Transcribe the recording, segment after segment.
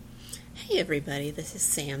Hey everybody, this is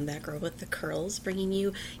Sam, that girl with the curls, bringing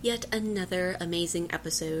you yet another amazing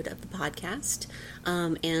episode of the podcast.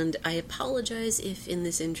 And I apologize if in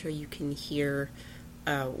this intro you can hear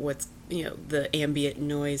what's, the ambient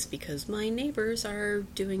noise, because my neighbors are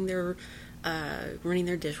doing their, running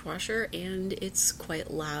their dishwasher, and it's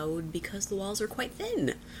quite loud because the walls are quite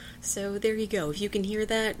thin. So there you go. If you can hear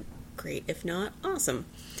that, great. If not, awesome.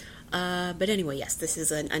 But anyway, yes, this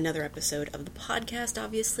is another episode of the podcast,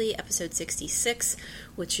 obviously, episode 66,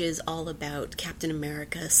 which is all about Captain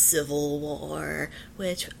America Civil War,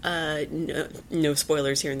 which, no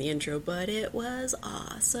spoilers here in the intro, but it was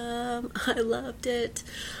awesome. I loved it.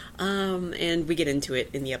 And we get into it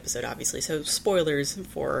in the episode, obviously, so spoilers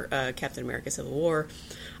for Captain America Civil War.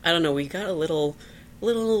 I don't know, we got a little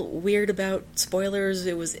weird about spoilers.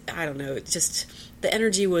 It was, I don't know, it just, the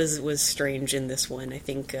energy was strange in this one. I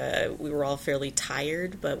think we were all fairly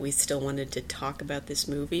tired, but we still wanted to talk about this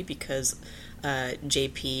movie because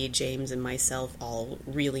JP, James, and myself all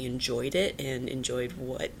really enjoyed it and enjoyed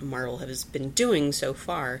what Marvel has been doing so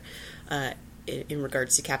far in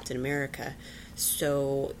regards to Captain America.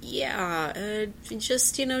 So, yeah,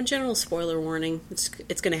 just, general spoiler warning. It's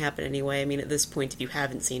going to happen anyway. I mean, at this point, if you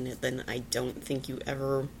haven't seen it, then I don't think you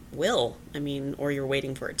ever will. I mean, or you're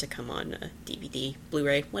waiting for it to come on DVD,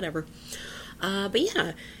 Blu-ray, whatever. But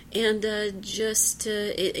yeah, and just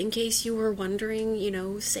in case you were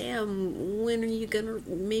wondering, Sam, when are you going to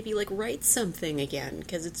maybe, write something again?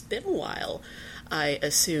 Because it's been a while. I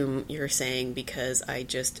assume you're saying, because I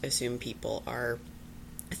just assume people are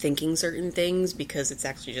thinking certain things, because it's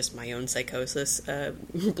actually just my own psychosis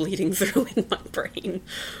bleeding through in my brain.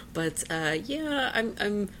 But yeah,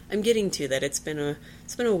 I'm getting to that. It's been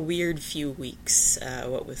a weird few weeks,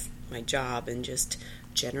 what with my job and just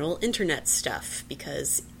general internet stuff,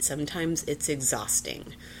 because sometimes it's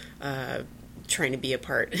exhausting trying to be a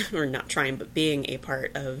part, or not trying, but being a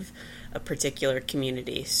part of a particular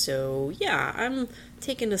community. So yeah, I'm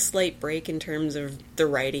taking a slight break in terms of the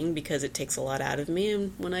writing because it takes a lot out of me,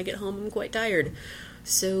 and when I get home I'm quite tired.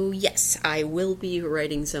 So yes, I will be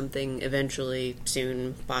writing something eventually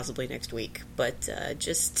soon, possibly next week, but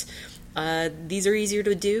these are easier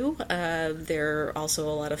to do. They're also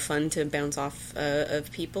a lot of fun to bounce off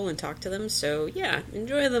of people and talk to them. So yeah,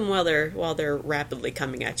 enjoy them while they're rapidly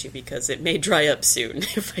coming at you, because it may dry up soon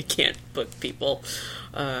if I can't book people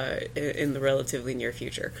in the relatively near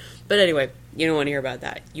future. But anyway, you don't want to hear about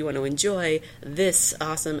that. You want to enjoy this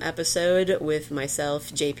awesome episode with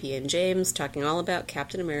myself, JP, and James talking all about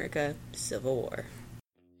Captain America: Civil War.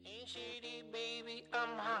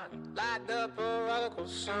 I'm hot like the prodigal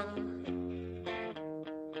son.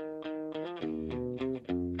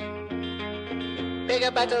 Big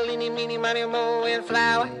up Bartolini, meeny, money, mo, and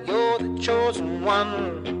flower. You're the chosen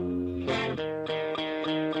one.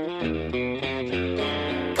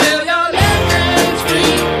 Will your left hand's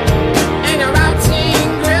free and your right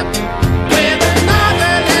hand grip with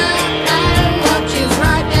another left hand watches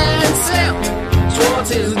right and slip.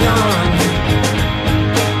 Schwartz is gone.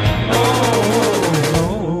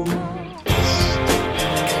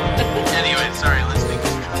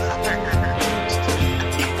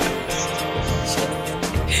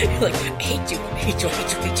 hate you.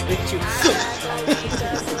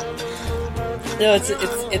 No,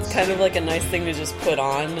 it's kind of like a nice thing to just put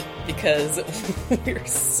on, because we're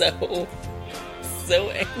so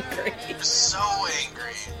angry. So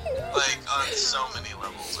angry. Like, on so many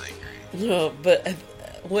levels angry. No, but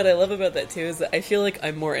what I love about that, too, is that I feel like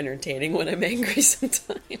I'm more entertaining when I'm angry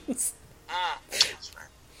sometimes. That's fair.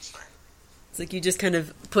 It's like you just kind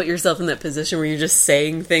of put yourself in that position where you're just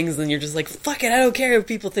saying things and you're just like, fuck it, I don't care if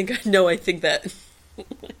people think I know I think that.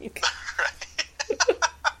 Right.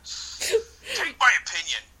 Take my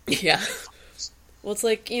opinion. Yeah. Well, it's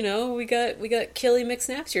like, we got Killy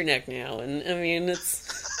McSnaps your neck now, and I mean, it's...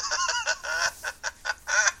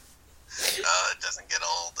 Oh, it doesn't get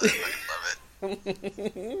old. I fucking love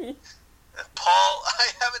it. And Paul, I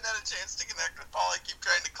haven't had a chance to connect with Paul. I keep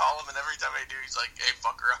trying to call him, and every time I do, he's like, hey,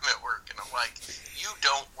 fucker, I'm at work. And I'm like, you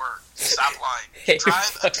don't work. Stop lying. Hey, drive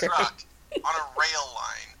fucker. a truck on a rail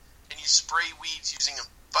line, and you spray weeds using a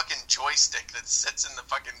fucking joystick that sits in the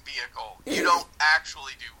fucking vehicle. You don't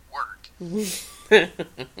actually do work. He's like,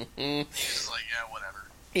 yeah, whatever.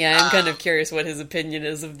 Yeah, I'm kind of curious what his opinion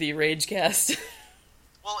is of the Ragecast.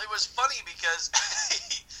 Well, it was funny because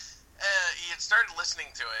he had started listening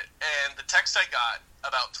to it, and the text I got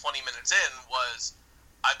about 20 minutes in was,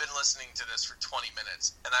 I've been listening to this for 20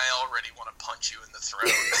 minutes, and I already want to punch you in the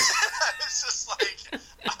throat. It's just like,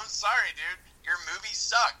 I'm sorry, dude. your movie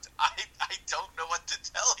sucked. I don't know what to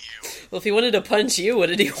tell you. Well, if he wanted to punch you, what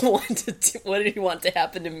did he want to do? What did he want to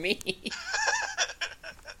happen to me?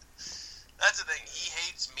 That's the thing. He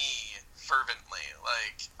hates me fervently.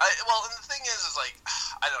 And the thing is like,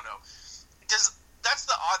 I don't know. Because that's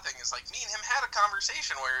the odd thing, is like, me and him had a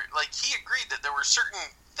conversation where, like, he agreed that there were certain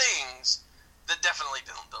things that definitely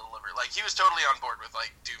didn't deliver. Like, he was totally on board with,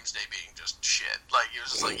 like, Doomsday being just shit. Like, he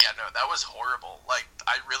was just like, yeah, no, that was horrible. Like,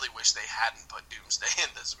 I really wish they hadn't put Doomsday in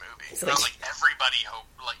this movie. And I was like, everybody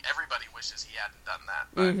wishes he hadn't done that.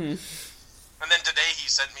 But, and then today he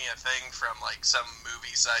sent me a thing from, like, some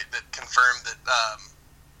movie site that confirmed that,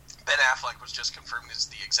 Ben Affleck was just confirmed as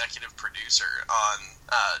the executive producer on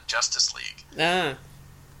Justice League. And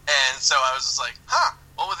so I was just like,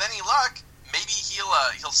 well, with any luck, maybe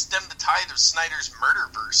he'll stem the tide of Snyder's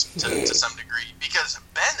Murderverse to some degree. Because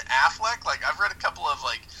Ben Affleck, like, I've read a couple of,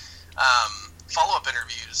 like, follow-up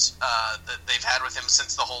interviews that they've had with him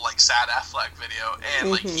since the whole, like, Sad Affleck video.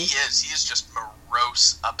 And, like, he is just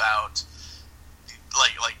morose about,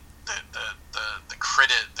 like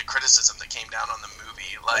the criticism that came down on the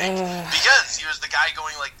movie, like, because he was the guy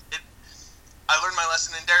going, like, I learned my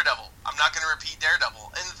lesson in Daredevil. I'm not going to repeat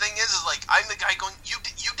Daredevil. And the thing is like, I'm the guy going, you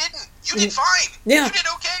didn't. You did fine. Yeah. You did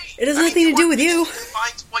okay. It has nothing to do with you.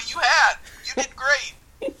 Find what you had. You did great.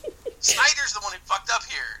 Snyder's the one who fucked up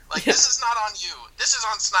here. Like, this is not on you. This is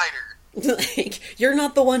on Snyder. Like, you're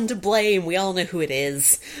not the one to blame. We all know who it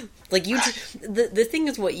is. Like, the thing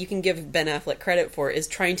is, what you can give Ben Affleck credit for is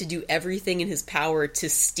trying to do everything in his power to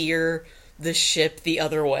steer the ship the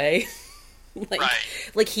other way.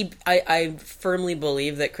 I firmly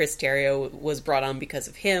believe that Chris Terrio was brought on because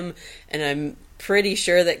of him, and I'm pretty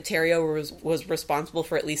sure that Terrio was responsible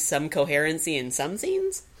for at least some coherency in some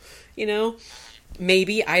scenes. You know?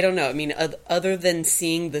 Maybe, I don't know. I mean, other than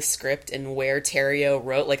seeing the script and where Terrio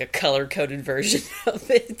wrote, like, a color-coded version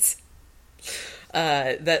of it,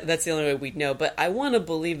 that's the only way we'd know. But I want to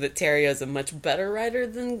believe that Terrio is a much better writer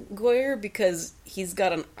than Goyer, because he's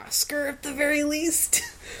got an Oscar at the very least.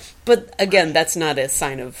 But again, that's not a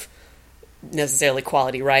sign of necessarily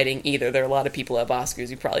quality writing either. There are a lot of people who have Oscars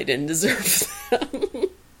who probably didn't deserve them.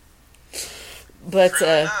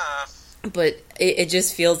 But it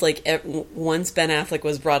just feels like once Ben Affleck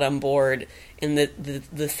was brought on board, and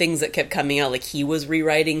the things that kept coming out, like, he was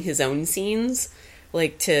rewriting his own scenes,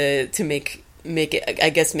 like, to make it,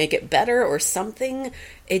 I guess, make it better or something.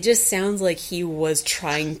 It just sounds like he was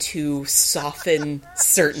trying to soften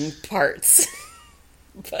certain parts.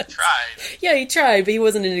 But, tried. Yeah, he tried, but he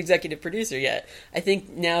wasn't an executive producer yet. I think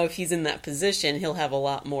now if he's in that position, he'll have a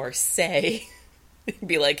lot more say.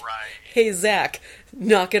 Be like, hey, Zach,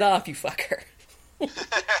 knock it off, you fucker. Like,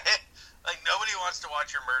 nobody wants to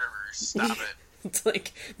watch your Murderverse. Stop it. It's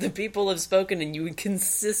like, the people have spoken and you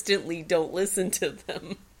consistently don't listen to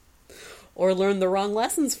them. Or learn the wrong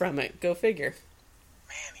lessons from it. Go figure.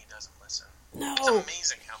 Man, he doesn't listen. No. It's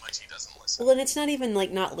amazing how much he doesn't listen. Well, and it's not even,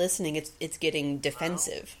 like, not listening. It's getting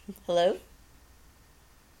defensive. Hello?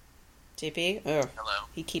 JP? Oh. Hello?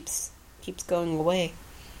 He keeps going away.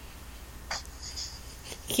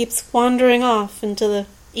 He keeps wandering off into the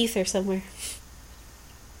ether somewhere.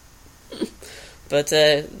 But,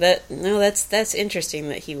 that's interesting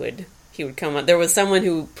that he would come on. There was someone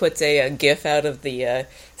who puts a gif out of the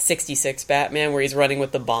 66 Batman where he's running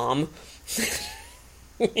with the bomb.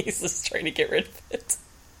 He's just trying to get rid of it.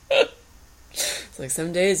 It's like,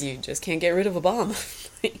 some days you just can't get rid of a bomb.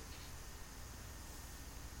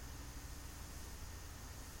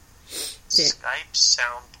 Skype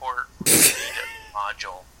sound port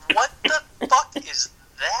module. What the fuck is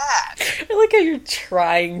that? I like how you're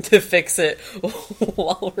trying to fix it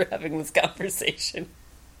while we're having this conversation.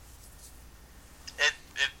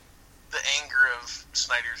 The anger of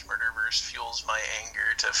Snyder's Murderverse fuels my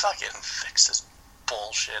anger to fucking fix this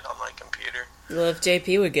bullshit on my computer. Well, if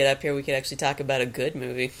JP would get up here, we could actually talk about a good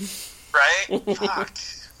movie. Right? Fuck.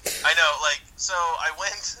 I know, like, so I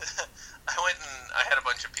went and I had a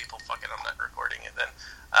bunch of people, fucking, I'm not recording it then,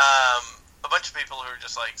 a bunch of people who were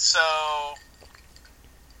just like, so,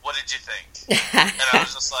 what did you think? And I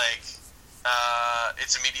was just like,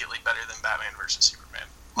 it's immediately better than Batman vs. Superman.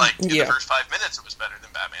 Like, in the first 5 minutes, it was better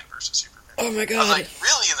than Batman vs. Superman. Oh my god. I was like,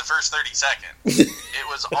 really, in the first 30 seconds, it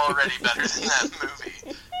was already better than that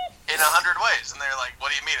movie. In 100 ways. And they're like, what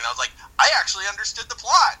do you mean? And I was like, I actually understood the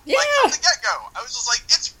plot. Yeah. Like, from the get-go. I was just like,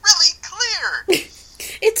 it's really clear.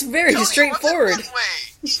 It's very Tony straightforward. wants it one way.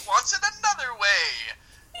 He wants it another way.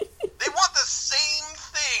 They want the same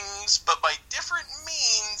things, but by different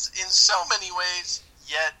means in so many ways,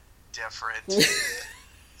 yet different.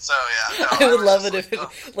 So yeah, no, I would was love just it if, oh.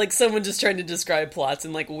 like, someone just trying to describe plots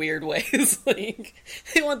in, like, weird ways. Like,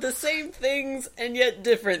 they want the same things and yet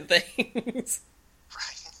different things.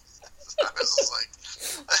 Right. I was just like,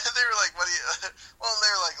 they were like, what do you, well, they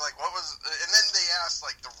were like, what was, and then they asked,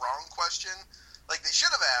 like, the wrong question. Like, they should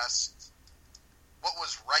have asked what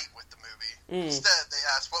was right with the movie. Instead, they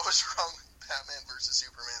asked what was wrong with Batman versus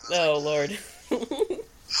Superman. Oh, Lord.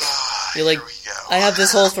 You're like, here we go. I have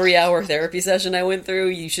this whole 3-hour therapy session I went through.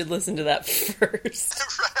 You should listen to that first.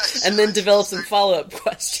 Right. And then develop some follow-up You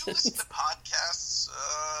questions. listen to podcasts?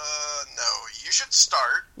 No. You should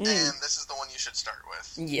start, and this is the one you should start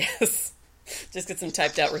with. Yes. Just get some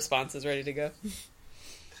typed out responses ready to go.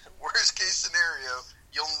 Worst case scenario,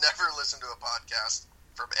 you'll never listen to a podcast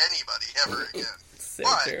from anybody ever again. So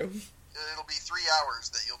but true. it'll be 3 hours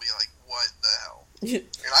that you'll be like, what the hell?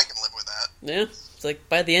 And I can live with that. Yeah. It's like,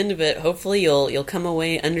 by the end of it, hopefully you'll come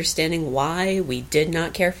away understanding why we did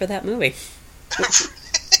not care for that movie. I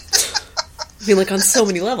mean, like, on so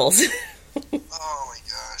many levels. Oh my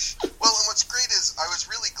gosh. Well, and what's great is I was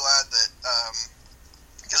really glad that,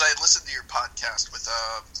 because I had listened to your podcast with,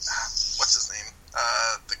 what's his name?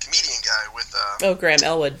 The comedian guy with, Oh, Graham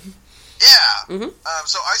Elwood. yeah. Mhm.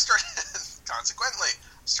 So I started, consequently,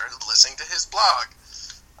 started listening to his blog,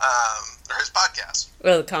 or his podcast.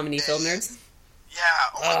 Oh, the Comedy Film Nerds. Yeah,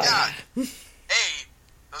 oh my god. Yeah. A,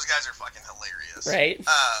 those guys are fucking hilarious. Right.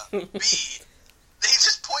 B, they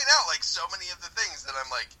just point out, like, so many of the things that I'm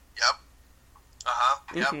like, yep.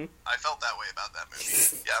 Yep. Mhm. I felt that way about that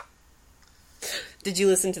movie. Yep. Did you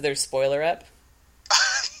listen to their spoiler up?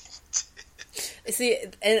 See,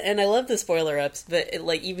 and I love the spoiler ups, but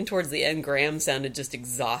like even towards the end, Graham sounded just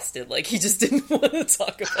exhausted. Like he just didn't want to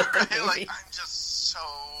talk about the Right? movie. Like, I'm just so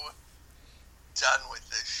done with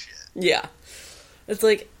this shit. Yeah, it's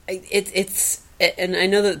like it's, and I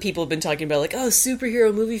know that people have been talking about like, oh,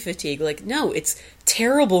 superhero movie fatigue. Like, no, it's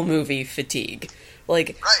terrible movie fatigue.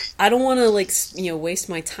 Like, Right. I don't want to like waste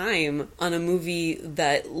my time on a movie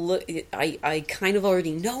that I kind of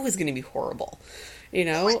already know is going to be horrible. You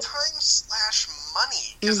know, My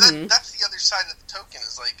time/money, because that's the other side of the token.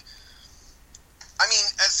 Is like, I mean,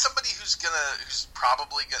 as somebody who's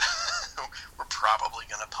probably gonna, we're probably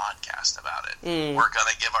gonna podcast about it. We're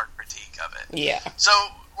gonna give our critique of it. yeah, So,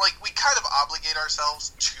 like, we kind of obligate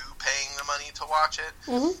ourselves to paying the money to watch it.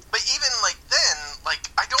 But even like then, like,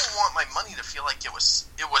 I don't want my money to feel like it was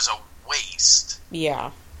a waste,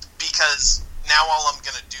 yeah. because now all I'm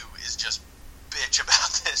gonna do is just bitch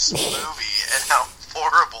about this movie and how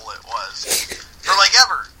horrible it was for like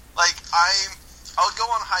ever. Like, I'll go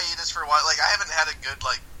on hiatus for a while. Like, I haven't had a good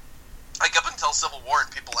like up until Civil War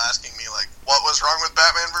and people asking me like, what was wrong with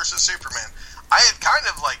Batman versus Superman. I had kind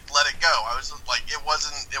of like let it go. I was like, it was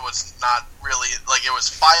not really, like, it was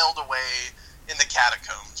filed away in the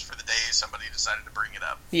catacombs for the day somebody decided to bring it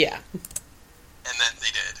up. Yeah. And then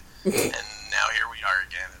they did. And now here we are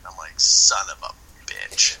again, and I'm like, son of a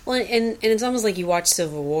bitch. Well, and it's almost like you watch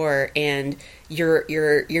Civil War and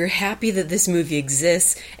you're happy that this movie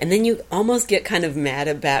exists, and then you almost get kind of mad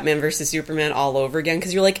at Batman versus Superman all over again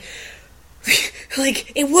because you're like,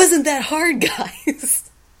 it wasn't that hard, guys.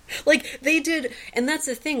 Like, they did, and that's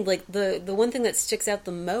the thing. Like, the one thing that sticks out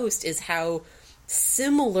the most is how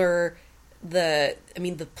similar the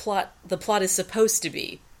plot is supposed to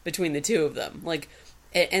be between the two of them. Like,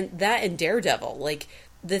 and that and Daredevil. Like,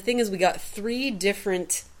 the thing is, we got 3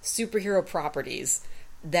 different superhero properties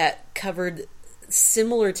that covered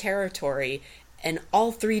similar territory, and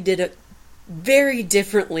all 3 did it very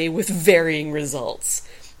differently with varying results.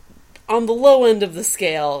 On the low end of the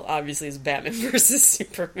scale, obviously, is Batman versus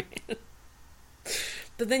Superman.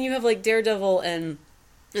 But then you have, like, Daredevil and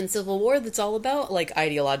Civil War that's all about, like,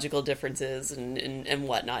 ideological differences and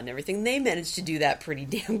whatnot and everything. They managed to do that pretty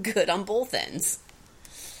damn good on both ends.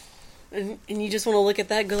 And you just want to look at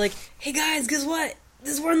that and go like, hey guys, guess what?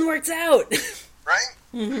 This one works out! Right?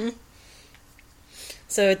 Mm-hmm.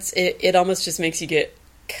 So it almost just makes you get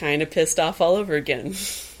kind of pissed off all over again.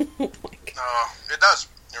 Like, It does.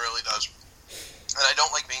 It really does. And I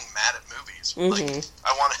don't like being mad at movies. Like,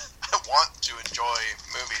 I want to enjoy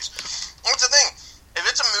movies. What's the thing? If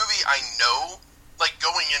it's a movie I know, like,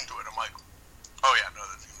 going into it, I'm like, oh yeah, no,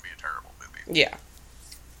 this is going to be a terrible movie. yeah.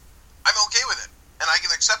 I'm okay with it. And I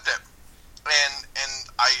can accept it. And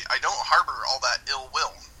I don't harbor all that ill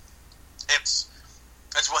will. It's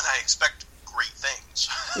when I expect great things.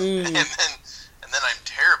 and then I'm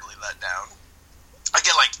terribly let down. I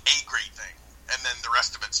get like a great thing, and then the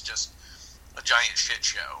rest of it's just a giant shit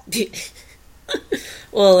show.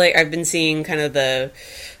 Well, like, I've been seeing kind of the,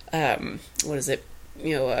 what is it?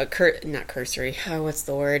 You know, not cursory. Oh, what's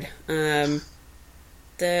the word?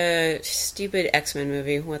 The stupid X-Men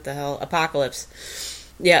movie. What the hell? Apocalypse.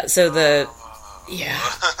 Yeah, so the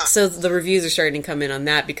reviews are starting to come in on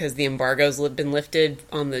that because the embargo's been lifted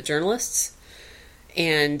on the journalists.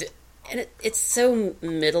 And it's so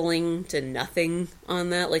middling to nothing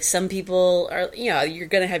on that. Like, some people are, you're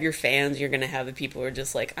going to have your fans, you're going to have the people who are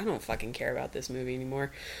just like, I don't fucking care about this movie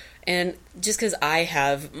anymore. And just because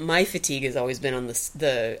my fatigue has always been on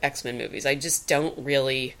the X-Men movies. I just don't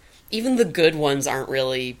really, even the good ones aren't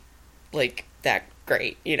really, like, that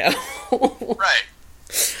great, Right.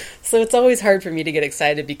 So it's always hard for me to get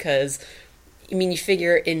excited because, I mean, you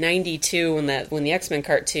figure in '92 when the X-Men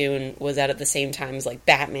cartoon was out at the same time as like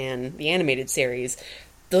Batman, the animated series,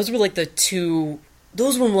 those were like the two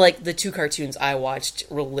cartoons I watched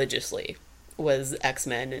religiously was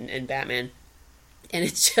X-Men and Batman. And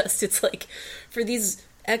it's like, for these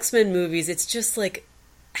X-Men movies, it's just like,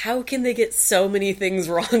 how can they get so many things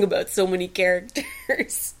wrong about so many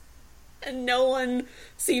characters? And no one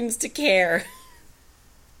seems to care.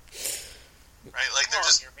 Right, like they're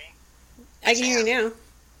just... I can hear you now.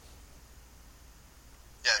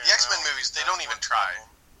 Yeah, the X-Men movies, they don't even try.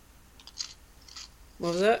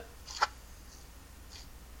 What was that?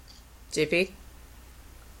 JP?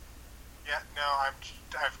 Yeah, no,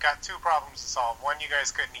 I've got two problems to solve. One, you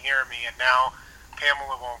guys couldn't hear me, and now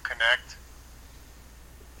Pamela won't connect.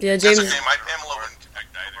 Yeah, James. That's okay, my Pamela wouldn't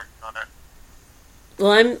connect either. On it.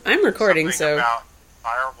 Well, I'm recording, Something so. About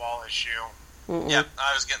firewall issue. Yeah,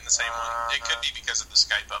 I was getting the same one. It could be because of the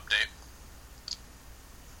Skype update.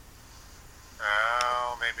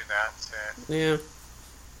 Oh, maybe that's it. Yeah.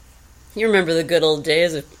 You remember the good old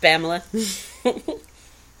days of Pamela? Well,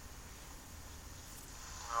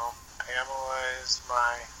 Pamela is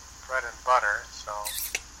my bread and butter, so.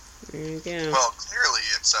 There you go. Well, clearly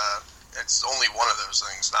it's only one of those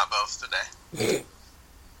things, not both today.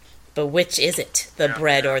 But which is it? The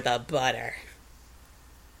bread or the butter?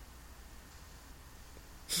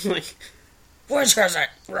 Which is it?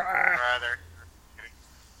 Rather.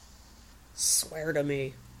 Swear to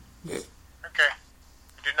me. Okay.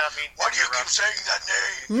 I did not mean to Why do you keep interrupt. saying that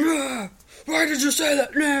name? Why did you say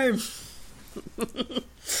that name?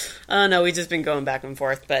 Oh no, we've just been going back and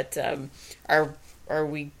forth, but are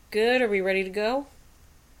we good? Are we ready to go?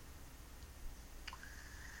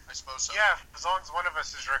 I suppose so. Yeah, as long as one of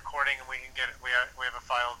us is recording and we can get it, we have a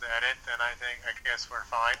file to edit, then I guess we're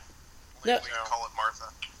fine. We Yep. can call it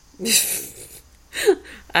Martha.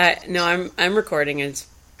 I'm recording. It's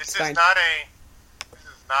This fine. is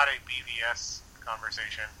not a BVS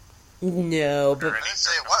conversation. No, but Or I any didn't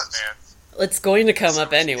say it was. circumstance. it's going to come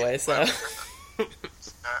up anyway, so.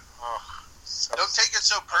 So Don't take it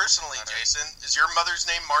so personally, Jason. Is your mother's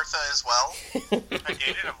name Martha as well? I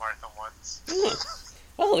dated a Martha once.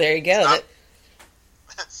 Well, there you go.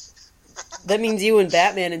 That means you and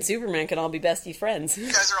Batman and Superman can all be bestie friends. You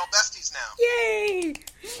guys are all besties now. Yay!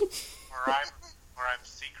 Or I'm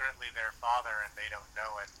secretly their father and they don't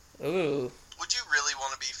know it. Ooh. Would you really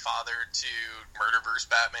want to be father to Murderverse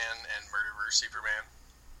Batman and Murderverse Superman?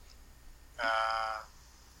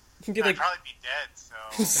 You'd be I'd like, probably be dead, so.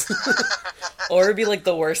 or it'd be like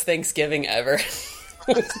the worst Thanksgiving ever.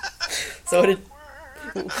 So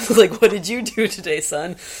what did you do today,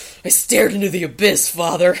 son? I stared into the abyss,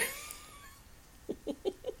 father.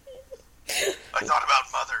 I thought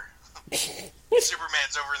about Mother.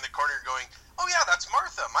 Superman's over in the corner going, oh yeah, that's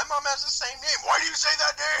Martha. My mom has the same name. Why do you say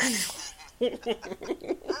that name?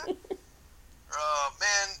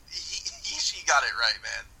 Man, she got it right,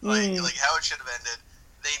 man. Like how it should have ended.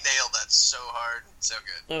 They nailed that so hard. So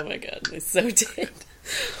good. Oh my god, they so did.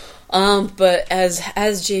 But as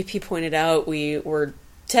JP pointed out, we were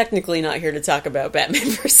technically not here to talk about Batman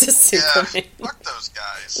versus Superman. Yeah, fuck those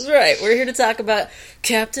guys. That's right, we're here to talk about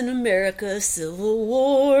Captain America Civil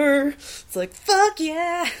War. It's like, fuck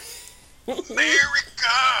yeah!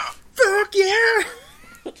 America! Fuck yeah!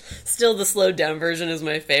 Still, the slowed down version is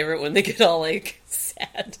my favorite when they get all, like,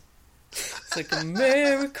 sad. It's like,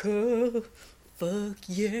 America, fuck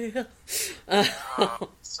yeah.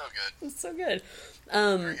 So good. It's so good.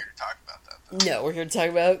 We're here to talk about that, though. No, we're here to talk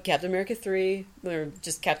about Captain America 3, or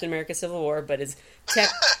just Captain America Civil War, but it's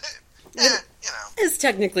it's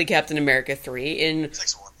technically Captain America 3 in... It's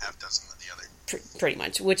like one half dozen of the other. Pretty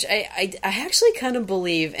much, which I actually kind of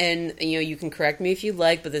believe, and you can correct me if you'd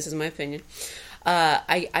like, but this is my opinion.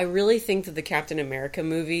 I really think that the Captain America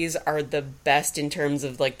movies are the best in terms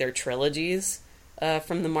of like their trilogies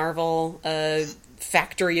from the Marvel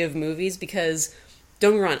factory of movies, because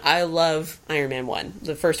don't get me wrong, I love Iron Man 1.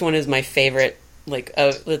 The first one is my favorite. Like,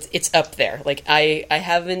 it's up there. Like, I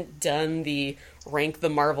haven't done the rank the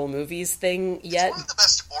Marvel movies thing yet. It's one of the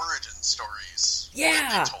best origin stories.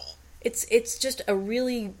 Yeah. told. It's just a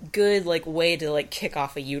really good like way to like kick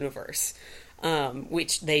off a universe,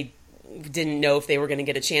 which they didn't know if they were going to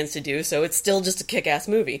get a chance to do. So it's still just a kick-ass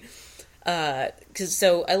movie.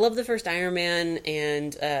 So I love the first Iron Man,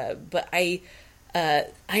 but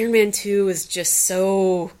Iron Man 2 is just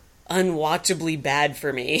so unwatchably bad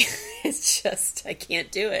for me. It's just, I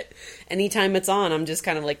can't do it. Anytime it's on, I'm just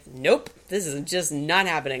kind of like, nope, this is just not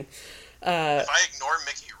happening. If I ignore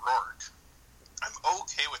Mickey Rourke, I'm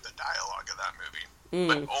okay with the dialogue of that movie,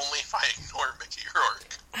 but only if I ignore Mickey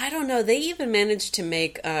Rourke. I don't know. They even managed to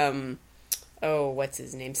make, what's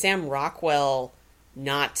his name? Sam Rockwell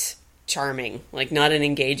not charming, like not an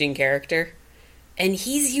engaging character. And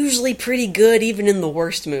he's usually pretty good even in the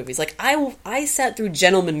worst movies. Like, I sat through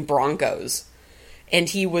Gentlemen Broncos, and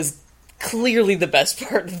he was clearly the best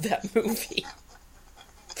part of that movie.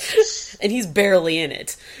 And he's barely in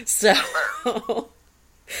it. So,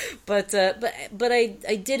 but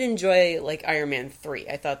I did enjoy, like, Iron Man 3.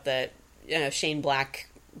 I thought that Shane Black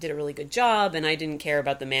did a really good job, and I didn't care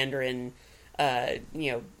about the Mandarin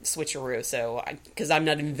switcheroo, so because I'm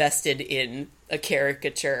not invested in a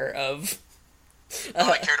caricature of.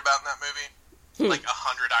 All I cared about in that movie, like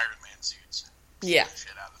 100 Iron Man suits. Yeah.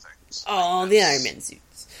 Shit out of things. Oh, the Iron Man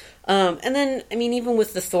suits. And then, I mean, even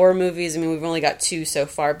with the Thor movies, I mean, we've only got 2 so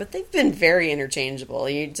far, but they've been very interchangeable.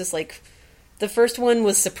 You just like, the first one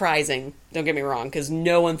was surprising. Don't get me wrong, because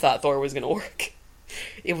no one thought Thor was going to work.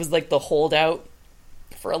 It was like the holdout.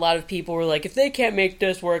 For a lot of people were like, if they can't make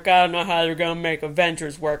this work, I don't know how they're going to make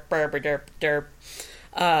Avengers work. But turned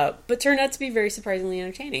out to be very surprisingly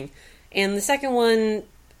entertaining. And the second one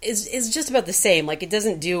is just about the same. Like, it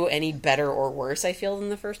doesn't do any better or worse, I feel, than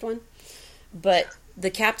the first one. But the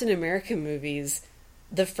Captain America movies,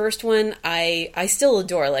 the first one, I still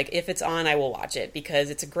adore. Like, if it's on, I will watch it. Because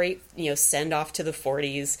it's a great, send-off to the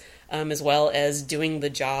 40s. As well as doing the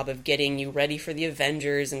job of getting you ready for the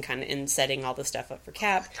Avengers and setting all the stuff up for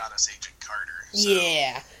Cap. Oh, got us Agent Carter. So.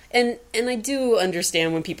 Yeah. And I do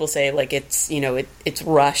understand when people say, like, it's, it's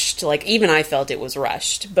rushed. Like, even I felt it was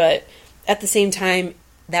rushed. But at the same time,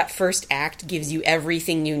 that first act gives you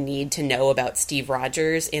everything you need to know about Steve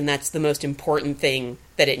Rogers, and that's the most important thing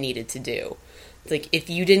that it needed to do. Like, if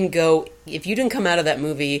you didn't come out of that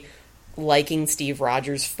movie liking Steve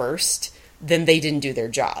Rogers first, then they didn't do their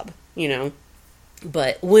job,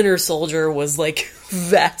 But Winter Soldier was, like,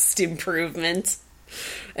 vast improvement.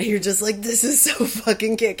 And you're just like, this is so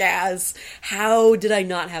fucking kick-ass. How did I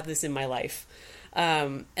not have this in my life?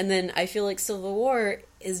 And then I feel like Civil War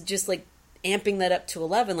is just, like, amping that up to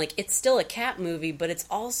 11. Like, it's still a Cap movie, but it's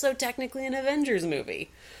also technically an Avengers movie.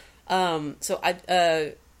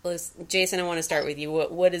 Jason, I want to start with you.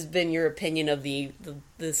 What has been your opinion of the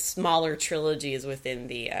smaller trilogies within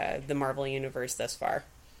the Marvel Universe thus far?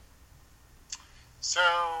 So,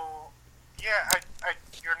 yeah,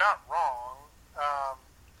 you're not wrong.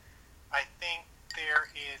 I think there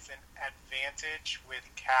is an advantage with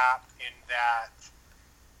Cap in that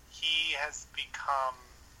he has become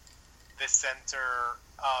the center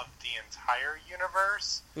of the entire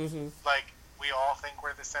universe. Mm-hmm. Like, we all think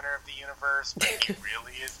we're the center of the universe, but he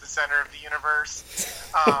really is the center of the universe.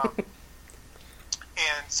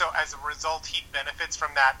 And so as a result, he benefits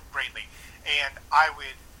from that greatly. And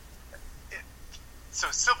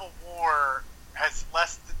so Civil War has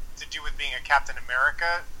less to do with being a Captain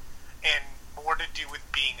America and more to do with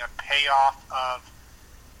being a payoff of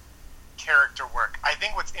character work. I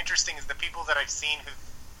think what's interesting is the people that I've seen who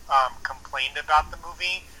complained about the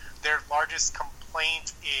movie, their largest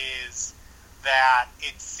complaint is that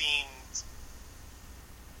it seemed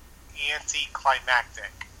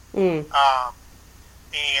anticlimactic. And,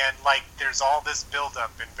 like, there's all this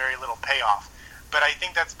buildup and very little payoff. But I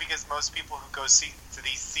think that's because most people who go see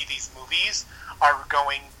these movies are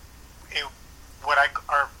going in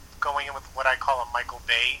with what I call a Michael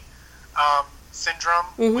Bay syndrome,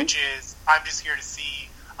 which is, I'm just here to see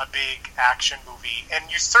a big action movie.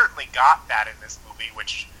 And you certainly got that in this movie,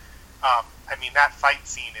 which, that fight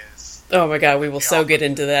scene is... Oh my god, we will so get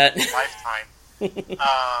into that. Lifetime.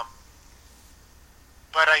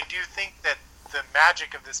 But I do think that the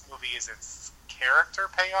magic of this movie is its character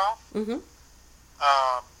payoff. Mm-hmm.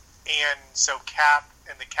 And so Cap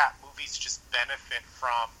and the Cap movies just benefit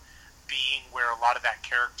from being where a lot of that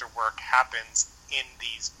character work happens in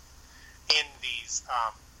these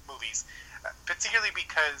movies, particularly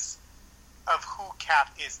because of who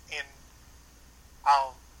Cap is in.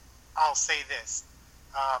 I'll say this: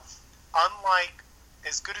 unlike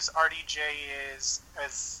as good as RDJ is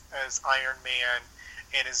as Iron Man,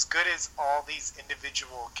 and as good as all these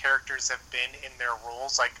individual characters have been in their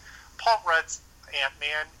roles, like Paul Rudd's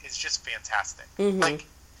Ant-Man is just fantastic. Mhm. Like,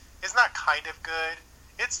 it's not kind of good.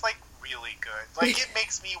 It's, like, really good. Like, it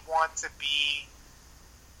makes me want to be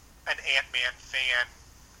an Ant-Man fan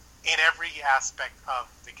in every aspect of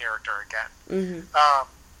the character again. Mhm.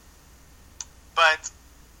 But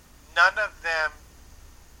none of them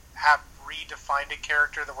have redefined a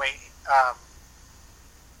character the way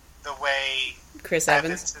Chris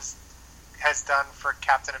Evans. has done for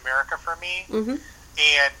Captain America for me. Mhm.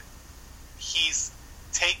 And he's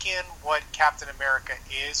taken what Captain America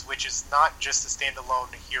is, which is not just a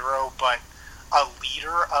standalone hero, but a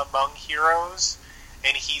leader among heroes,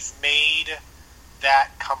 and he's made that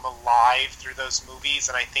come alive through those movies,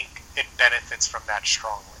 and I think it benefits from that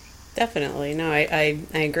strongly. Definitely. No, I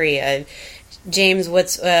agree. James,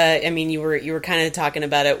 what's I mean, you were kind of talking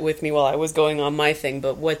about it with me while I was going on my thing,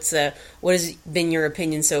 but what has been your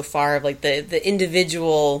opinion so far of like the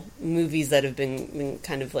individual movies that have been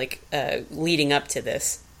kind of like leading up to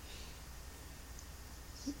this?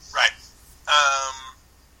 Right.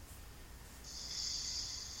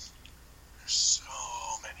 There's so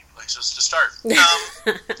many places to start. I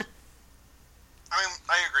mean,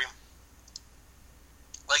 I agree.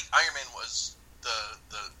 Like, Iron Man was the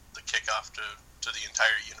kickoff to the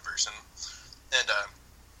entire universe, and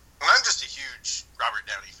I'm just a huge Robert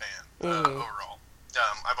Downey fan overall.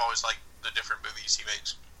 I've always liked the different movies he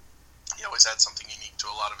makes. He always had something unique to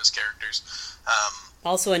a lot of his characters.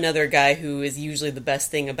 Also another guy who is usually the best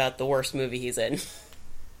thing about the worst movie he's in.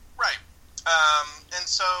 Right. And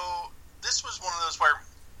so this was one of those where,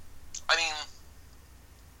 I mean,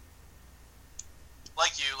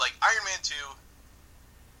 like you, like Iron Man 2,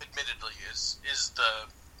 admittedly,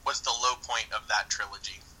 was the low point of that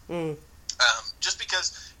trilogy. Just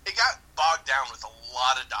because it got bogged down with a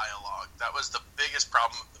lot of dialogue. That was the biggest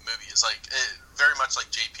problem of the movie. Is like very much like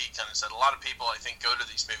JP kind of said. A lot of people, I think, go to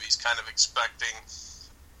these movies kind of expecting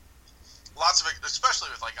lots of it, especially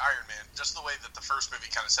with like Iron Man. Just the way that the first movie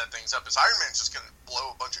kind of set things up is Iron Man's just going to blow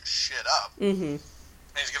a bunch of shit up, and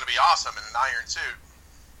he's going to be awesome in an iron suit.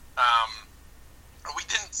 We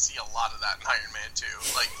didn't see a lot of that in Iron Man 2.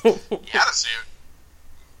 Like, he had a suit,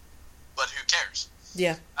 but who cares?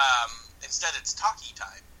 Yeah. Instead, it's talkie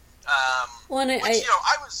time. Well, and which,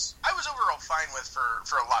 I was overall fine with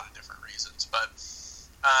for a lot of different reasons, but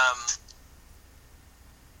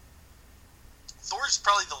Thor's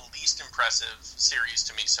probably the least impressive series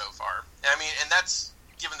to me so far. I mean, and that's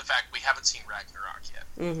given the fact we haven't seen Ragnarok yet.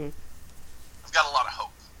 I've got a lot of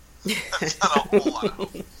hope. I've got a whole lot of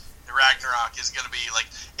hope. Ragnarok is going to be like,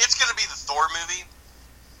 it's going to be the Thor movie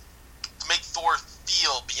to make Thor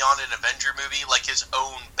feel beyond an Avenger movie like his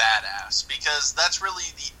own badass, because that's really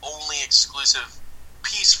the only exclusive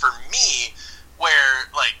piece for me where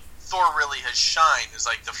like Thor really has shined is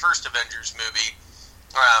like the first Avengers movie,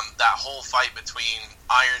 that whole fight between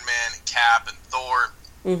Iron Man and Cap and Thor.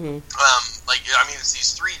 Like, I mean, it's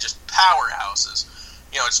these three just powerhouses.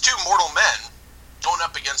 It's two mortal men going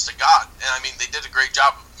up against a god, and I mean, they did a great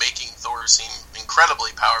job of making Thor seem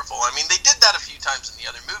incredibly powerful. I mean, they did that a few times in the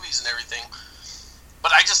other movies and everything,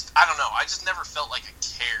 but I don't know, I just never felt like I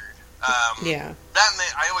cared. Yeah. That and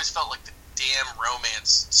I always felt like the damn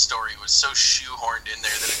romance story was so shoehorned in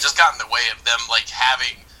there that it just got in the way of them, like,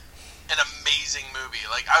 having an amazing movie.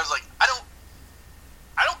 Like, I was like, I don't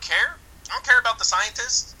care. I don't care about the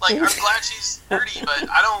scientist. Like, I'm glad she's nerdy, but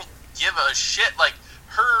I don't give a shit. Like,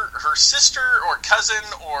 her sister or cousin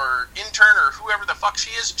or intern or whoever the fuck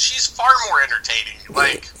she is, she's far more entertaining.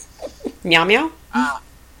 Like, meow meow.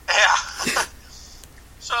 Yeah.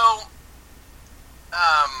 So,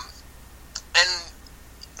 and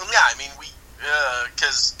yeah, I mean, we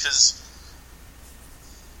because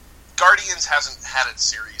Guardians hasn't had its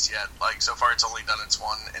series yet. Like, so far, it's only done its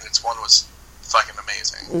one, and its one was fucking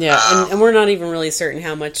amazing. Yeah, and we're not even really certain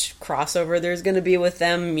how much crossover there's going to be with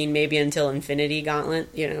them. I mean, maybe until Infinity Gauntlet,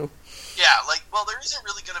 Yeah, like, well, there isn't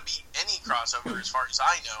really going to be any crossover as far as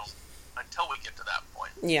I know until we get to that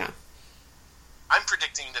point. Yeah. I'm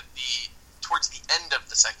predicting that towards the end of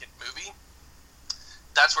the second movie,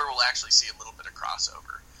 that's where we'll actually see a little bit of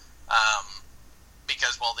crossover.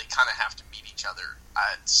 Because, well, they kind of have to meet each other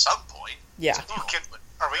at some point. Yeah.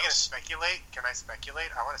 Are we going to speculate? Can I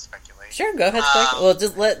speculate? I want to speculate. Sure, go ahead. Well,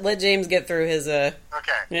 just let James get through his. Okay.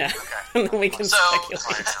 Yeah. Okay. And then we can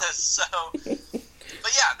speculate.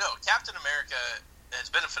 But yeah, no, Captain America has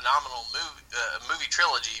been a phenomenal movie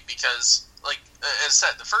trilogy because, like, as I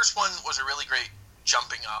said, the first one was a really great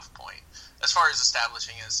jumping off point as far as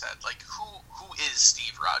establishing, as said, like, who is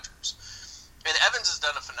Steve Rogers? And Evans has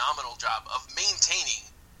done a phenomenal job of maintaining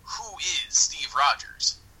who is Steve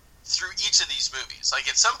Rogers through each of these movies. Like,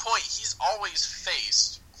 at some point, he's always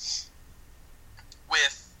faced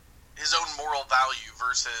moral value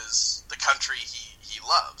versus the country he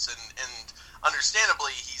loves. And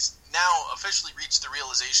understandably, he's now officially reached the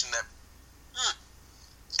realization that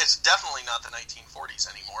it's definitely not the 1940s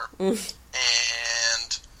anymore. And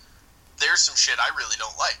there's some shit I really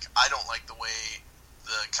don't like. I don't like the way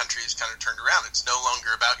the country is kind of turned around. It's no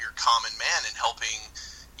longer about your common man and helping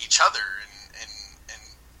each other and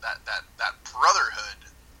that brotherhood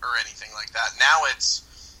or anything like that. Now it's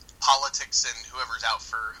politics and whoever's out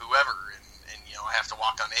for whoever, and I have to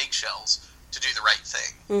walk on eggshells to do the right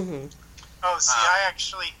thing. Mm-hmm. Oh, see, I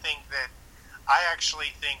actually think that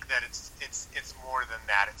it's more than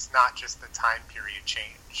that. It's not just the time period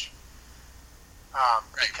change. Right.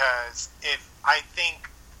 Because I think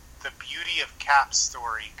the beauty of Cap's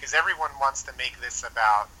story, because everyone wants to make this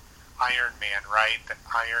about Iron Man, right? That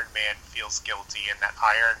Iron Man feels guilty and that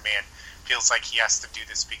Iron Man feels like he has to do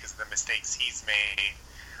this because of the mistakes he's made.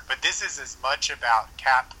 But this is as much about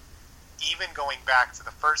Cap, even going back to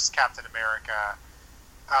the first Captain America,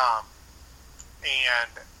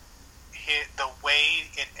 and the way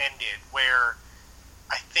it ended, where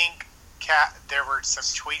I think there were some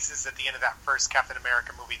choices at the end of that first Captain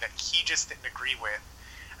America movie that he just didn't agree with.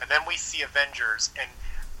 And then we see Avengers, and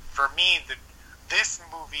for me, this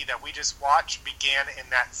movie that we just watched began in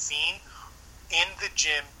that scene in the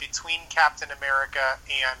gym between Captain America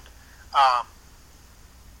and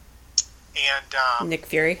Nick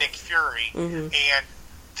Fury. Mm-hmm. And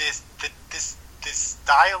this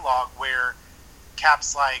dialogue where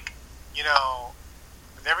Cap's like,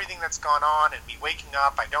 with everything that's gone on and me waking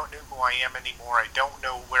up, I don't know who I am anymore. I don't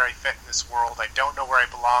know where I fit in this world. I don't know where I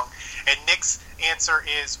belong. And Nick's answer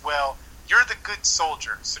is, well, you're the good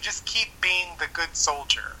soldier, so just keep being the good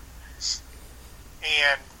soldier.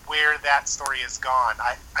 And where that story has gone,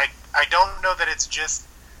 I don't know that it's just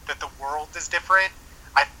that the world is different.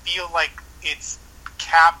 I feel like it's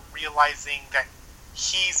Cap realizing that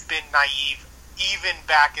he's been naive even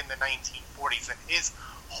back in the 1940s, and his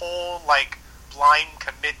whole blind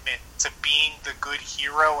commitment to being the good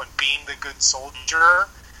hero and being the good soldier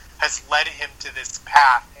has led him to this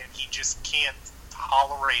path, and he just can't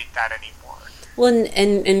tolerate that anymore. Well,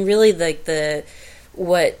 and really, what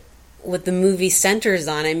the movie centers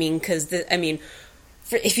on,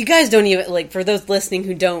 if you guys don't even, for those listening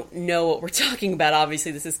who don't know what we're talking about,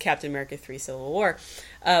 obviously this is Captain America 3 Civil War,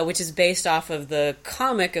 which is based off of the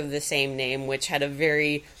comic of the same name, which had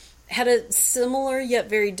a similar yet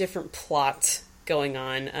very different plot going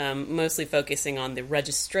on, mostly focusing on the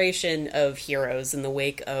registration of heroes in the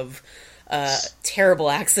wake of a terrible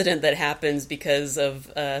accident that happens because of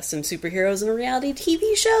some superheroes in a reality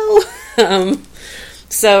TV show.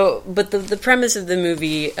 But the premise of the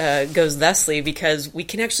movie goes thusly, because we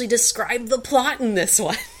can actually describe the plot in this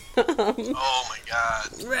one. Oh my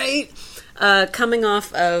god. Right? Coming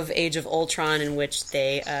off of Age of Ultron, in which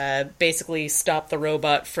they basically stop the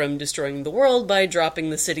robot from destroying the world by dropping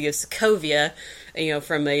the city of Sokovia,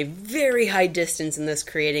 from a very high distance, and thus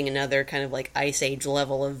creating another kind of Ice Age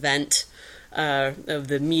level event of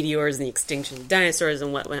the meteors and the extinction of dinosaurs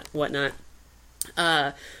and whatnot.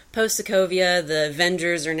 Post Sokovia, the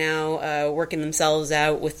Avengers are now working themselves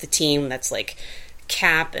out with the team that's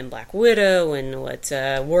Cap and Black Widow and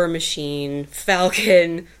War Machine,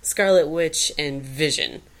 Falcon, Scarlet Witch, and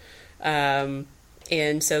Vision. And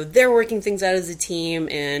so they're working things out as a team,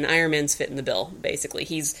 and Iron Man's fitting the bill, basically.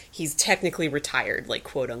 He's technically retired,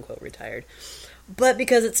 quote-unquote retired. But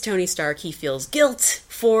because it's Tony Stark, he feels guilt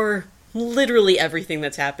for literally everything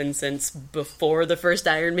that's happened since before the first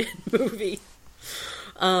Iron Man movie.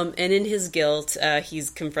 And in his guilt, he's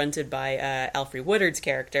confronted by Alfre Woodard's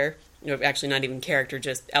character. Actually, not even character,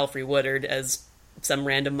 just Alfre Woodard as some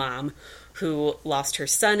random mom who lost her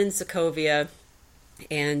son in Sokovia,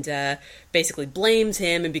 and basically blames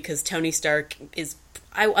him. And because Tony Stark is,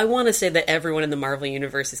 I want to say that everyone in the Marvel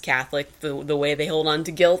Universe is Catholic, the way they hold on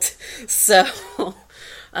to guilt. So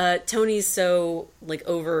Tony's so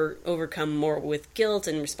overcome more with guilt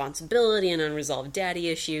and responsibility and unresolved daddy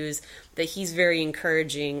issues that he's very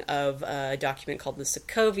encouraging of a document called the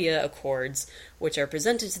Sokovia Accords, which are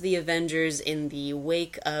presented to the Avengers in the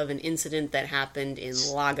wake of an incident that happened in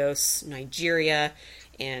Lagos, Nigeria,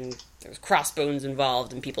 and there was crossbones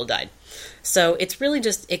involved and people died. So it's really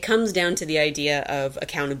it comes down to the idea of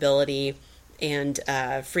accountability and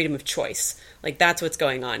freedom of choice. That's what's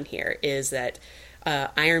going on here, is that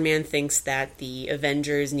Iron Man thinks that the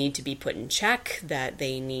Avengers need to be put in check, that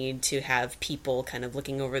they need to have people kind of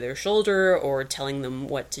looking over their shoulder or telling them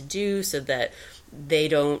what to do so that they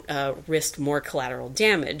don't risk more collateral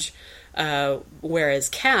damage. Whereas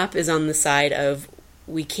Cap is on the side of,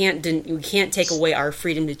 we can't take away our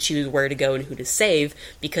freedom to choose where to go and who to save,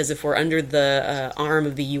 because if we're under the arm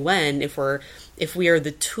of the UN, if we are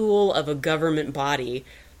the tool of a government body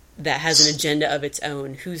that has an agenda of its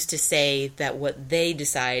own, who's to say that what they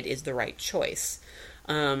decide is the right choice?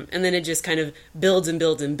 And then it just kind of builds and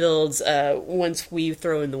builds and builds once we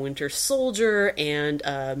throw in the Winter Soldier and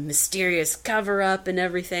mysterious cover-up and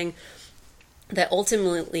everything, that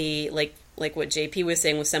ultimately, like what JP was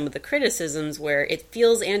saying with some of the criticisms, where it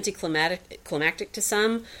feels anticlimactic to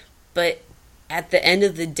some, but at the end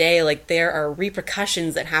of the day, like, there are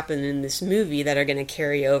repercussions that happen in this movie that are going to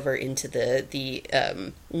carry over into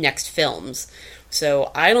the next films.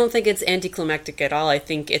 So I don't think it's anticlimactic at all. I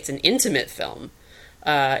think it's an intimate film.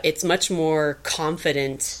 It's much more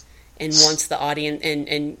confident and wants the audience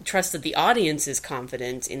and trusts that the audience is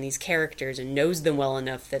confident in these characters and knows them well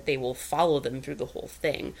enough that they will follow them through the whole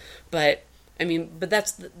thing. But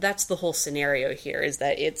that's the whole scenario here, is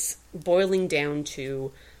that it's boiling down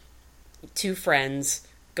to two friends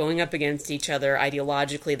going up against each other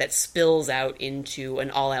ideologically that spills out into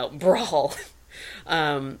an all-out brawl.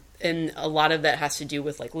 And a lot of that has to do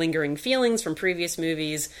with, like, lingering feelings from previous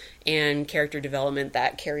movies and character development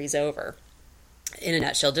that carries over. In a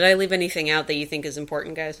nutshell, did I leave anything out that you think is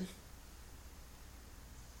important, guys?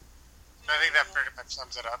 I think that pretty much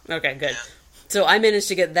sums it up. Okay, good. So I managed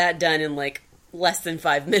to get that done in, like, less than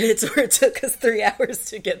 5 minutes, where it took us 3 hours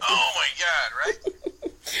to get through. Oh my god,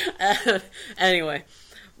 right? Anyway,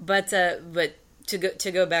 but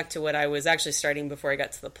to go back to what I was actually starting before I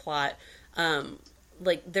got to the plot,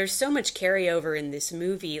 like, there's so much carryover in this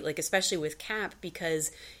movie, like, especially with Cap,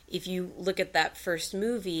 because if you look at that first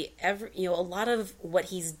movie, a lot of what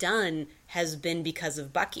he's done has been because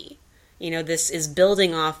of Bucky. This is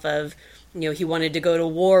building off of, he wanted to go to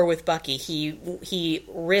war with Bucky. He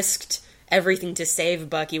risked everything to save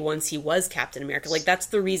Bucky once he was Captain America. Like, that's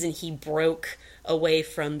the reason he broke away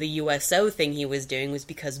from the USO thing he was doing, was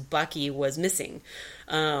because Bucky was missing.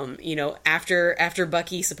 After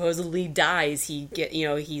Bucky supposedly dies,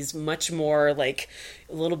 he's much more, like,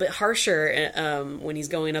 a little bit harsher when he's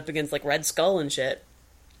going up against, like, Red Skull and shit.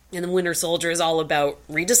 And the Winter Soldier is all about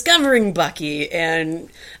rediscovering Bucky and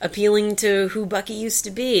appealing to who Bucky used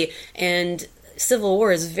to be. And Civil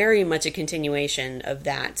War is very much a continuation of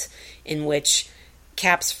that, in which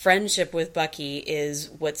Cap's friendship with Bucky is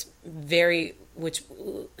which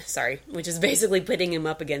is basically putting him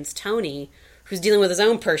up against Tony, who's dealing with his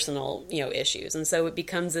own personal, issues. And so it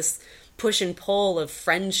becomes this push and pull of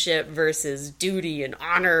friendship versus duty and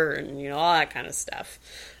honor and, all that kind of stuff,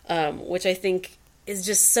 which I think is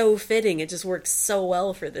just so fitting. It just works so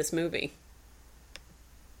well for this movie.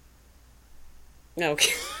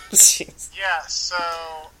 Okay. Jeez. Yeah, so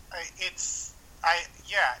it's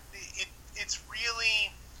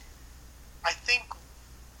really, I think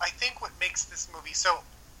what makes this movie, so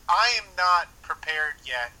I am not prepared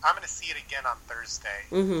yet. I'm going to see it again on Thursday,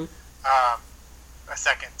 a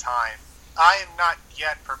second time. I am not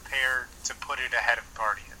yet prepared to put it ahead of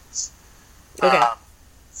Guardians. Okay.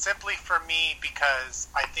 Simply for me, because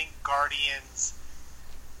I think Guardians,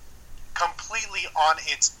 completely on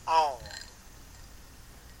its own,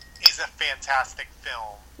 is a fantastic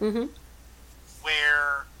film,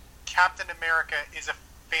 where Captain America is a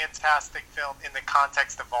fantastic film in the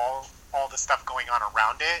context of all the stuff going on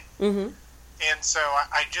around it. And so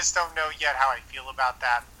I just don't know yet how I feel about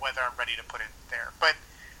that, whether I'm ready to put it there. But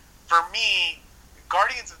for me,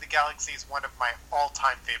 Guardians of the Galaxy is one of my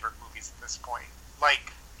all-time favorite movies at this point.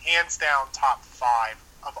 Like, hands down, top 5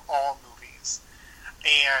 of all movies.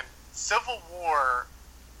 And Civil War,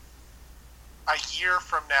 a year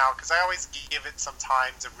from now, because I always give it some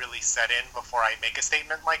time to really set in before I make a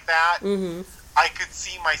statement like that, I could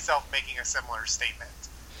see myself making a similar statement.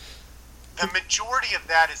 The majority of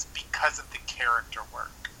that is because of the character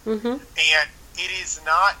work. And it is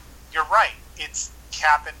not, you're right, it's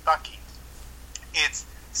Cap and Bucky. It's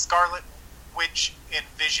Scarlet Witch and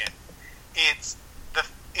Vision. It's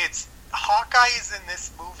Hawkeye is in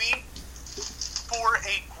this movie for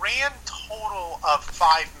a grand total of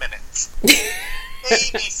 5 minutes.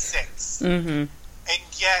 Maybe 6. And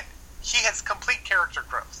yet, he has complete character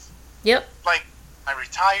growth. Yep. Like, I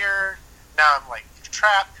retired, now I'm, like,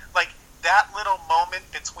 trapped. Like, that little moment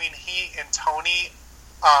between he and Tony,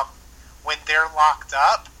 when they're locked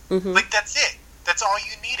up, like, that's it. That's all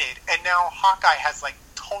you needed. And now Hawkeye has, like,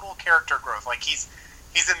 total character growth. Like, he's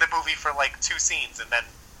in the movie for, like, 2 scenes, and then,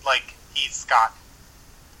 like, he's got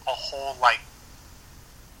a whole, like,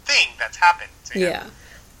 thing that's happened to him.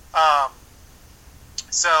 Yeah.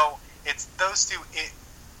 So it's those two.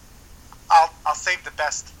 I'll save the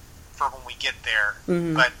best for when we get there.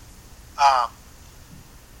 But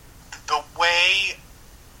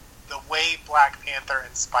the way Black Panther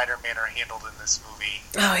and Spider-Man are handled in this movie.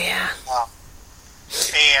 Oh yeah.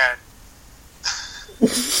 And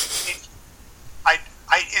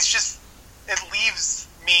it's just, it leaves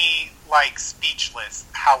me like speechless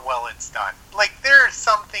how well it's done. Like, there are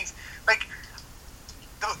some things, like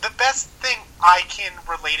the best thing I can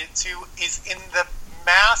relate it to is in the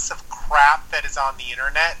mass of crap that is on the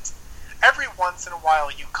internet. Every once in a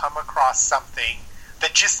while you come across something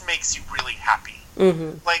that just makes you really happy.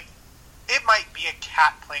 Mm-hmm. Like, it might be a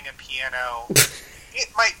cat playing a piano. It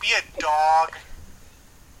might be a dog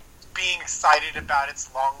being excited about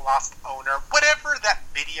its long-lost owner. Whatever that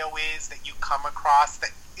video is that you come across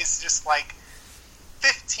that is just like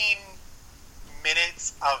 15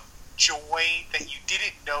 minutes of joy that you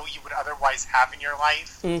didn't know you would otherwise have in your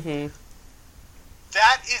life. Mm-hmm.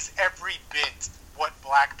 That is every bit what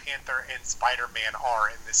Black Panther and Spider-Man are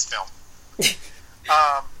in this film.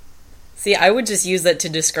 See, I would just use that to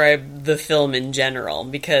describe the film in general,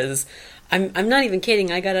 because I'm not even kidding.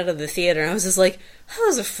 I got out of the theater and I was just like, that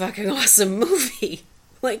was a fucking awesome movie.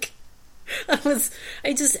 Like,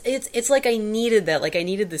 it's like I needed that. Like, I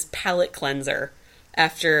needed this palate cleanser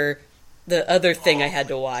after the other thing I had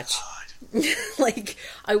to watch. Like,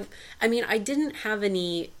 I mean, I didn't have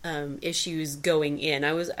any issues going in.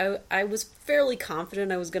 I was fairly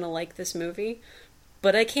confident I was going to like this movie,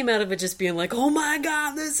 but I came out of it just being like, oh my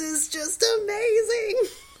god, this is just amazing.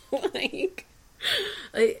 Like,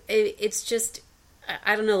 it's just,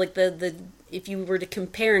 I don't know, like the if you were to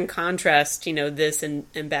compare and contrast, you know, this and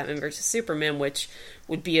Batman versus Superman, which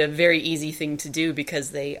would be a very easy thing to do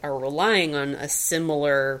because they are relying on a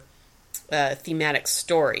similar thematic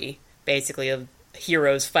story, basically, of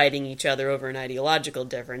heroes fighting each other over an ideological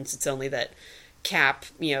difference. It's only that Cap,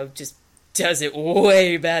 you know, just does it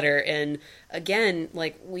way better. And again,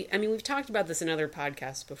 like, we've talked about this in other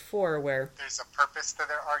podcasts before where there's a purpose to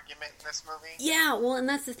their argument in this movie. Yeah, well, and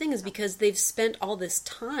that's the thing, is because they've spent all this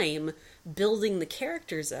time building the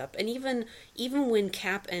characters up. And even when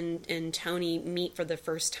Cap and Tony meet for the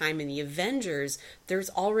first time in the Avengers, there's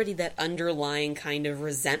already that underlying kind of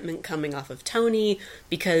resentment coming off of Tony,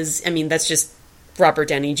 because, I mean, that's just Robert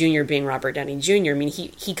Downey Jr. being Robert Downey Jr. I mean,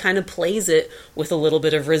 he kind of plays it with a little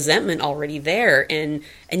bit of resentment already there, and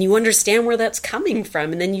you understand where that's coming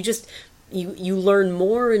from, and then you just you learn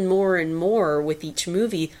more and more and more with each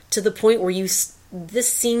movie, to the point where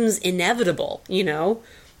this seems inevitable, you know?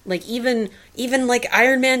 Like, even like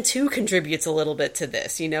Iron Man 2 contributes a little bit to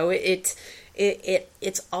this, you know? It's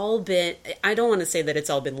all been, I don't want to say that it's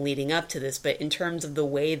all been leading up to this, but in terms of the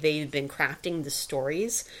way they've been crafting the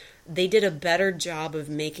stories, they did a better job of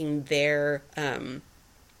making their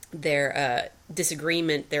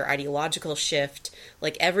disagreement, their ideological shift,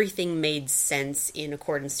 like, everything made sense in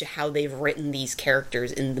accordance to how they've written these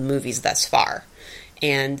characters in the movies thus far.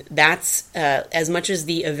 And that's, as much as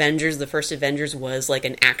the first Avengers was like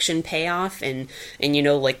an action payoff, and you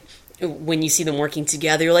know, like, when you see them working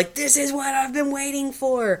together, you're like, this is what I've been waiting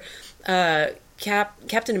for.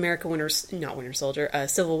 Captain America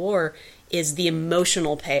Civil War is the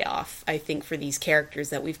emotional payoff, I think, for these characters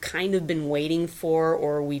that we've kind of been waiting for,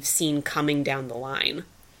 or we've seen coming down the line.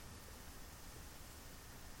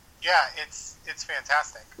 Yeah, it's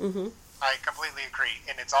fantastic. Mm-hmm. I completely agree,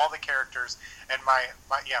 and it's all the characters. And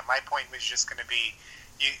my point was just going to be,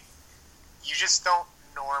 you just don't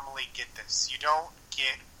normally get this. You don't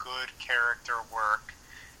get good character work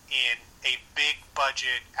in a big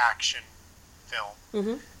budget action film,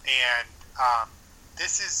 Mm-hmm. and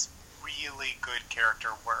this is really good character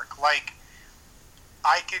work. Like,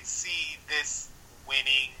 I could see this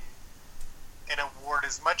winning an award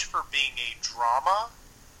as much for being a drama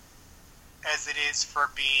as it is for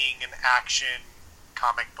being an action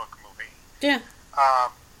comic book movie. Yeah.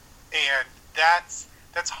 And that's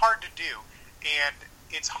hard to do. And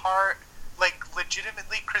it's hard, like,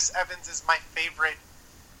 legitimately, Chris Evans is my favorite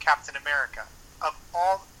Captain America. Of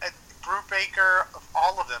all, Brubaker, of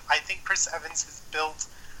all of them, I think Chris Evans has built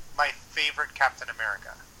my favorite Captain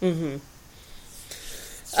America. Mm-hmm.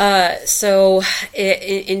 So,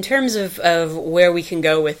 in terms of where we can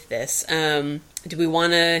go with this, do we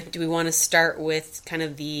want to start with kind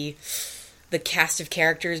of the cast of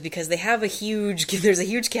characters, because there's a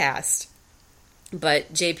huge cast.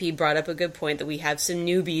 But JP brought up a good point that we have some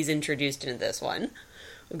newbies introduced into this one.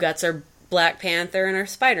 We've got our Black Panther and our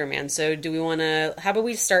Spider-Man. So how about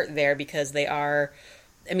we start there, because they are,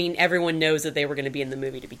 I mean, everyone knows that they were going to be in the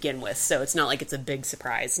movie to begin with, so it's not like it's a big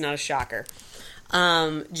surprise, not a shocker.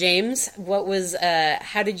 James,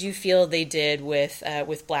 how did you feel they did with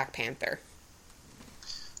Black Panther?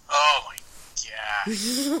 Oh my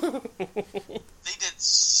badass. They did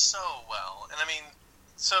so well, and I mean,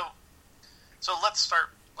 so let's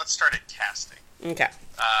start at casting. Okay.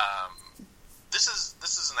 This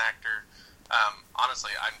is an actor.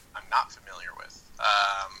 Honestly, I'm not familiar with.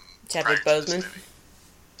 Chadwick Boseman.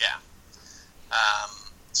 Yeah.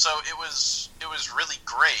 So it was really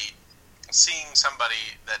great seeing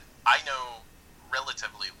somebody that I know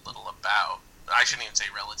relatively little about. I shouldn't even say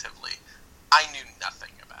relatively. I knew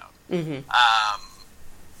nothing about. Mm-hmm.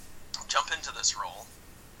 Jump into this role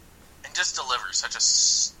and just deliver such a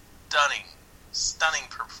stunning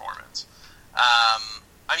performance. I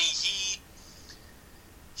mean,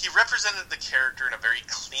 he represented the character in a very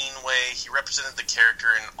clean way. He represented the character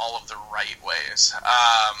in all of the right ways.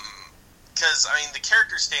 Because, I mean, the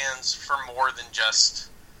character stands for more than just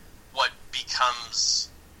what becomes,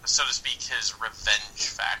 so to speak, his revenge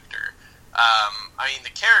factor. I mean, the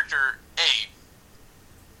character,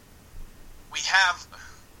 we have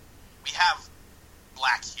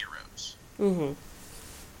black heroes. Mm-hmm.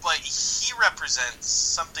 But he represents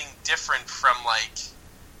something different from,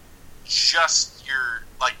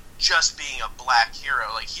 just being a black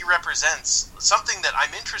hero. Like, he represents something that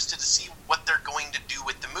I'm interested to see what they're going to do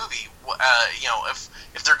with the movie.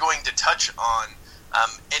 If they're going to touch on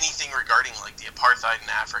anything regarding, like, the apartheid in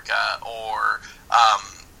Africa, or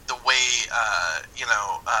the way,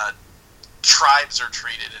 tribes are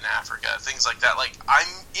treated in Africa, things like that. Like, I'm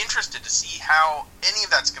interested to see how any of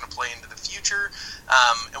that's going to play into the future,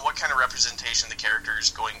 and what kind of representation the character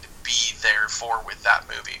is going to be there for with that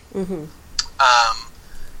movie. Mm-hmm.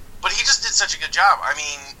 But he just did such a good job. I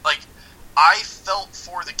mean, like, I felt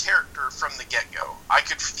for the character from the get-go. I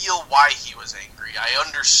could feel why he was angry. I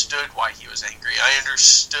understood why he was angry. I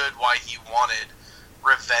understood why he wanted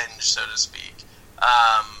revenge, so to speak.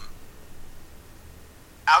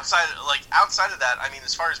 Outside of that, I mean,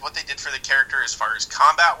 as far as what they did for the character, as far as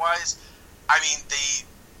combat-wise, I mean,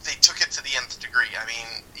 they took it to the nth degree. I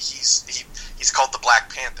mean, he's called the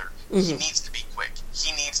Black Panther. Mm-hmm. He needs to be quick.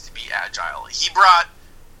 He needs to be agile. He brought,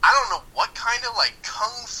 I don't know what kind of, like,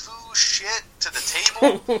 kung fu shit to the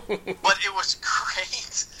table, but it was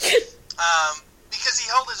great. Because he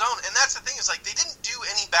held his own, and that's the thing, is, like, they didn't do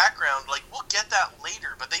any background. Like, we'll get that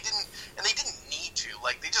later, but they didn't need to.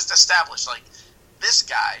 Like, they just established, like, this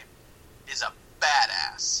guy is a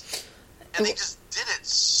badass. And they just did it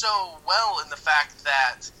so well in the fact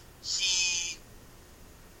that he's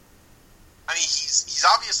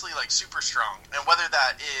obviously, like, super strong. And whether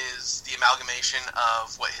that is the amalgamation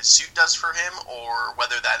of what his suit does for him, or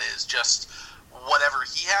whether that is just whatever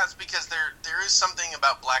he has, because there is something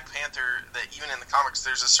about Black Panther that even in the comics,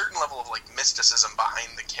 there's a certain level of, like, mysticism behind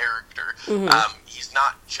the character. Mm-hmm. He's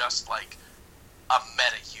not just, like, a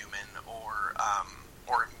metahuman or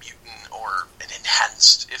a mutant or an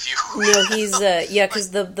enhanced, if you will. No, he's because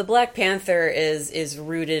the Black Panther is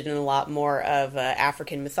rooted in a lot more of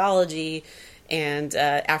African mythology and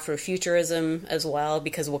Afrofuturism as well,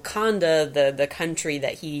 because Wakanda, the country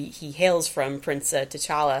that he hails from, Prince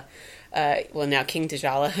T'Challa, now King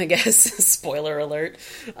T'Challa, I guess, spoiler alert,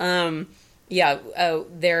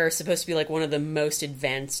 they're supposed to be, like, one of the most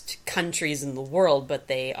advanced countries in the world, but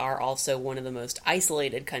they are also one of the most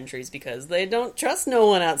isolated countries because they don't trust no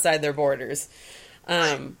one outside their borders.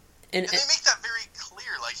 Right. And they make that very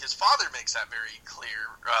clear. Like, his father makes that very clear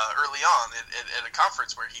early on at a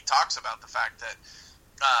conference where he talks about the fact that,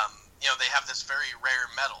 they have this very rare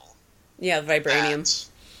metal. Yeah, vibranium.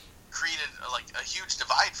 Created, like, a huge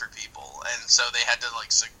divide for people, and so they had to,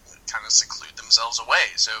 like, kind of seclude themselves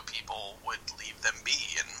away so people would leave them be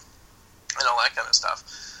and all that kind of stuff.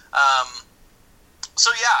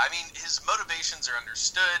 So yeah, I mean, his motivations are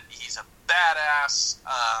understood. He's a badass.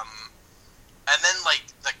 And then, like,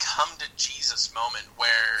 the come to Jesus moment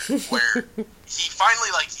where he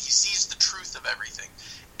finally, like, he sees the truth of everything,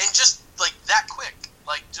 and just, like, that quick,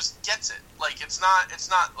 like, just gets it. Like, it's not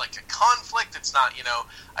like a conflict. It's not,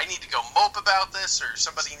 I need to go mope about this, or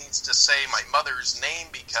somebody needs to say my mother's name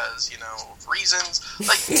because, of reasons.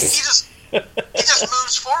 Like, he just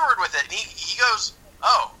moves forward with it, and he goes,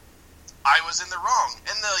 oh, I was in the wrong.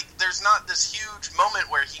 And, there's not this huge moment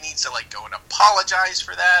where he needs to, like, go and apologize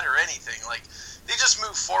for that or anything. Like, they just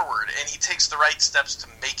move forward, and he takes the right steps to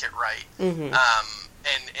make it right. Mm-hmm.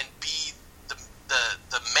 And be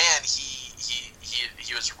the man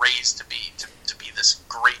he was raised to be this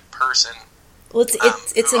great person. Well,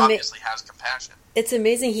 it's who obviously has compassion. It's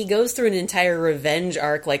amazing. He goes through an entire revenge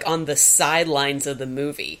arc, like, on the sidelines of the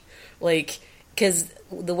movie, like, because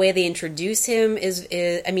the way they introduce him is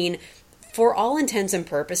I mean, for all intents and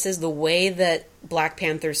purposes, the way that Black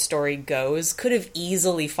Panther's story goes could have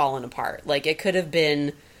easily fallen apart. Like, it could have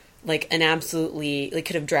been like an absolutely, like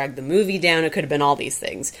could have dragged the movie down. It could have been all these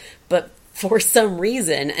things, but for some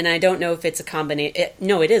reason, and I don't know if it's a combination.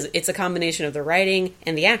 No, it is. It's a combination of the writing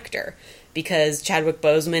and the actor, because Chadwick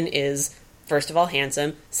Boseman is, first of all,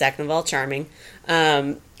 handsome, second of all, charming.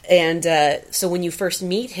 So when you first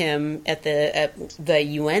meet him at the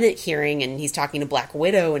UN hearing, and he's talking to Black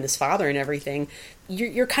Widow and his father and everything,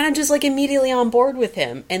 you're kind of just like immediately on board with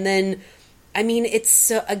him. And then, I mean, it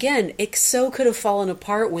so could have fallen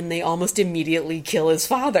apart when they almost immediately kill his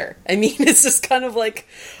father. I mean, it's just kind of like,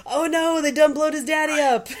 oh no, they done blowed his daddy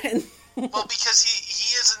up. And well, because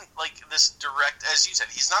he isn't like this direct, as you said,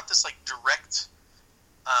 he's not this like direct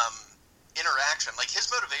interaction. Like, his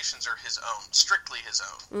motivations are his own, strictly his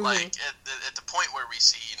own. Mm-hmm. Like at the point where we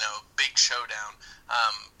see, big showdown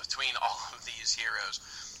between all of these heroes,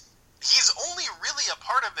 he's only really a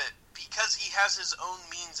part of it because he has his own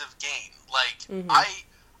means of gain. Like, mm-hmm. I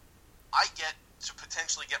get to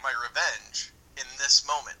potentially get my revenge in this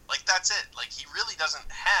moment. Like, that's it. Like, he really doesn't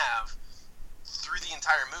have, through the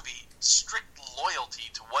entire movie, strict loyalty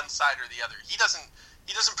to one side or the other. He doesn't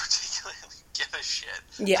particularly give a shit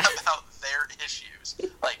about their issues.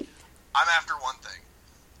 Like, I'm after one thing.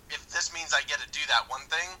 If this means I get to do that one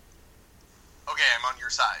thing, okay, I'm on your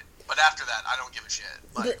side. But after that, I don't give a shit.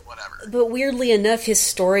 Like, whatever. But weirdly enough, his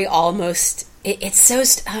story almost... It's so...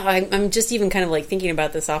 I'm just even kind of, like, thinking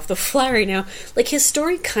about this off the fly right now. Like, his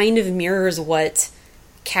story kind of mirrors what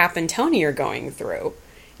Cap and Tony are going through.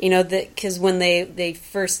 Because when they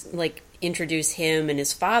first, like, introduce him and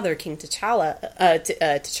his father, King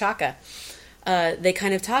T'Chaka, they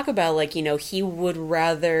kind of talk about, like, he would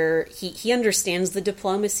rather... He understands the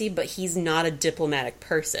diplomacy, but he's not a diplomatic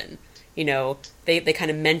person. They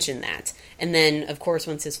kind of mention that. And then, of course,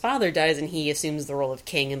 once his father dies and he assumes the role of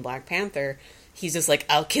king in Black Panther, he's just like,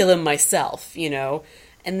 I'll kill him myself, And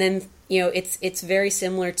then, it's very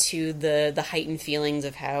similar to the heightened feelings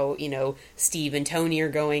of how, Steve and Tony are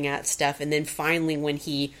going at stuff. And then finally, when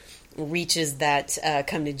he reaches that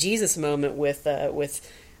come to Jesus moment with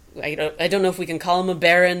I don't know if we can call him a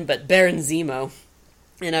Baron, but Baron Zemo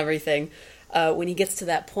and everything. When he gets to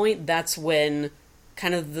that point, that's when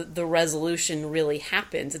kind of the resolution really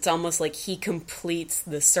happens. It's almost like he completes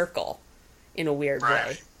the circle in a weird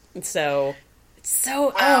way. And so,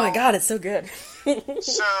 oh my god, it's so good. I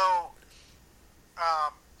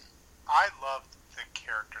loved the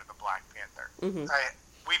character of the Black Panther. Mm-hmm.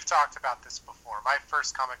 We've talked about this before. My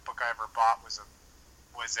first comic book I ever bought was a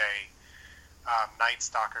Night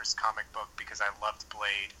Stalkers comic book because I loved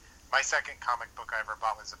Blade. My second comic book I ever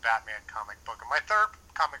bought was a Batman comic book. And my third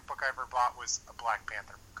comic book I ever bought was a Black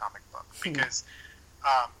Panther comic book. Because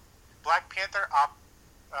Black Panther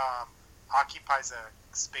occupies a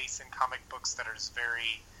space in comic books that is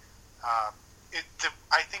very... I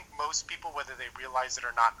think most people, whether they realize it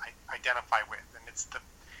or not, identify with. And it's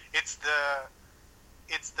the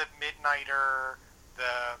Midnighter,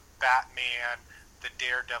 the Batman, the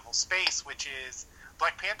Daredevil space, which is...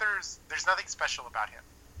 Black Panther's... There's nothing special about him.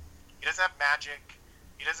 He doesn't have magic.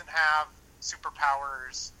 He doesn't have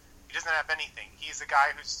superpowers. He doesn't have anything. He's a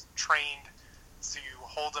guy who's trained to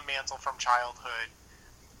hold a mantle from childhood.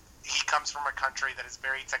 He comes from a country that is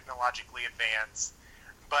very technologically advanced.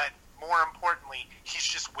 But more importantly, he's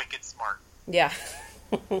just wicked smart. Yeah.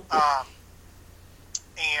 And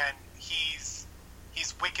he's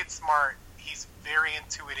wicked smart. He's very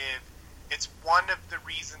intuitive. It's one of the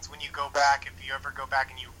reasons when you go back, if you ever go back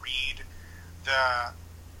and you read the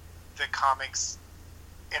comics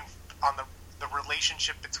and on the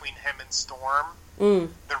relationship between him and Storm, the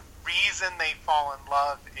reason they fall in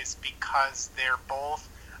love is because they're both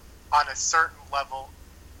on a certain level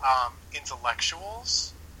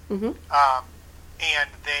intellectuals, and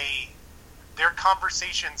their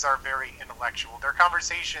conversations are very intellectual. Their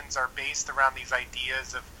conversations are based around these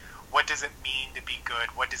ideas of what does it mean to be good,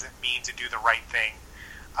 what does it mean to do the right thing,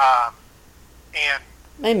 and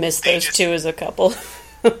I miss those two as a couple.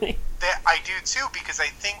 I do too, because I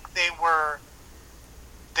think they were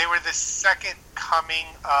the second coming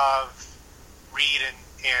of Reed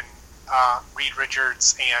and Reed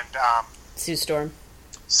Richards and Sue Storm.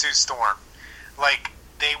 Like,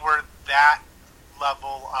 they were that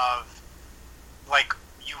level of, like,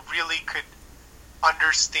 you really could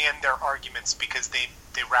understand their arguments because they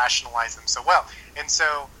rationalize them so well. And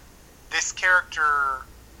so this character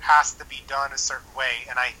has to be done a certain way,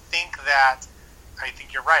 and I think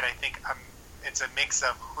you're right. I think it's a mix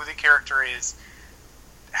of who the character is,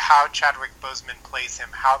 how Chadwick Boseman plays him,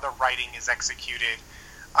 how the writing is executed.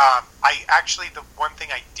 The one thing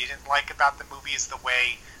I didn't like about the movie is the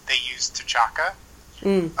way they used T'Chaka.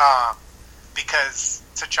 because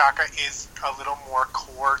T'Chaka is a little more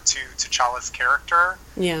core to T'Challa's character.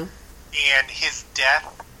 Yeah. And his death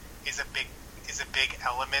is a big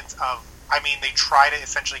element of. I mean, they try to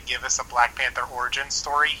essentially give us a Black Panther origin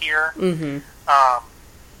story here. Mm-hmm.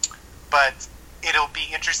 But it'll be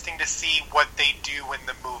interesting to see what they do in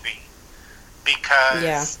the movie,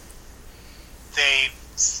 because they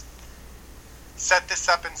set this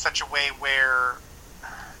up in such a way where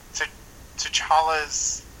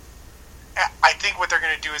T'Challa's. I think what they're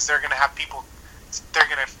going to do is they're going to have people. They're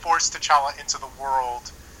going to force T'Challa into the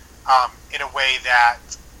world in a way that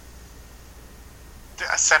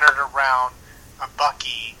centered around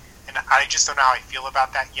Bucky, and I just don't know how I feel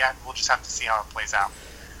about that yet. We'll just have to see how it plays out.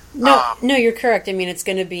 No, you're correct. I mean, it's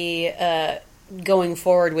going to be going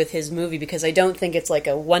forward with his movie, because I don't think it's like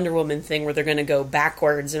a Wonder Woman thing where they're going to go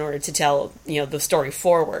backwards in order to tell, the story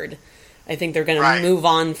forward. I think they're going to move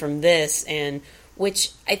on from this, and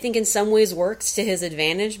which I think in some ways works to his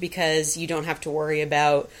advantage, because you don't have to worry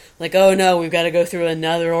about, like, oh no, we've got to go through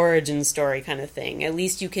another origin story kind of thing. At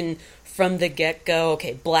least you can, from the get-go,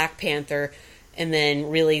 okay, Black Panther, and then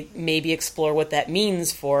really maybe explore what that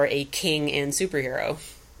means for a king and superhero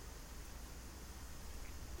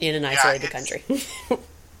in an isolated country.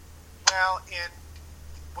 Well, and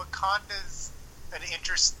Wakanda's an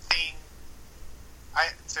interesting...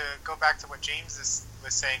 to go back to what James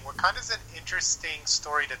was saying, Wakanda's an interesting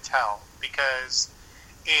story to tell, because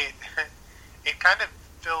it kind of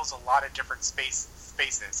fills a lot of different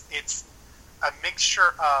spaces. It's a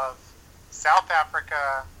mixture of South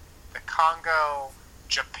Africa, the Congo,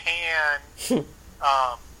 Japan, and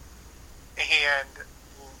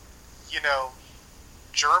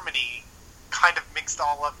Germany, kind of mixed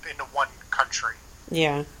all up into one country.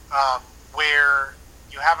 Yeah. Where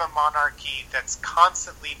you have a monarchy that's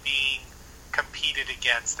constantly being competed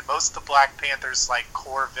against, and most of the Black Panther's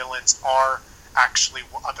core villains are actually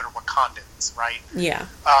other Wakandans, right? Yeah.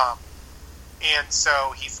 And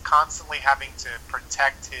so he's constantly having to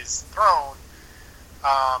protect his throne,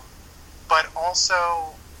 but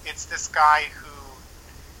also it's this guy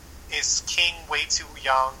who is king way too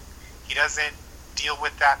young. He doesn't deal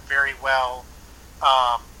with that very well.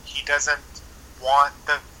 He doesn't want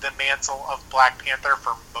the mantle of Black Panther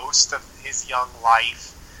for most of his young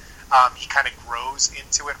life. He kind of grows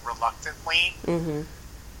into it reluctantly. Mm-hmm.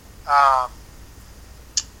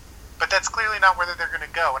 But that's clearly not where they're going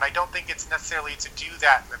to go, and I don't think it's necessarily to do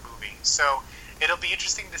that in the movie. So it'll be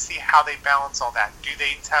interesting to see how they balance all that. Do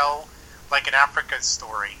they tell an Africa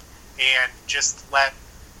story and just let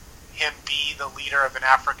him be the leader of an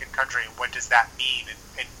African country, and what does that mean,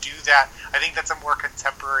 and do that? I think that's a more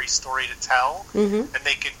contemporary story to tell, mm-hmm. and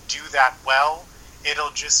they could do that well. It'll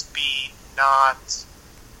just be not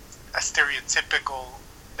a stereotypical,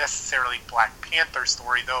 necessarily Black Panther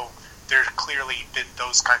story, though there's clearly been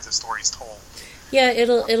those kinds of stories told. Yeah,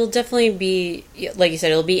 it'll definitely be, like you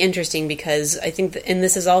said, it'll be interesting, because I think, and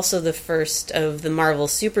this is also the first of the Marvel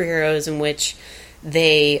superheroes in which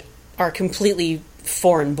they are completely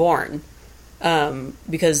foreign-born.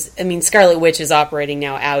 Because, I mean, Scarlet Witch is operating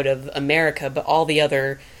now out of America, but all the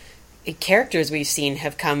other characters we've seen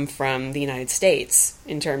have come from the United States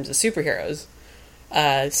in terms of superheroes.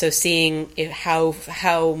 So seeing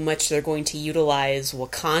how much they're going to utilize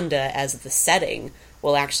Wakanda as the setting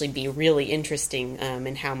will actually be really interesting,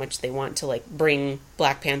 and how much they want to bring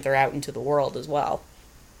Black Panther out into the world as well.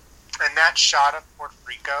 And that shot of Puerto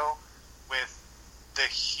Rico with the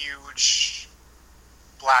huge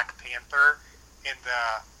Black Panther in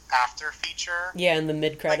the after feature. Yeah, in the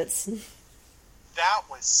mid-credits. That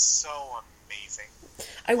was so amazing.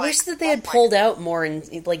 I wish that they had pulled out more, and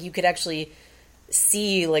you could actually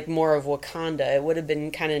see more of Wakanda. It would have been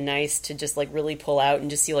kind of nice to just really pull out and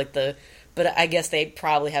just see but I guess they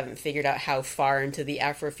probably haven't figured out how far into the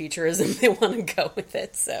Afrofuturism they want to go with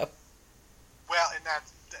it. So, well, and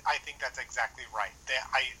I think that's exactly right.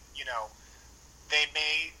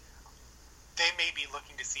 They may be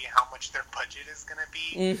looking to see how much their budget is going to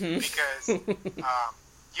be, mm-hmm. because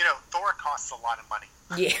Thor costs a lot of money.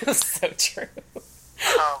 Yeah, so true.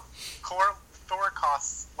 Thor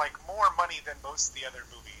costs more money than most of the other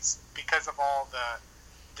movies because of all the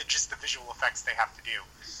visual effects they have to do.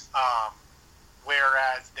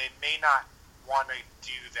 Whereas they may not want to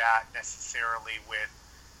do that necessarily with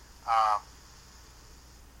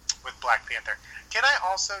Black Panther. Can I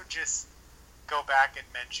also just go back and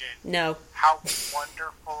mention how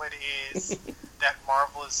wonderful it is that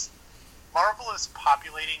Marvel is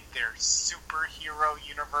populating their superhero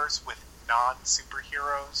universe with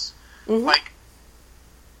non-superheroes? Mm-hmm.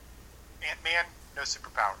 Ant-Man, no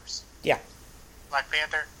superpowers. Yeah. Black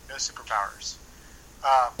Panther, no superpowers.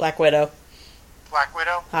 Black Widow. Black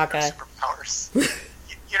Widow. Hawkeye. No superpowers.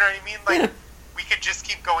 You know what I mean? Like, Yeah. we could just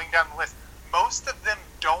keep going down the list. Most of them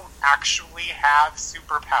don't actually have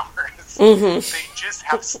superpowers. They just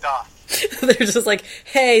have stuff. They're just like,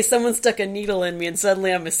 hey, someone stuck a needle in me and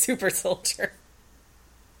suddenly I'm a super soldier.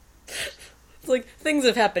 It's like, things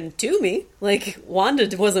have happened to me. Like, Wanda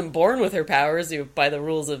wasn't born with her powers by the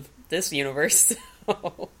rules of this universe.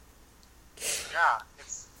 So. Yeah,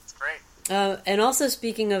 it's great. And also,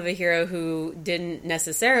 speaking of a hero who didn't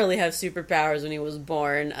necessarily have superpowers when he was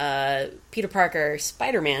born, Peter Parker,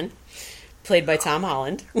 Spider-Man, played by Tom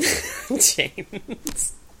Holland.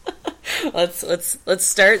 James. Let's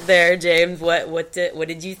start there, James. What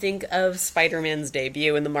did you think of Spider-Man's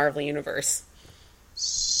debut in the Marvel Universe?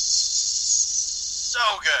 So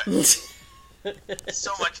good.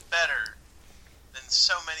 So much better than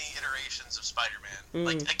so many iterations of Spider-Man.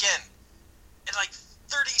 Like, again, in like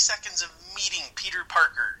 30 seconds of meeting Peter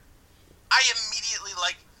Parker, I immediately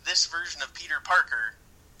liked this version of Peter Parker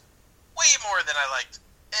way more than I liked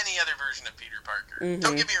any other version of Peter Parker.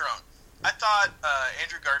 Don't get me wrong. I thought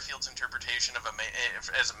Andrew Garfield's interpretation of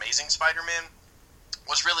as Amazing Spider-Man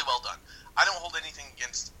was really well done. I don't hold anything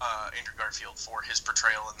against Andrew Garfield for his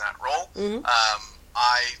portrayal in that role.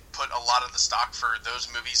 I put a lot of the stock for those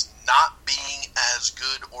movies not being as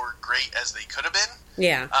good or great as they could have been.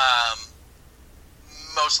 Yeah.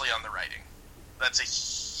 Mostly on the writing. That's a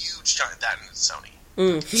huge chunk. That and Sony.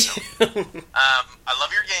 So, I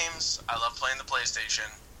love your games. I love playing the PlayStation.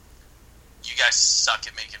 You guys suck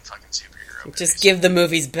at making fucking superhero movies. Just give the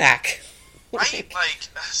movies back. Right? Like,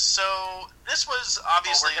 so this was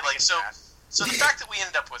obviously we're gonna get to that. So the fact that we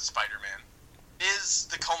ended up with Spider-Man is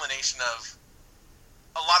the culmination of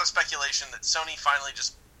a lot of speculation that Sony finally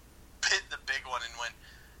just bit the big one and went,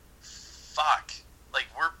 fuck, like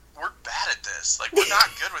we're bad at this. Like, we're not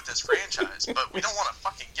good with this franchise, but we don't want to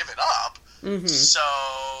fucking give it up. So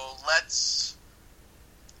let's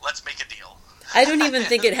make a deal. I don't even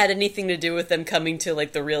think it had anything to do with them coming to,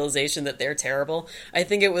 like, the realization that they're terrible. I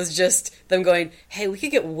think it was just them going, hey, we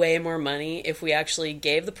could get way more money if we actually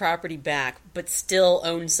gave the property back, but still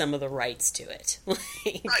own some of the rights to it.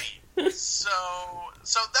 Right. So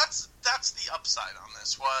that's the upside on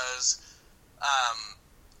this was,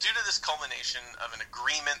 due to this culmination of an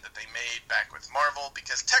agreement that they made back with Marvel,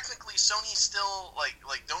 because technically Sony still, like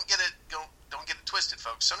don't get it twisted,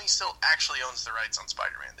 folks. Sony still actually owns the rights on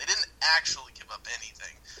Spider-Man. They didn't actually give up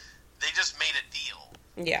anything. They just made a deal.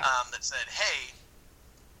 Yeah. That said, hey,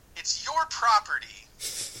 it's your property,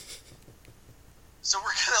 so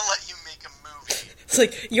we're gonna let you make a movie. It's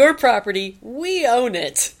like, your property, we own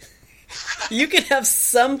it. You can have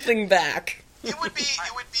something back. It would be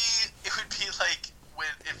like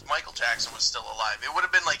if Michael Jackson was still alive. It would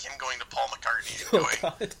have been like him going to Paul McCartney and going,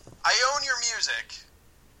 God. I own your music,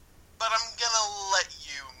 but I'm gonna let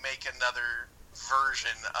you make another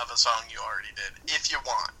version of a song you already did, if you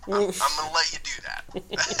want. I'm gonna let you do that.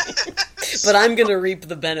 But I'm gonna reap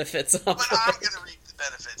the benefits of But it. I'm gonna reap the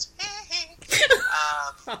benefits.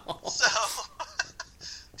 So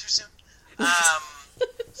too soon.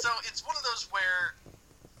 So it's one of those where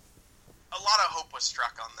a lot of hope was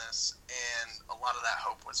struck on this, and a lot of that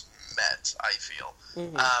hope was met, I feel.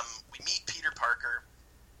 We meet Peter Parker,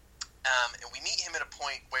 and we meet him at a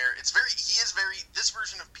point where this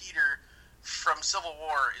version of Peter from Civil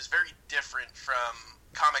War is very different from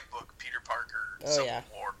comic book Peter Parker Civil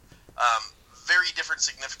War. Very different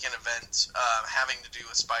significant event having to do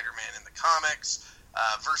with Spider-Man in the comics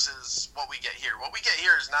versus what we get here. What we get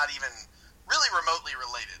here is not even really remotely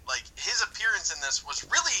related. Like, his appearance in this was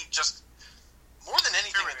really just more than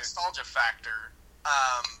anything a nostalgia factor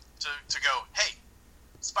to go, hey,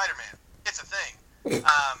 Spider-Man, it's a thing.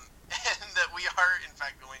 And that we are, in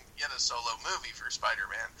fact, going to get a solo movie for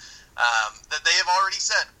Spider-Man that they have already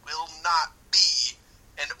said will not be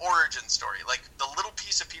an origin story. Like, the little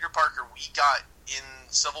piece of Peter Parker we got in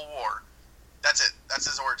Civil War, that's it. That's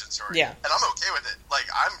his origin story. Yeah. And I'm okay with it. Like,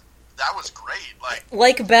 that was great.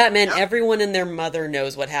 Like Batman, everyone and their mother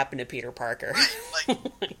knows what happened to Peter Parker. Right.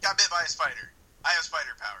 Like, got bit by a spider. I have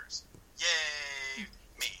spider powers. Yay,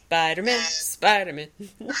 me. Spider-Man.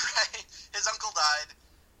 Right? His uncle died.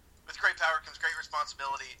 With great power comes great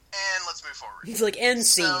responsibility, and let's move forward. He's like, end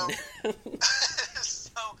scene.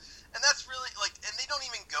 And that's really, like, and they don't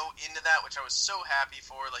even go into that, which I was so happy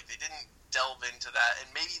for. Like, they didn't delve into that, and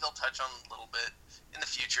maybe they'll touch on a little bit in the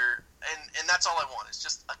future, and that's all I want, is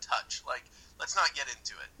just a touch. Like, let's not get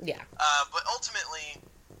into it. Yeah. But ultimately,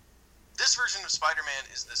 this version of Spider-Man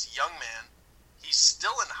is this young man. He's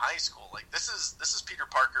still in high school. Like, this is Peter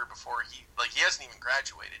Parker before he hasn't even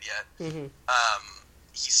graduated yet.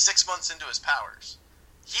 He's 6 months into his powers.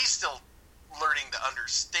 He's still learning to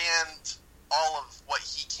understand all of what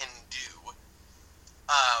he can do.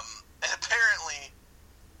 And apparently,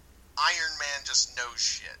 Iron Man just knows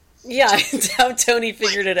shit. Yeah, how Tony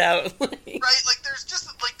figured it out. Right? Like,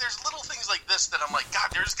 there's little things like this that I'm like,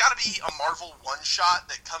 God, there's got to be a Marvel one-shot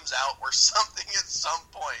that comes out or something at some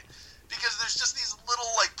point. Because there's just these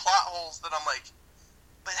little, like, plot holes that I'm like,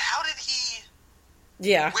 but how did he...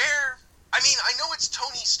 Yeah. Where... I mean, I know it's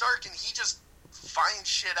Tony Stark and he just finds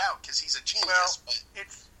shit out because he's a genius. Well, but...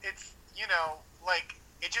 it's you know, like,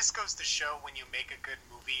 it just goes to show when you make a good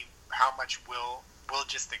movie how much we'll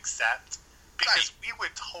just accept. Because we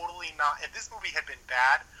would totally not... If this movie had been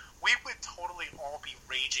bad, we would totally all be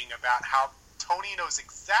raging about how Tony knows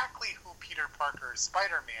exactly who Peter Parker's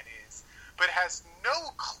Spider-Man is, but has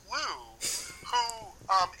no clue who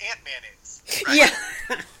Ant-Man is. Right? Yeah.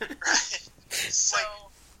 Right. So...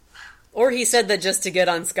 Or he said that just to get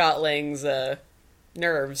on Scott Lang's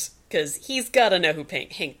nerves, because he's got to know who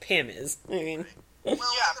Hank Pym is. I mean... Well,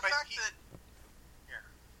 yeah, and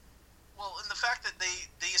the fact that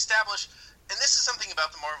they establish... And this is something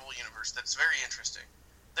about the Marvel Universe that's very interesting.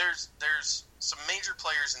 There's some major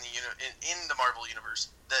players in the Marvel Universe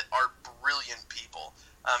that are brilliant people.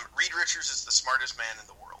 Reed Richards is the smartest man in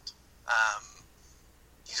the world.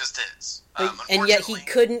 He just is. And yet he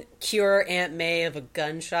couldn't cure Aunt May of a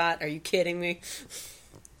gunshot? Are you kidding me?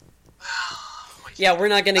 Yeah, we're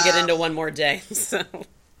not going to get into one more day. So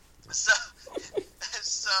stop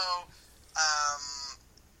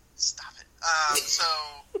it.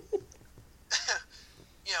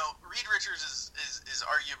 You know, Reed Richards is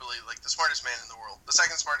arguably like the smartest man in the world. The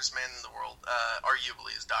second smartest man in the world,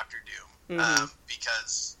 arguably, is Doctor Doom,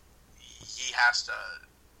 because he has to.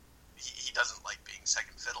 He doesn't like being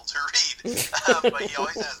second fiddle to Reed, but he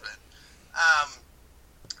always has been.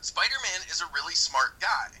 Spider-Man is a really smart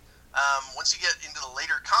guy. Once you get into the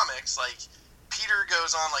later comics, like, Peter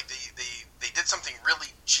goes on, like, they did something really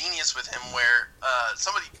genius with him where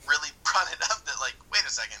somebody really brought it up that, like, wait a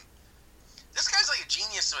second, this guy's like a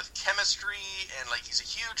genius with chemistry, and like he's a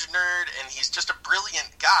huge nerd, and he's just a brilliant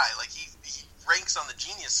guy. Like he ranks on the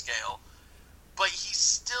genius scale, but he's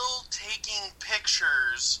still taking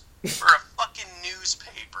pictures for a fucking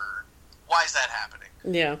newspaper. Why is that happening?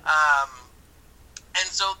 Yeah. And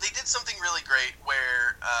so they did something really great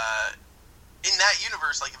where, in that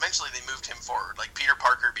universe, like, eventually they moved him forward. Like, Peter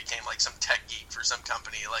Parker became, like, some tech geek for some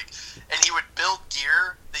company, like, and he would build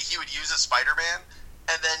gear that he would use as Spider-Man,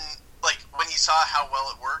 and then, like, when he saw how well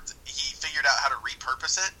it worked, he figured out how to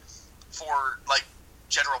repurpose it for, like,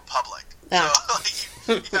 general public. So,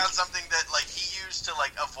 like, he found something that, like, he used to,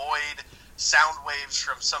 like, avoid sound waves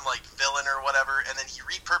from some, like, villain or whatever, and then he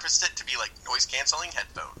repurposed it to be, like, noise-canceling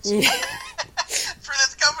headphones for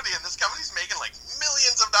this company, and this company's making, like,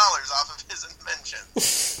 millions of dollars off of his invention.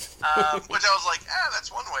 Which I was like, that's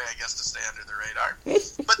one way, I guess, to stay under the radar.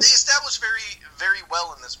 But they established very, very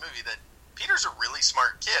well in this movie that Peter's a really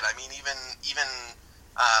smart kid. I mean, even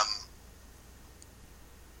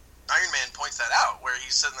Iron Man points that out, where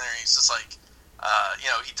he's sitting there, and he's just like, you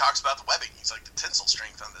know, he talks about the webbing. He's like, the tensile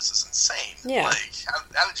strength on this is insane. Yeah. Like,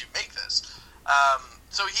 how did you make this?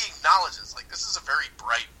 So he acknowledges, like, this is a very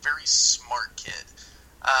bright, very smart kid.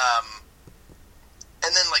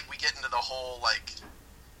 And then, like, we get into the whole, like,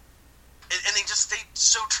 and they just stay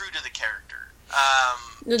so true to the character.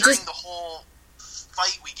 During the whole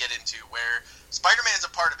fight we get into, where Spider-Man's a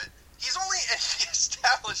part of it. He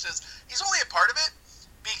establishes he's only a part of it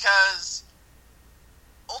because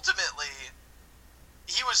ultimately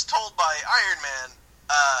he was told by Iron Man,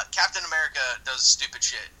 Captain America does stupid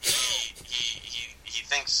shit. He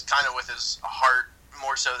thinks kind of with his heart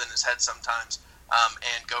more so than his head sometimes,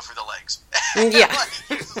 and go for the legs. Yeah.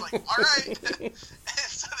 Like, he's like, all right. And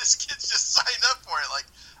so this kid's just signed up for it. Like,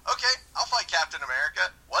 okay, I'll fight Captain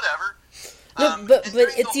America. Whatever. No, but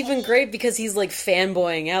it's even great because he's like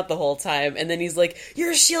fanboying out the whole time, and then he's like,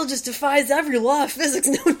 "Your shield just defies every law of physics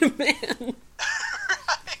known to man." Right.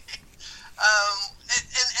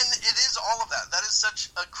 And it is all of that. That is such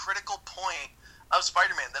a critical point of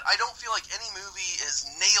Spider-Man that I don't feel like any movie is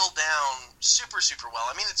nailed down super, super well.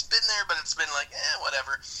 I mean, it's been there, but it's been like,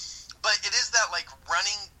 whatever. But it is that, like,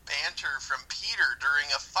 running banter from Peter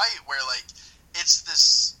during a fight where, like,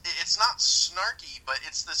 it's not snarky, but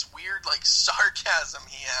it's this weird, like, sarcasm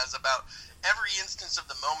he has about every instance of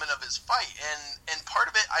the moment of his fight. And part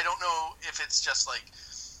of it, I don't know if it's just, like,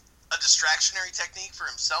 a distractionary technique for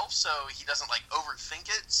himself, so he doesn't, like, overthink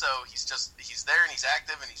it, so he's there and he's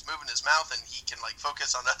active and he's moving his mouth and he can, like,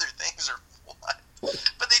 focus on other things or what.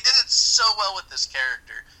 But they did it so well with this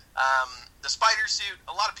character. The spider suit,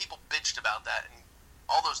 a lot of people bitched about that, and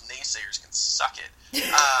all those naysayers can suck it.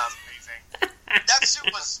 Amazing. That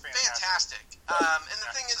suit was fantastic. And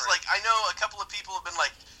the thing is, like, I know a couple of people have been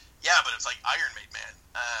like, yeah, but it's like Iron Man.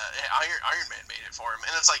 Iron Man made it for him.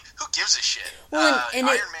 And it's like, who gives a shit? Well, and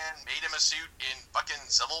Iron Man made him a suit in fucking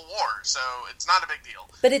Civil War, so it's not a big deal.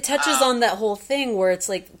 But it touches on that whole thing where it's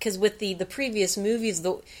like, because with the previous movies,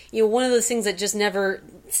 one of those things that just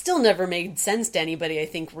still never made sense to anybody, I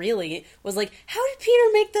think, really, was like, how did Peter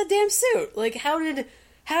make that damn suit? Like, how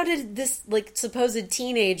did this, like, supposed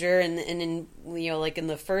teenager, and in, like, in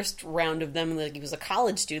the first round of them, like, he was a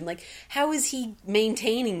college student, like, how is he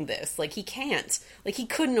maintaining this? Like, he can't. Like, he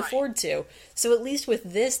couldn't afford to. So at least with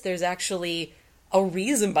this, there's actually a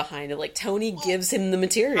reason behind it. Like, Tony gives him the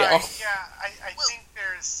material. Right, yeah,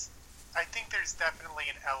 I think there's definitely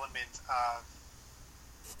an element of,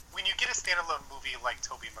 when you get a standalone movie like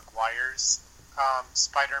Tobey Maguire's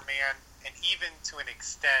Spider-Man, and even to an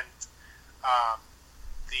extent,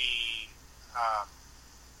 the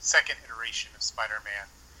second iteration of Spider-Man,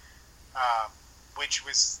 which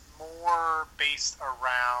was more based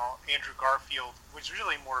around Andrew Garfield, was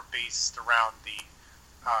really more based around the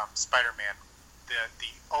Spider-Man,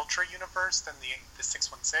 the Ultra universe than the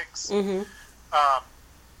 616. Mm-hmm.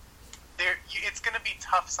 It's going to be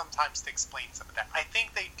tough sometimes to explain some of that. I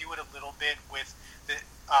think they do it a little bit with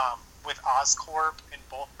Oscorp in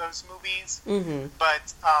both those movies, Mm-hmm.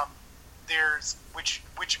 but there's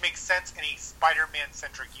which makes sense in a Spider-Man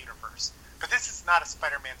centric universe. But this is not a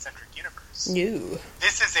Spider-Man centric universe. No.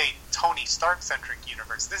 This is a Tony Stark centric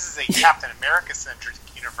universe. This is a Captain America centric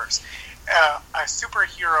universe. A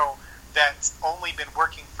superhero that's only been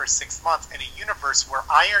working for 6 months in a universe where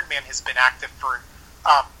Iron Man has been active for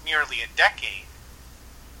nearly a decade.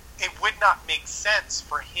 It would not make sense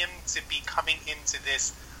for him to be coming into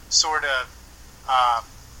this sort of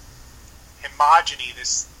homogeny,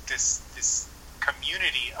 this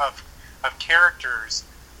community of characters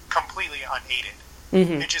completely unaided.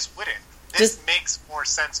 Mm-hmm. It just wouldn't. This makes more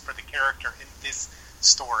sense for the character in this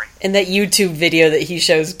story. And that YouTube video that he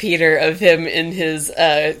shows Peter of him in his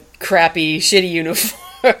crappy, shitty uniform.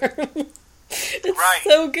 It's right.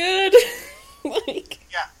 so good. Like,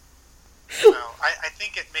 yeah. So I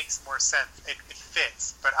think it makes more sense. It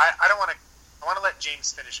fits. But I don't want to. I want to let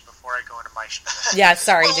James finish before I go into my spiel. yeah,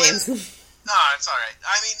 sorry, Well, James. No, it's all right.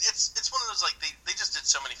 I mean, it's one of those, like, they just did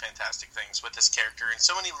so many fantastic things with this character in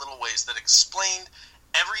so many little ways that explained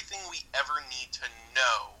everything we ever need to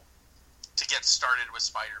know to get started with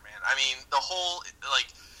Spider-Man. I mean, the whole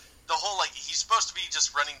he's supposed to be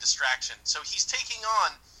just running distraction. So he's taking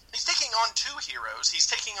on two heroes. He's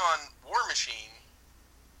taking on War Machine.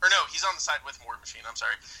 Or no, he's on the side with War Machine, I'm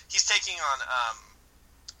sorry. He's taking on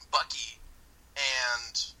Bucky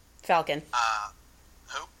and Falcon.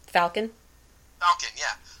 Who? Falcon,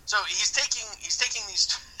 yeah. So he's taking these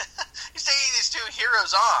he's taking these two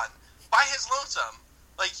heroes on by his lonesome.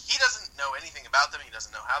 Like, he doesn't know anything about them. He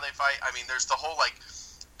doesn't know how they fight. I mean, there's the whole, like,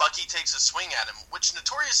 Bucky takes a swing at him, which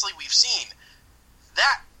notoriously we've seen.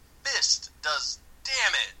 That fist does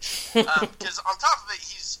damage. Because on top of it,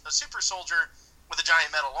 he's a super soldier with a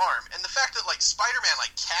giant metal arm. And the fact that, like, Spider-Man,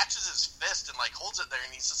 like, catches his fist and, like, holds it there,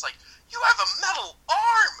 and he's just like, you have a metal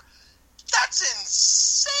arm! That's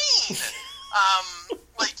insane!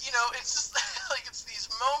 Like, you know, it's just, like, it's these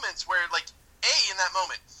moments where, like, in that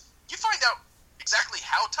moment, you find out exactly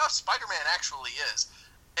how tough Spider-Man actually is.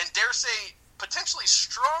 And dare say, potentially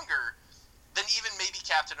stronger than even maybe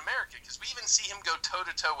Captain America, because we even see him go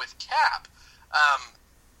toe-to-toe with Cap.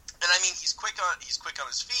 And I mean, he's quick on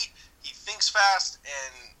his feet, he thinks fast,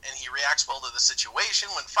 and he reacts well to the situation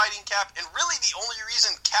when fighting Cap. And really the only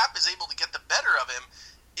reason Cap is able to get the better of him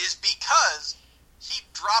is because he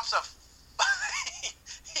drops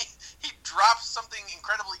he drops something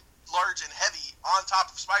incredibly large and heavy on top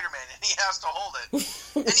of Spider-Man, and he has to hold it.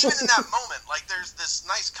 And even in that moment, like, there's this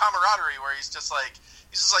nice camaraderie where he's just like,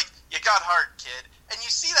 you got heart, kid. And you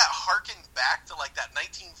see that harken back to, like, that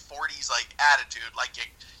 1940s, like, attitude, like,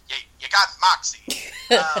 you got moxie.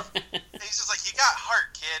 And he's just like, you got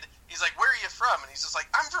heart, kid. He's like, where are you from? And he's just like,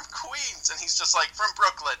 I'm from Queens. And he's just like, from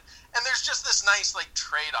Brooklyn. And there's just this nice, like,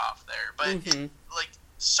 trade-off there. But, like,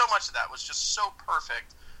 so much of that was just so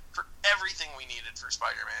perfect for everything we needed for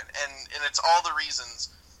Spider-Man. And it's all the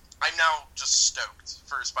reasons I'm now just stoked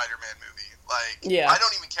for a Spider-Man movie. Like, yeah. I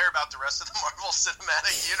don't even care about the rest of the Marvel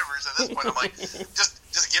Cinematic Universe at this point. I'm like,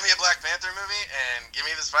 just give me a Black Panther movie and give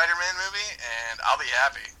me the Spider-Man movie, and I'll be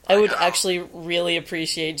happy. I would actually really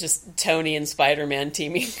appreciate just Tony and Spider-Man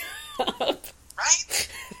teaming up. Right?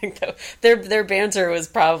 Their banter was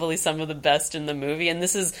probably some of the best in the movie, and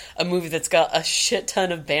this is a movie that's got a shit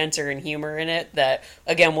ton of banter and humor in it that,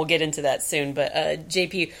 again, we'll get into that soon. But,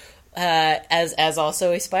 JP, As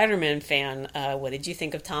also a Spider-Man fan, what did you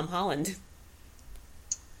think of Tom Holland?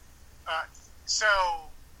 So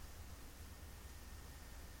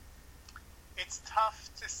it's tough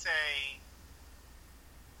to say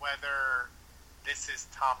whether this is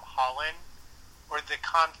Tom Holland or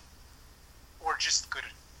or just good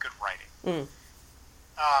writing.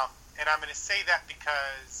 And I'm going to say that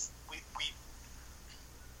because we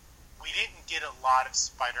didn't get a lot of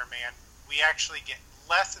Spider-Man. We actually get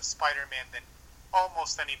less of Spider-Man than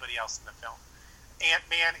almost anybody else in the film.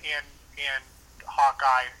 Ant-Man and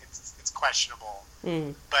Hawkeye, it's questionable,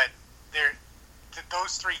 but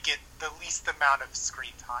those three get the least amount of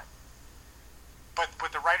screen time. But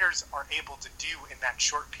what the writers are able to do in that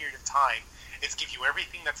short period of time is give you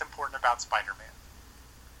everything that's important about Spider-Man.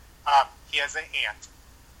 He has an aunt.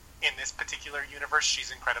 In this particular universe,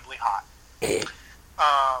 she's incredibly hot. He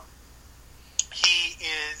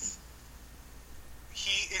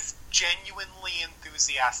is genuinely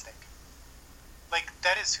enthusiastic. Like,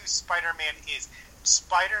 that is who Spider-Man is.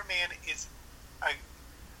 Spider-Man is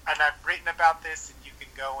and I've written about this, and you can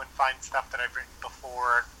go and find stuff that I've written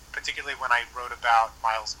before, particularly when I wrote about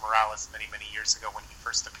Miles Morales many, many years ago when he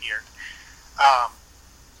first appeared.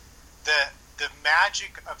 The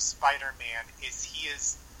magic of Spider-Man is he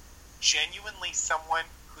is genuinely someone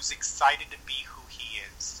who's excited to be who he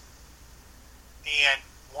is, and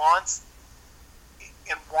wants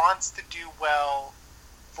to do well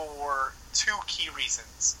for two key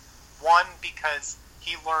reasons. One, because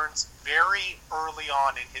he learns very early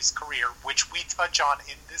on in his career, which we touch on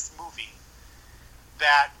in this movie,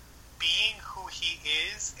 that being who he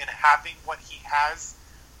is and having what he has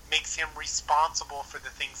makes him responsible for the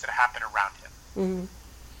things that happen around him. Mm-hmm.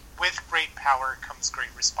 With great power comes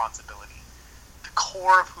great responsibility. The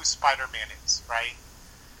core of who Spider-Man is, right?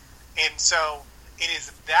 And so it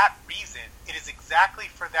is that reason, it is exactly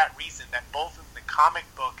for that reason that both in the comic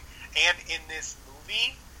book and in this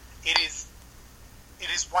movie, it is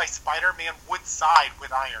why Spider-Man would side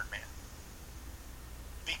with Iron Man.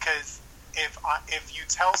 Because if you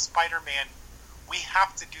tell Spider-Man, we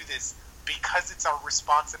have to do this because it's our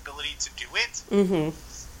responsibility to do it,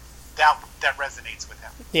 that resonates with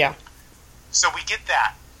him. Yeah. So we get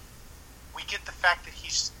that. We get the fact that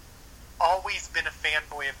he's always been a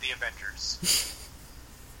fanboy of the Avengers.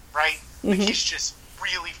 Right? Like, he's just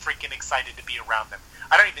really freaking excited to be around them.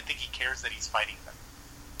 I don't even think he cares that he's fighting them.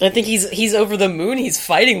 I think he's over the moon. He's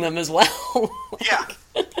fighting them as well. Yeah.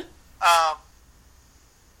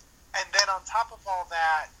 And then on top of all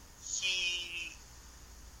that, he's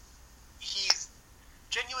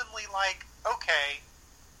genuinely like, okay,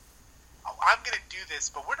 I'm going to do this,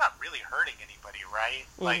 but we're not really hurting anybody, right?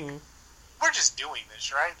 Like, we're just doing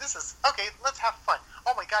this, right? This is, okay, let's have fun.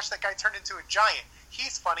 Oh my gosh, that guy turned into a giant.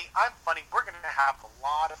 He's funny, I'm funny. We're going to have a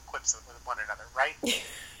lot of quips with one another, right?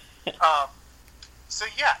 So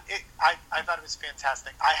yeah, I thought it was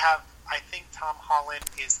fantastic. I think Tom Holland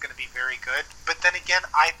is going to be very good, but then again,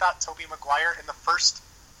 I thought Tobey Maguire in the first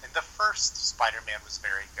Spider-Man was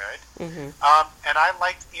very good. And I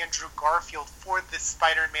liked Andrew Garfield for this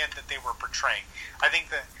Spider-Man that they were portraying. I think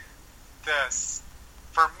that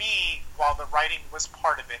for me, while the writing was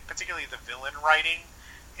part of it, particularly the villain writing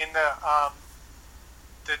in the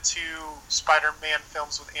two Spider-Man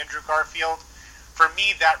films with Andrew Garfield, for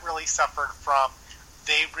me that really suffered from,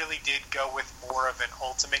 they really did go with more of an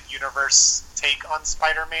Ultimate Universe take on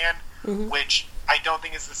Spider-Man, which I don't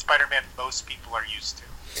think is the Spider-Man most people are used to.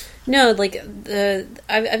 No, like,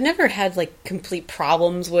 I've never had, like, complete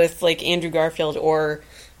problems with, like, Andrew Garfield or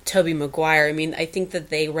Tobey Maguire. I mean, I think that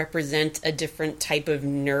they represent a different type of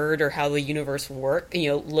nerd, or how the universe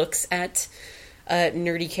looks at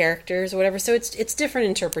nerdy characters or whatever. So it's different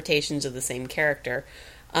interpretations of the same character.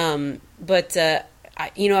 But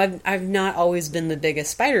I've not always been the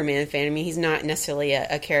biggest Spider-Man fan. I mean, he's not necessarily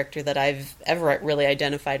a character that I've ever really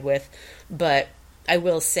identified with, but I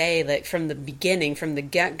will say that from the beginning, from the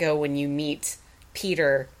get-go, when you meet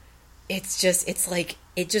Peter, it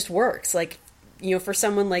just works. Like, for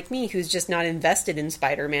someone like me who's just not invested in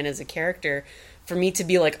Spider-Man as a character, for me to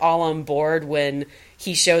be, like, all on board when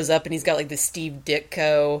he shows up and he's got, like, the Steve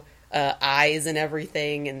Ditko eyes and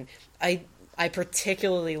everything, and I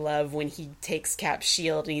particularly love when he takes Cap's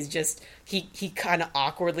shield and he kind of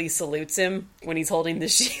awkwardly salutes him when he's holding the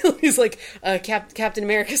shield. He's like, Captain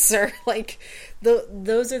America, sir. Like,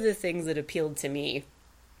 those are the things that appealed to me,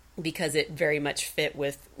 because it very much fit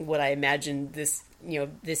with what I imagined this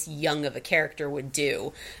young of a character would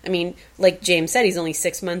do. I mean, like James said, he's only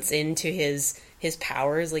 6 months into his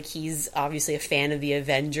powers. Like, he's obviously a fan of the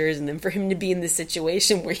Avengers, and then for him to be in this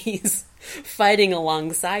situation where he's fighting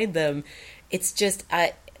alongside them, it's just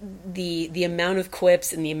the amount of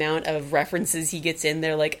quips and the amount of references he gets in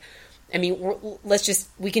there, like, I mean,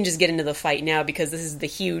 we can just get into the fight now because this is the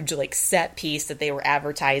huge, like, set piece that they were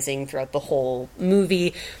advertising throughout the whole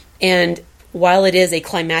movie. And while it is a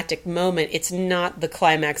climactic moment, it's not the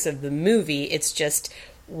climax of the movie. It's just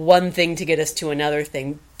one thing to get us to another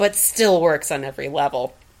thing, but still works on every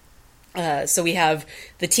level. So we have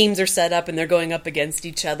the teams are set up and they're going up against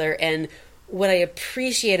each other. And what I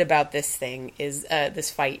appreciate about this thing is,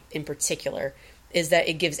 this fight in particular, is that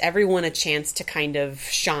it gives everyone a chance to kind of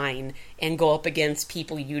shine and go up against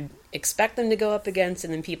people you'd expect them to go up against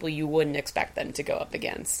and then people you wouldn't expect them to go up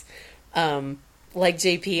against. Like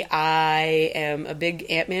JP, I am a big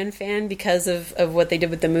Ant-Man fan because of what they did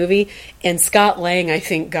with the movie, and Scott Lang, I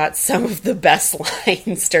think, got some of the best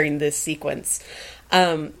lines during this sequence.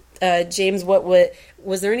 James,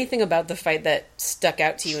 was there anything about the fight that stuck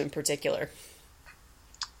out to you in particular?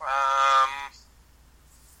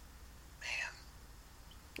 Man.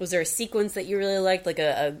 Was there a sequence that you really liked, like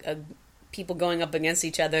a people going up against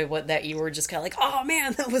each other, that you were just kind of like, oh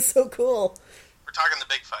man, that was so cool? We're talking the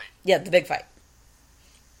big fight. Yeah, the big fight.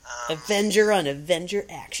 Avenger on Avenger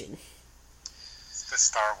action. It's the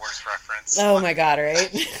Star Wars reference. Oh my god,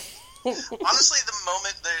 right? Honestly, the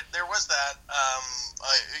moment there was that,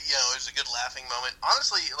 it was a good laughing moment.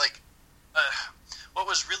 Honestly, like, what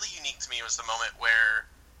was really unique to me was the moment where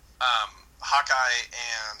Hawkeye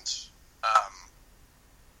and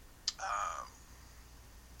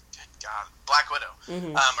good God, Black Widow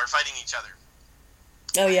are fighting each other.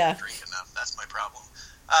 Oh yeah. I don't drink enough. That's my problem.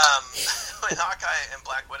 When Hawkeye and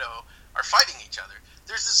Black Widow are fighting each other,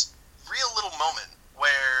 there's this real little moment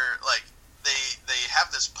where, like, they have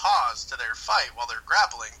this pause to their fight while they're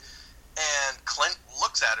grappling, and Clint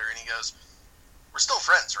looks at her and he goes, "We're still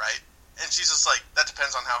friends, right?" And she's just like, "That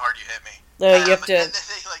depends on how hard you hit me." You have to. And then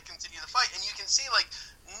they, like, continue the fight, and you can see, like,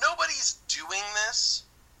 nobody's doing this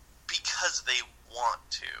because they want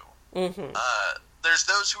to. Mm-hmm. There's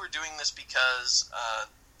those who are doing this because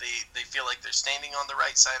they feel like they're standing on the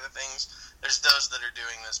right side of things. There's those that are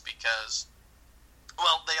doing this because,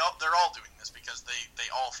 well, they're all doing this because they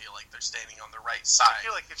all feel like they're standing on the right side. I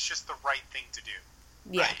feel like it's just the right thing to do.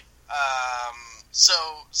 Yeah. Right. So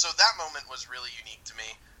that moment was really unique to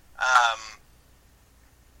me.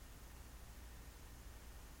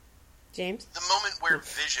 James? The moment where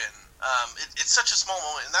Vision, it's such a small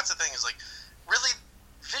moment, and that's the thing, is, like, really,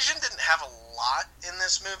 Vision didn't have a lot in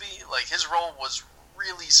this movie. Like, his role was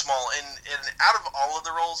really small, and out of all of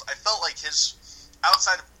the roles, I felt like his,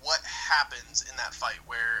 outside of what happens in that fight,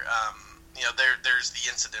 where there's the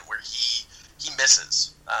incident where he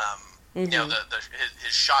misses,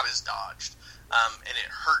 his shot is dodged, and it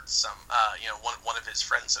hurts some, one of his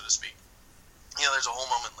friends, so to speak. There's a whole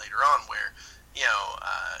moment later on where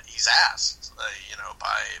he's asked,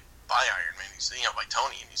 by Iron Man, by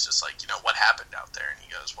Tony, and he's just like, what happened out there? And he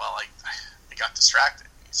goes, well, I got distracted.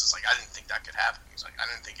 He's just like, I didn't think that could happen. He's like, I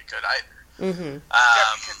didn't think it could either. Mm-hmm.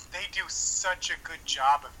 Yeah, because they do such a good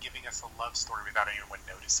job of giving us a love story without anyone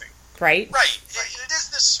noticing. Right? Right. It is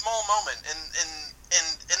this small moment,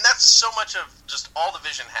 and that's so much of just all the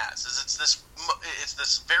Vision has. Is it's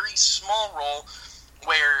this very small role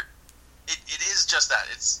where it is just that.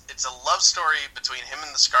 It's a love story between him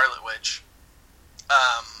and the Scarlet Witch,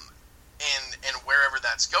 and wherever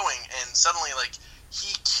that's going, and suddenly, like,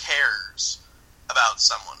 he cares about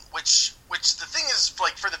someone, which the thing is,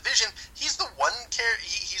 like, for the Vision, he's the one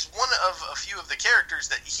he's one of a few of the characters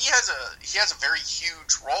that he has a very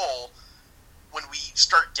huge role when we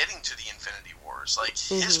start getting to the Infinity Wars. Like,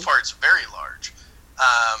 his part's very large,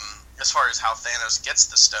 as far as how Thanos gets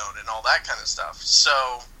the stone and all that kind of stuff.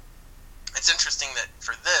 So it's interesting that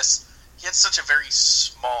for this, he had such a very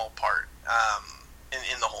small part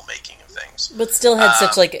in the whole making of things. But still had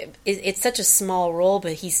such, like, it's such a small role,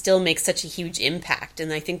 but he still makes such a huge impact.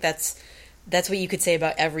 And I think that's what you could say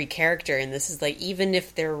about every character. And this is, like, even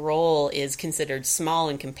if their role is considered small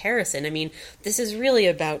in comparison, I mean, this is really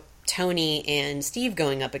about Tony and Steve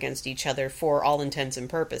going up against each other for all intents and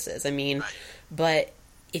purposes. I mean, right. But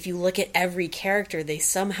if you look at every character, they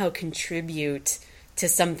somehow contribute to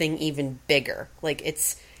something even bigger. Like,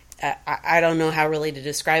 it's, I don't know how really to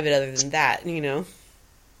describe it other than that, Yeah.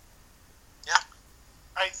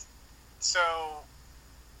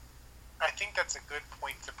 I think that's a good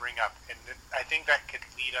point to bring up, and I think that could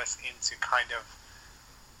lead us into kind of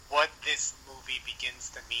what this movie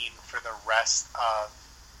begins to mean for the rest of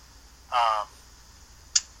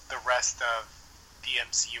the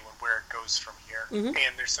MCU and where it goes from here. Mm-hmm.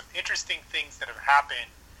 And there's some interesting things that have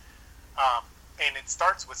happened, and it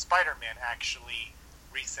starts with Spider-Man actually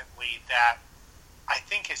recently, that I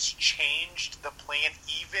think has changed the plan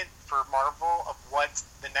even for Marvel of what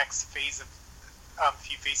the next phase of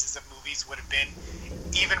few phases of movies would have been,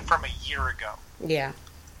 even from a year ago. Yeah.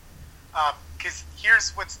 Because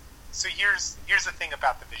here's the thing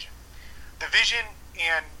about the Vision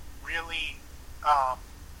and really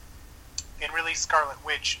Scarlet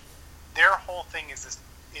Witch, their whole thing is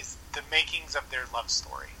the makings of their love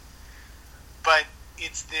story, but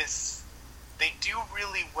it's this. They do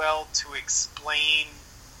really well to explain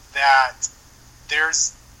that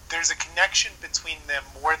there's a connection between them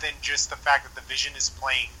more than just the fact that the Vision is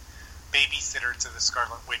playing babysitter to the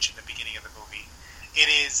Scarlet Witch in the beginning of the movie. It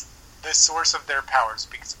is the source of their powers,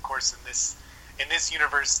 because of course in this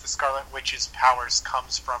universe the Scarlet Witch's powers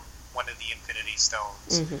comes from one of the Infinity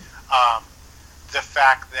Stones. Mm-hmm. The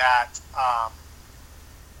fact that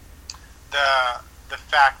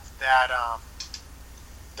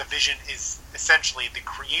the Vision is essentially the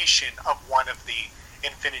creation of one of the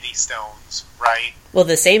Infinity Stones, right? Well,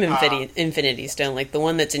 the same Infinity Stone, like the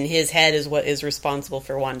one that's in his head, is what is responsible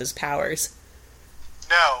for Wanda's powers.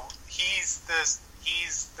 No, he's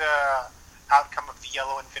the outcome of the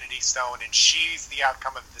Yellow Infinity Stone, and she's the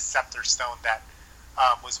outcome of the Scepter Stone that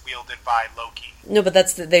was wielded by Loki. No, but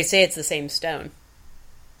they say it's the same stone.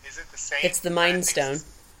 Is it the same? It's the Mind Stone.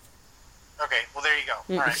 Okay, well there you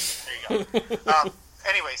go. All right, there you go.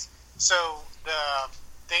 Anyways, so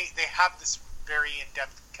they have this very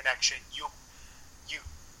in-depth connection.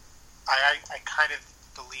 I kind of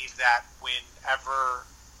believe that whenever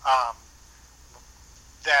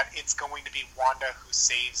that it's going to be Wanda who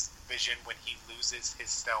saves Vision when he loses his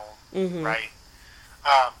stone, mm-hmm. right?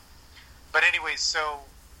 But anyways, so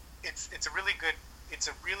it's a really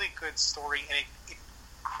good story, and it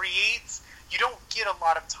creates. You don't get a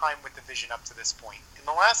lot of time with the Vision up to this point. In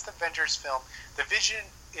the last Avengers film, the Vision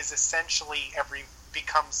is essentially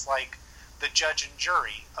becomes like the judge and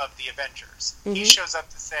jury of the Avengers. Mm-hmm. He shows up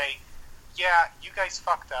to say, "Yeah, you guys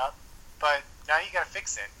fucked up, but now you got to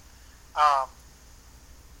fix it."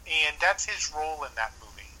 And that's his role in that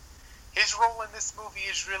movie. His role in this movie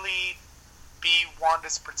is really be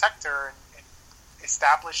Wanda's protector and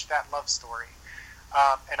establish that love story.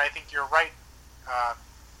 And I think you're right,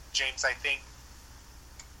 James. I think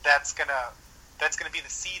that's gonna be the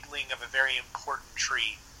seedling of a very important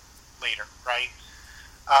tree later, right?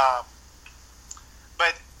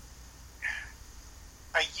 But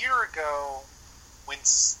a year ago,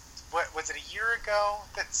 what was it? A year ago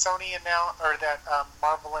that Sony announced, or that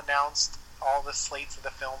Marvel announced all the slates of the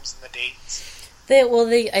films and the dates.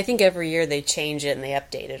 I think every year they change it and they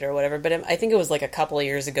update it or whatever. But I think it was like a couple of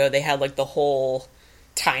years ago they had like the whole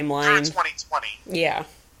timeline. For 2020. Yeah.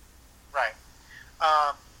 Right.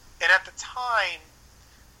 And at the time,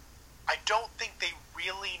 I don't think they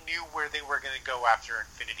really knew where they were going to go after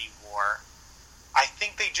Infinity War. I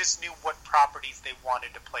think they just knew what properties they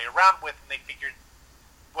wanted to play around with, and they figured,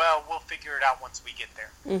 well, we'll figure it out once we get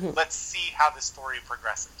there. Mm-hmm. Let's see how the story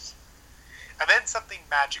progresses. And then something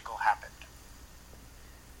magical happened.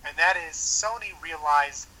 And that is Sony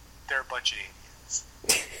realized they're a bunch of idiots.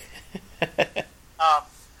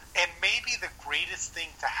 And maybe the greatest thing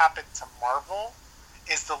to happen to Marvel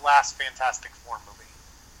is the last Fantastic Four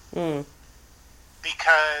movie.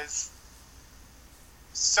 Because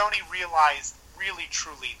Sony realized, really,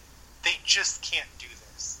 truly, they just can't do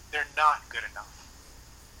this. They're not good enough.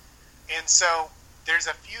 And so, there's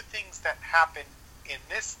a few things that happen in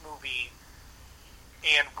this movie,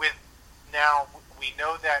 and with now, we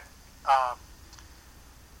know that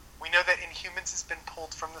Inhumans has been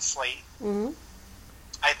pulled from the slate. Mm-hmm.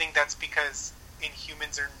 I think that's because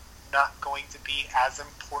Inhumans are not going to be as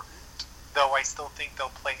important, though I still think they'll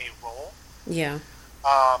play a role. Yeah.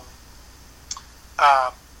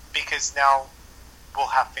 Because now we'll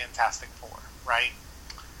have Fantastic Four, right?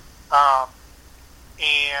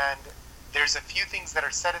 And there's a few things that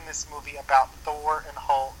are said in this movie about Thor and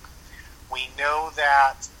Hulk. We know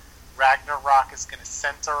that Ragnarok is going to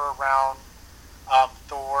center around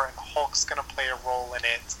Thor, and Hulk's going to play a role in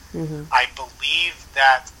it. Mm-hmm. I believe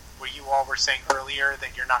that where you all were saying earlier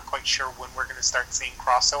that you're not quite sure when we're going to start seeing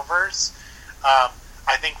crossovers,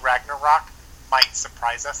 I think Ragnarok might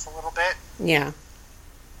surprise us a little bit. Yeah.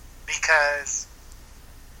 Because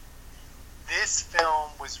this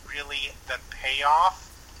film was really the payoff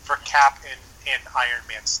for Cap and Iron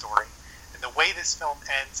Man's story. And the way this film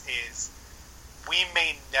ends is we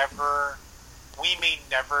may never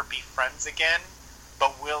be friends again,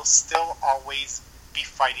 but we'll still always be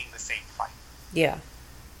fighting the same fight. Yeah.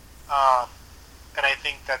 And I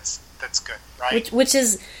think that's good, right? Which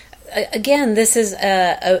is, again, this is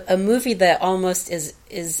a movie that almost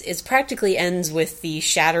is practically ends with the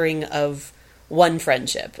shattering of one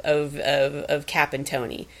friendship of Cap and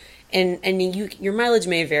Tony. And your mileage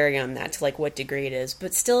may vary on that to like what degree it is,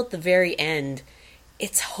 but still at the very end,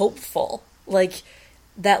 it's hopeful. Like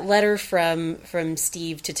that letter from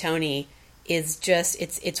Steve to Tony is just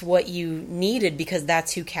it's what you needed, because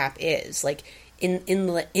that's who Cap is. Like in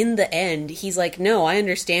the end, he's like, no, I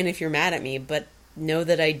understand if you're mad at me, but know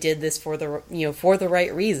that I did this for the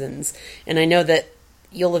right reasons, and I know that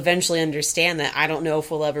you'll eventually understand that I don't know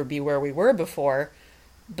if we'll ever be where we were before.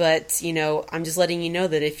 But, I'm just letting you know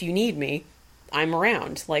that if you need me, I'm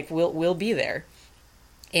around. Like, we'll be there.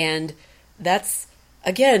 And that's,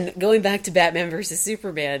 again, going back to Batman versus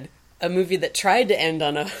Superman, a movie that tried to end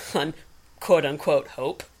on quote-unquote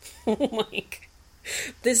hope. Like,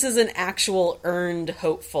 this is an actual earned,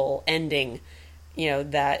 hopeful ending,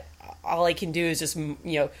 that all I can do is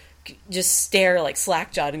just stare like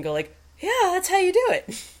slack-jawed and go like, yeah, that's how you do it.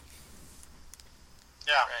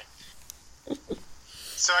 Yeah. Right.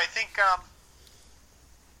 So I think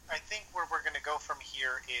where we're going to go from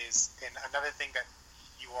here is, and another thing that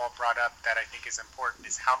you all brought up that I think is important,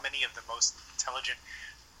 is how many of the most intelligent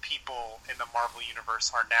people in the Marvel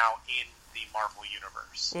Universe are now in the Marvel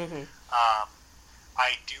Universe. Mm-hmm.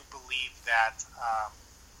 I do believe that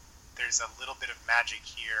there's a little bit of magic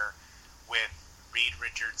here with Reed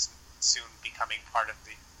Richards soon becoming part of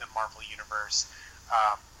the Marvel Universe.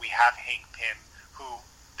 We have Hank Pym, who...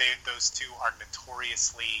 those two are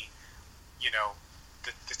notoriously,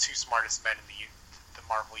 the two smartest men in the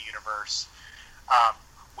Marvel Universe.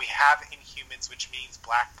 We have Inhumans, which means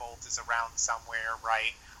Black Bolt is around somewhere,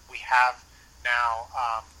 right? We have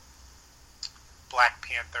now Black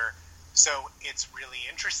Panther. So it's really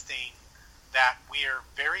interesting that we're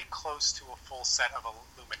very close to a full set of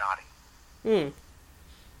Illuminati. Mm.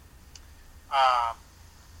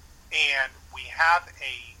 And we have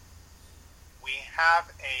a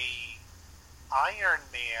Iron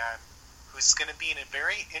Man who's going to be in a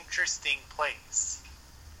very interesting place,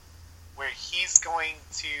 where he's going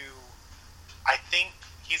to, I think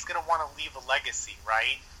he's going to want to leave a legacy,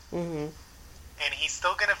 right? Mm-hmm. And he's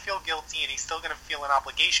still going to feel guilty, and he's still going to feel an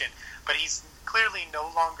obligation, but he's clearly no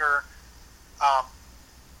longer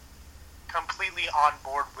completely on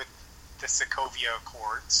board with the Sokovia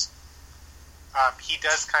Accords. He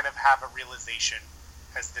does kind of have a realization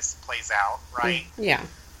as this plays out, right? Yeah.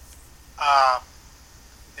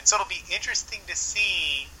 And so it'll be interesting to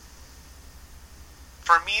see.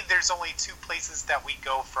 For me, there's only two places that we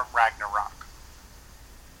go from Ragnarok.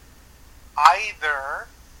 Either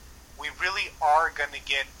we really are going to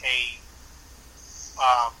get a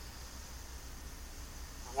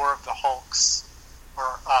War of the Hulks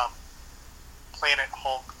or Planet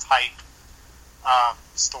Hulk type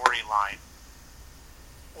storyline,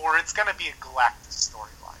 or it's going to be a Galactus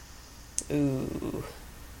storyline. Ooh.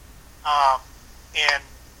 And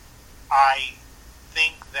I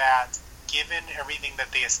think that given everything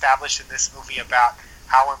that they established in this movie about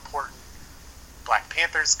how important Black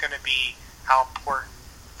Panther's going to be, how important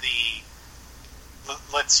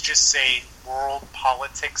let's just say world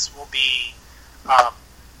politics will be,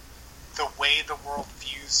 the way the world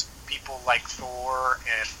views people like Thor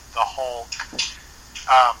and the Hulk,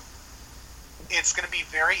 it's going to be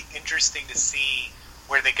very interesting to see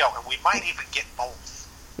where they go, and we might even get both.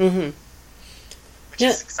 Mm-hmm. Which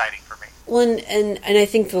is exciting for me. Well, and I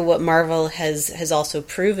think that what Marvel has also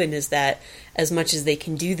proven is that as much as they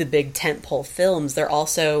can do the big tentpole films, they're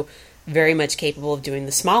also very much capable of doing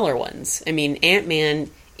the smaller ones. I mean, Ant-Man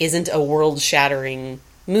isn't a world-shattering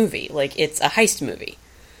movie. Like, it's a heist movie.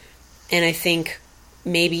 And I think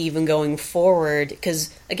maybe even going forward, because,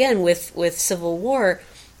 again, with Civil War,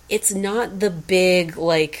 it's not the big,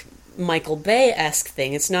 like, Michael Bay-esque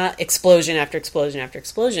thing. It's not explosion after explosion after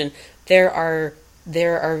explosion. There are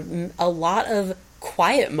a lot of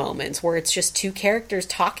quiet moments where it's just two characters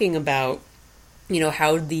talking about,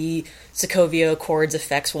 how the Sokovia Accords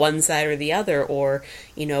affects one side or the other, or,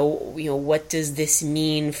 what does this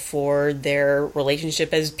mean for their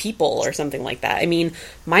relationship as people or something like that. I mean,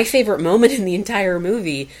 my favorite moment in the entire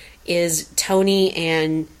movie is Tony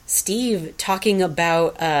and Steve talking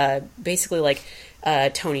about, basically like,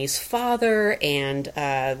 Tony's father and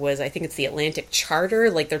I think it's the Atlantic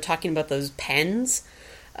Charter. Like, they're talking about those pens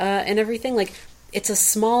and everything. Like, it's a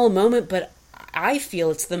small moment, but I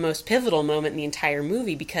feel it's the most pivotal moment in the entire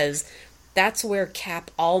movie, because that's where Cap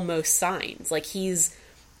almost signs. Like, he's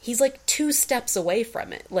like 2 steps away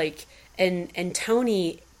from it. Like, and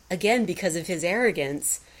Tony, again, because of his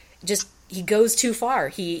arrogance, just he goes too far.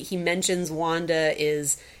 He mentions Wanda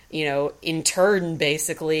is, interned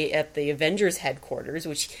basically at the Avengers headquarters,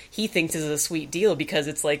 which he thinks is a sweet deal because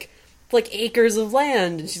it's like like acres of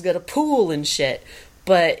land and she's got a pool and shit.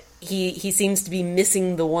 But he seems to be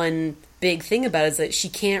missing the one big thing about it is that she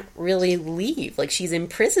can't really leave. Like, she's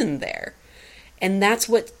imprisoned there. And that's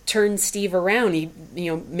what turns Steve around. He,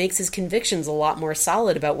 makes his convictions a lot more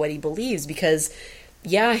solid about what he believes because,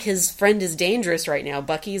 yeah, his friend is dangerous right now.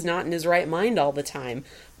 Bucky's not in his right mind all the time,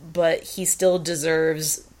 but he still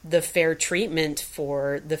deserves the fair treatment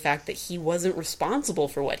for the fact that he wasn't responsible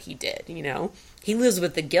for what he did, He lives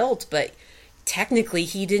with the guilt, but technically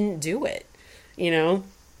he didn't do it, And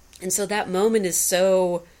so that moment is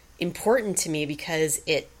so important to me because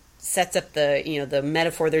it sets up the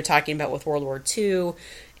metaphor they're talking about with World War II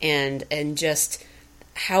and just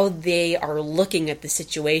how they are looking at the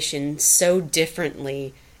situation so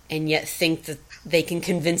differently and yet think that they can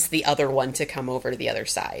convince the other one to come over to the other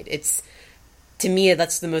side. It's, to me,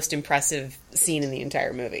 that's the most impressive scene in the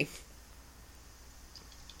entire movie.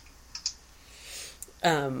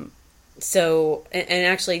 So, and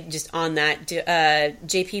actually, just on that,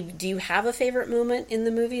 JP, do you have a favorite moment in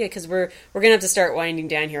the movie? Because we're gonna have to start winding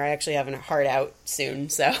down here. I actually have a heart out soon,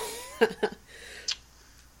 so.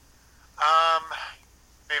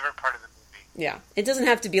 Favorite part of the movie? Yeah, it doesn't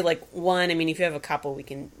have to be like one. I mean, if you have a couple, we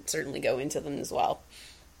can certainly go into them as well.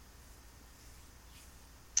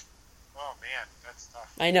 Oh man, that's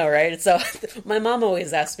tough. I know, right? So my mom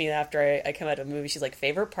always asks me after I come out of a movie, she's like,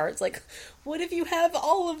 favorite parts? Like, what if you have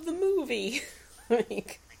all of the movie? Can we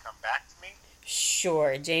come back to me?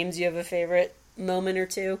 Sure. James, you have a favorite moment or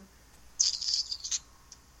two?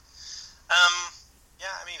 Yeah,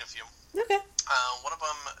 I mean a few. Okay. One of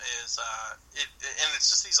them is, and it's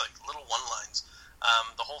just these like little one-lines.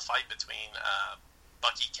 The whole fight between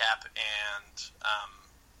Bucky, Cap, and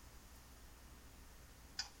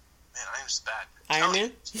man, I'm just bad. Iron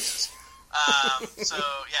Man. So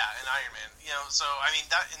yeah, and Iron Man. So I mean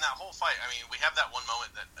that in that whole fight, I mean we have that one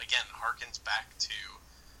moment that again harkens back to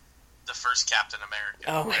the first Captain America.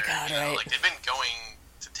 Oh my God! Right. Like they've been going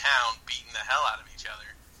to town, beating the hell out of each other,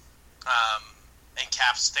 and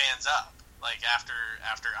Cap stands up. Like after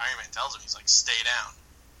Iron Man tells him, he's like, "Stay down."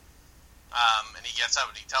 And he gets up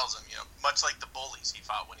and he tells him, much like the bullies he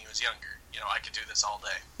fought when he was younger, I could do this all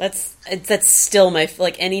day. That's still my,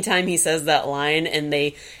 like, anytime he says that line, and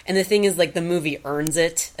the thing is, like, the movie earns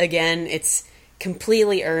it again. It's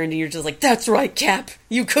completely earned, and you're just like, that's right, Cap,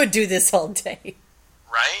 you could do this all day.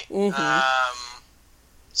 Right? Mm-hmm.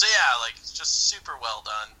 So yeah, like, it's just super well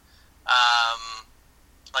done.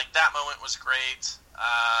 Like, that moment was great.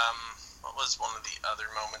 What was one of the other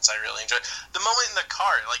moments I really enjoyed? The moment in the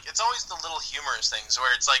car. Like, it's always the little humorous things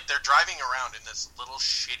where it's like they're driving around in this little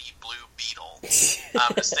shitty blue Beetle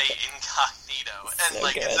to stay incognito. And, so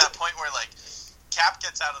like, good. It's that point where, like, Cap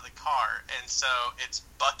gets out of the car, and so it's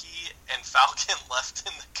Bucky and Falcon left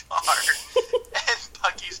in the car. And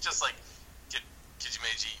Bucky's just like, could you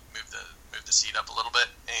maybe move the seat up a little bit?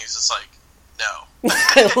 And he's just like, no.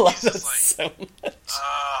 I love that like, so much.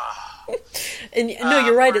 And no,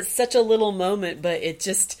 you're right. It's such a little moment, but it's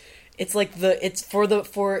like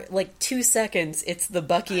for like 2 seconds. It's the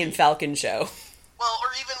Bucky and Falcon show. Well,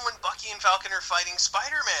 or even when Bucky and Falcon are fighting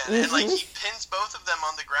Spider-Man, and like he pins both of them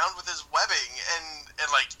on the ground with his webbing,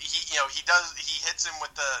 and like he hits him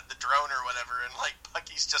with the drone or whatever, and like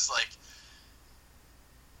Bucky's just like,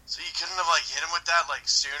 so you couldn't have like hit him with that like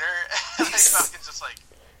sooner, and like Falcon's just like,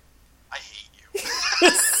 I hate you.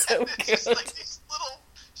 So it's just like these little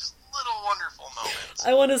wonderful moments.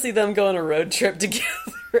 I want to see them go on a road trip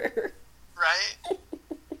together. Right?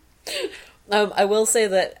 I will say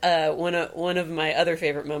that one of my other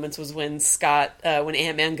favorite moments was when when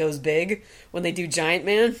Ant-Man goes big, when they do Giant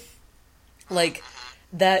Man. Like,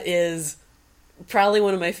 that is probably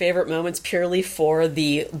one of my favorite moments purely for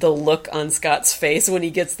the look on Scott's face when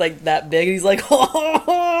he gets like that big. He's like,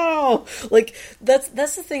 oh, like that's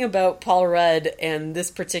the thing about Paul Rudd and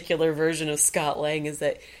this particular version of Scott Lang is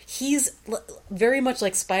that he's very much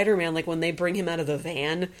like Spider-Man. Like when they bring him out of the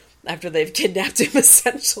van after they've kidnapped him,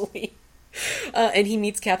 essentially. And he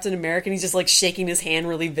meets Captain America and he's just like shaking his hand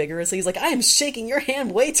really vigorously. He's like, I am shaking your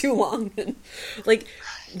hand way too long. And like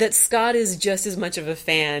that Scott is just as much of a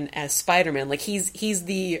fan as Spider-Man. Like he's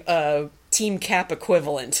the Team Cap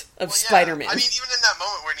equivalent of Spider-Man. I mean, even in that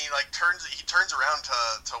moment when he like turns around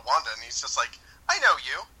to Wanda and he's just like, I know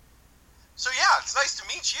you. So yeah, it's nice to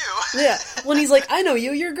meet you. Yeah. When he's like, I know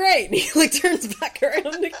you, you're great. And he like turns back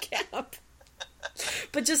around to Cap.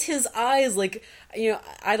 But just his eyes, like,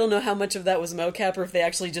 I don't know how much of that was mocap or if they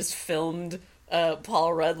actually just filmed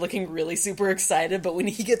Paul Rudd looking really super excited. But when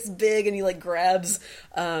he gets big and he like grabs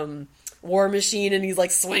War Machine and he's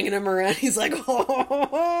like swinging him around. He's like,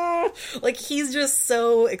 oh, like he's just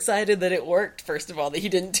so excited that it worked. First of all, that he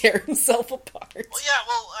didn't tear himself apart. Well, yeah,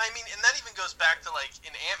 I mean, and that even goes back to like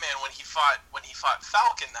in Ant-Man when he fought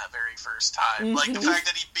Falcon that very first time. Like the fact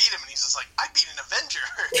that he beat him and he's just like, I beat an Avenger.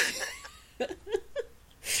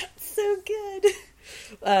 So good.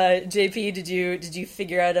 JP, did you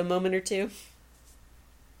figure out a moment or two?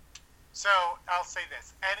 So I'll say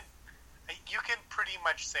this, and you can pretty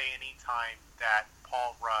much say any time that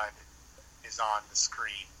Paul Rudd is on the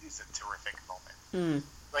screen is a terrific moment.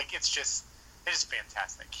 Like it's just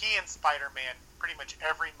fantastic. He and Spider-Man, pretty much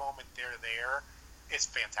every moment they're there is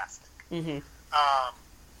fantastic.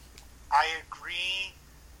 I agree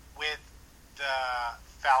with the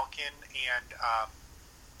Falcon and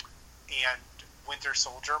Winter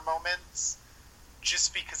Soldier moments,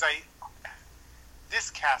 just because this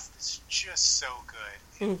cast is just so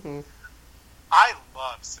good. I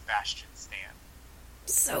love Sebastian Stan.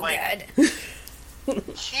 So like, good.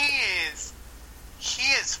 he is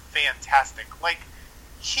fantastic. Like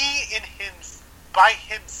by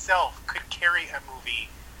himself could carry a movie,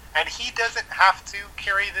 and he doesn't have to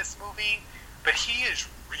carry this movie, but he is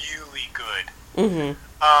really good.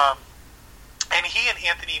 And he and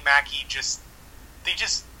Anthony Mackie they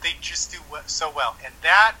just do so well. And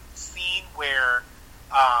that scene where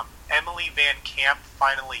Emily Van Camp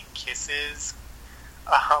finally kisses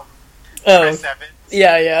Chris Evans.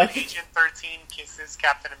 Yeah. Agent 13 kisses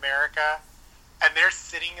Captain America, and they're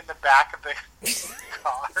sitting in the back of the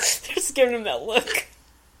car. Just giving him that look.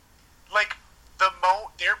 Like,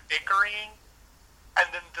 they're bickering, and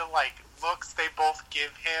then the, like, looks they both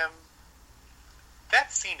give him.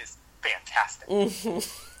 That scene is fantastic.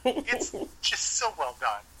 It's just so well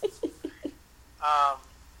done.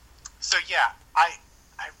 So yeah, I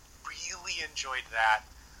really enjoyed that.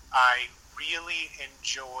 I really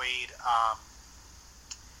enjoyed.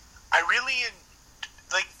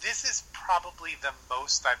 Like, this is probably the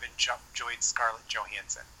most I've enjoyed Scarlett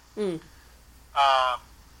Johansson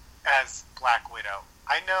as Black Widow.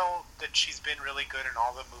 I know that she's been really good in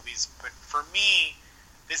all the movies, but for me,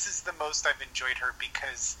 this is the most I've enjoyed her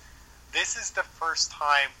because this is the first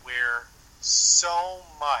time where so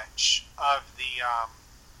much of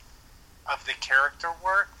the character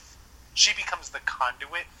work, she becomes the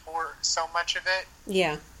conduit for so much of it.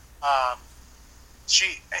 Yeah.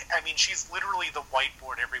 She's literally the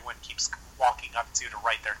whiteboard everyone keeps walking up to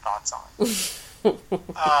write their thoughts on.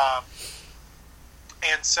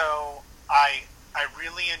 And so I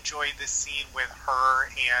really enjoyed this scene with her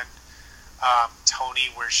and Tony,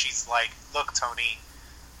 where she's like, "Look, Tony,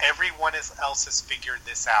 everyone else has figured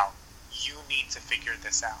this out. You need to figure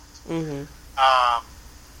this out.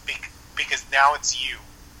 Because now it's you."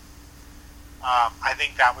 I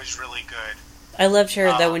think that was really good. I loved her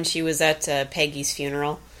that when she was at Peggy's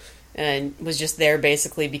funeral and was just there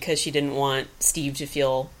basically because she didn't want Steve to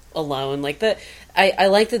feel alone. Like I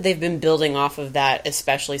like that they've been building off of that,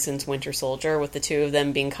 especially since Winter Soldier, with the two of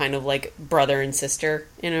them being kind of like brother and sister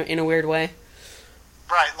in a weird way.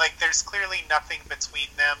 Right, like there's clearly nothing between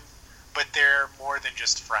them, but they're more than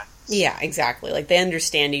just friends. Yeah, exactly. Like they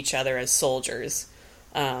understand each other as soldiers.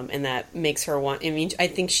 And that makes her want. I mean, I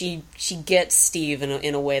think she gets Steve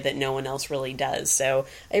in a way that no one else really does. So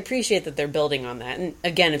I appreciate that they're building on that. And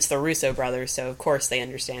again, it's the Russo brothers, so of course they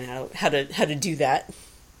understand how to do that.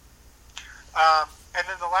 And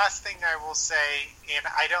then the last thing I will say, and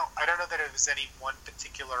I don't know that it was any one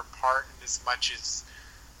particular part in as much as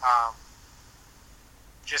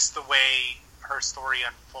just the way her story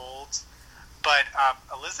unfolds, but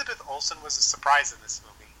Elizabeth Olsen was a surprise in this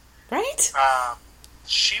movie. Right?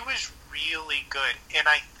 She was really good, and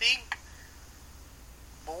I think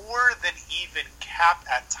more than even Cap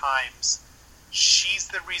at times, she's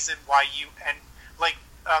the reason why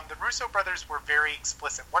the Russo brothers were very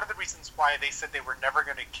explicit. One of the reasons why they said they were never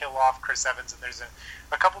going to kill off Chris Evans, and there's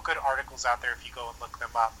a couple good articles out there if you go and look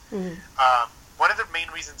them up. One of the main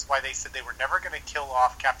reasons why they said they were never going to kill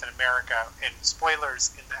off Captain America, and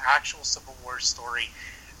spoilers, in the actual Civil War story,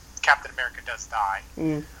 Captain America does die.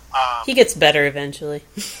 He gets better eventually.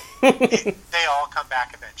 They all come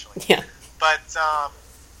back eventually. Yeah. But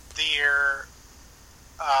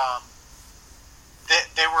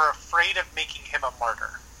they were afraid of making him a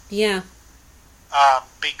martyr. Yeah.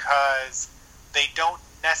 Because they don't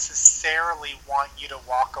necessarily want you to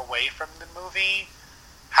walk away from the movie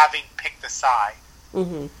having picked a side.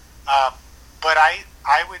 But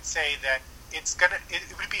I would say that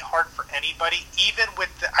it would be hard for anybody, even with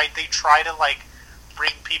they try to like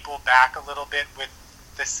bring people back a little bit with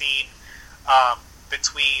the scene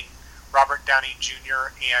between Robert Downey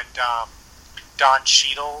Jr. and Don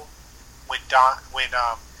Cheadle when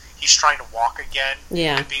he's trying to walk again.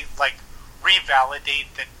 Yeah. To be like revalidate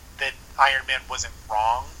that Iron Man wasn't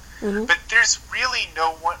wrong. Mm-hmm. But there's really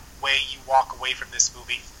no way you walk away from this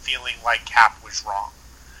movie feeling like Cap was wrong.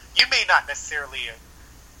 You may not necessarily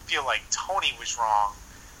feel like Tony was wrong,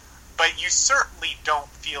 but you certainly don't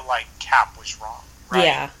feel like Cap was wrong, right?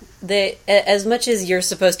 Yeah. As much as you're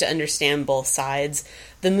supposed to understand both sides,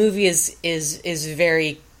 the movie is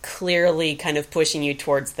very clearly kind of pushing you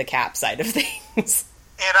towards the Cap side of things.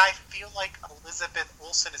 And I feel like Elizabeth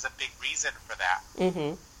Olsen is a big reason for that.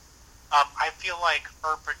 Mm-hmm. I feel like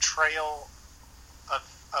her portrayal of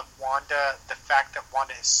Wanda, the fact that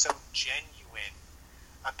Wanda is so genuine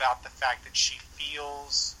about the fact that she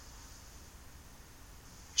feels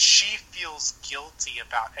guilty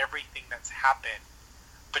about everything that's happened,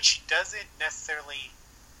 but she doesn't necessarily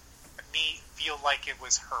feel like it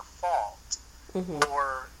was her fault, Mm-hmm.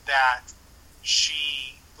 or that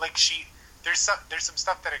there's some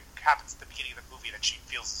stuff that happens at the beginning of the movie that she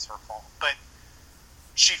feels is her fault, but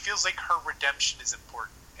she feels like her redemption is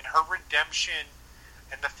important, and her redemption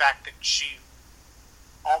and the fact that she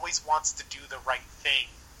always wants to do the right thing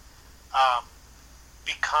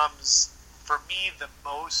becomes, for me, the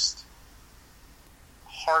most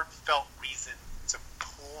heartfelt reason to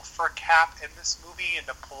pull for Cap in this movie and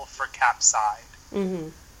to pull for Cap's side. Mm-hmm.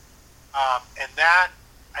 And that,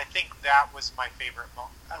 I think that was my favorite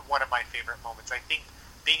one of my favorite moments. I think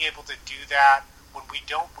being able to do that when we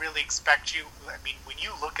don't really expect you. I mean, when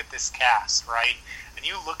you look at this cast, right, and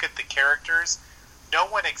you look at the characters, no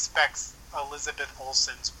one expects Elizabeth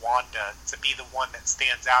Olsen's Wanda to be the one that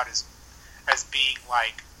stands out as being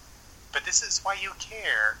like, but this is why you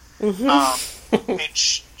care. Mm-hmm. And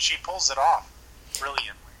she pulls it off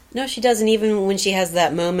brilliantly. No, she doesn't. Even when she has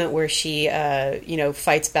that moment where she,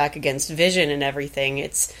 fights back against Vision and everything.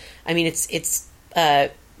 It's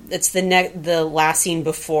the last scene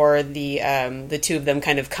before the two of them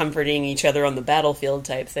kind of comforting each other on the battlefield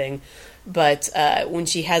type thing. But when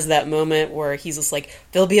she has that moment where he's just like,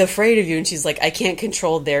 they'll be afraid of you, and she's like, I can't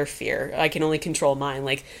control their fear. I can only control mine.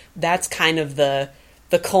 Like, that's kind of the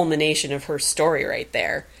culmination of her story right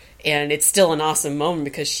there. And it's still an awesome moment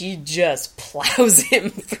because she just plows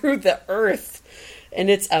him through the earth. And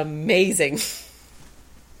it's amazing.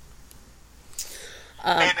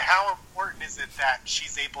 And how important is it that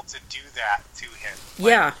she's able to do that to him?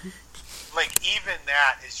 Yeah. Like, even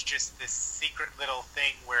that is just this secret little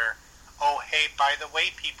thing where, oh, hey, by the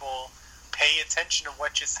way, people, pay attention to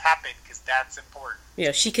what just happened because that's important.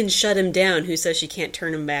 Yeah, she can shut him down. Who says she can't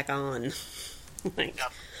turn him back on? Like...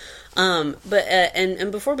 Yep. But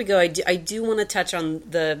and before we go, I do want to touch on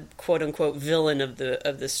the quote unquote villain of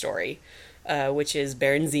the story, which is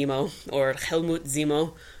Baron Zemo, or Helmut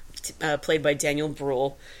Zemo, played by Daniel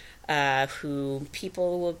Bruhl, who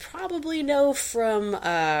people will probably know from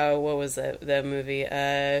what was the movie,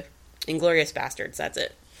 Inglourious Basterds. That's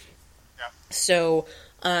it. Yeah. So,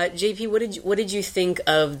 JP, what did you think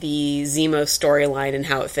of the Zemo storyline and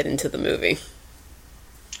how it fit into the movie?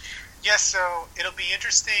 Yeah, so it'll be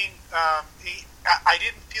interesting. I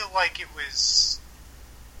didn't feel like it was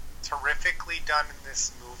terrifically done in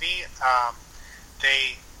this movie.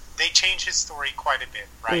 They changed his story quite a bit,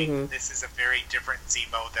 right? Mm-hmm. This is a very different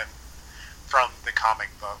Zemo than from the comic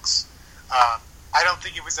books. I don't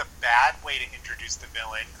think it was a bad way to introduce the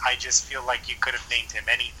villain. I just feel like you could have named him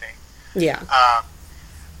anything. Yeah.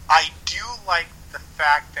 I do like the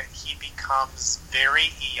fact that he becomes very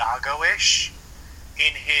Iago-ish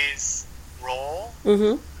in his role.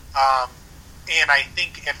 Mm-hmm. And I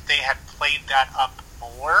think if they had played that up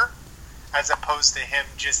more, as opposed to him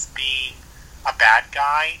just being a bad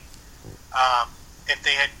guy, if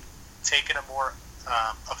they had taken a more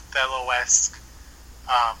Othello-esque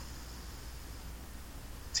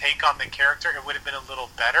take on the character, it would have been a little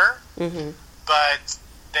better. Mm-hmm. But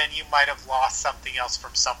then you might have lost something else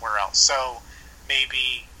from somewhere else. So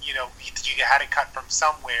maybe, you had to cut from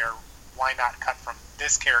somewhere. Why not cut from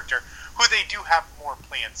this character, who they do have more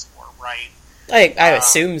plans for, right? I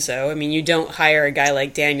assume so. I mean, you don't hire a guy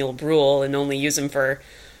like Daniel Bruhl and only use him for,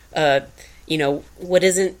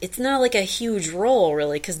 it's not like a huge role,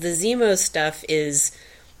 really, because the Zemo stuff is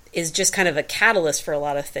just kind of a catalyst for a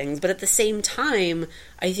lot of things. But at the same time,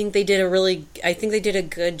 I think they did a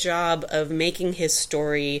good job of making his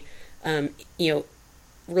story,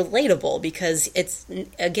 relatable, because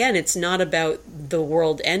it's not about the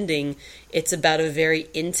world ending. It's about a very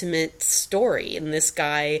intimate story, and this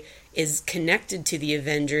guy is connected to the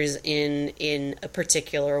Avengers in a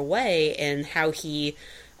particular way, and how he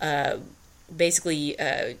basically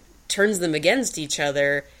turns them against each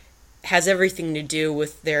other has everything to do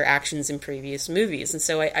with their actions in previous movies. And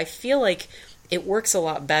so I feel like it works a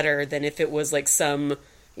lot better than if it was like some,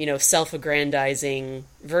 self-aggrandizing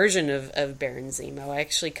version of Baron Zemo. I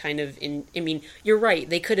actually you're right,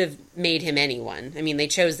 they could have made him anyone. I mean, they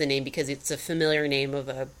chose the name because it's a familiar name of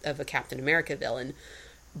a Captain America villain.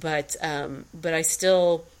 But I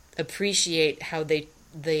still appreciate how they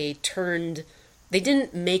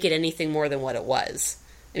didn't make it anything more than what it was.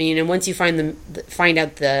 I mean, and once you find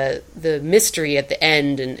out the mystery at the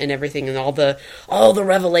end and everything, and all the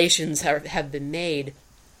revelations have been made,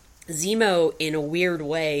 Zemo, in a weird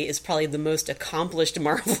way, is probably the most accomplished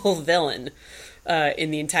Marvel villain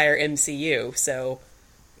in the entire MCU. So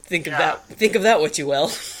think of that what you will.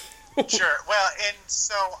 Sure. Well, and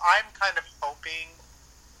so I'm kind of hoping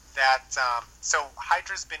that so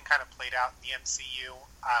Hydra's been kind of played out in the MCU.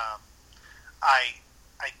 I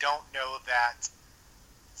don't know that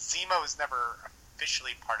Zemo is never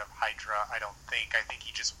officially part of Hydra. I don't think. I think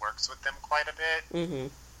he just works with them quite a bit. Mm-hmm.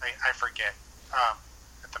 I forget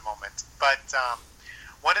at the moment. But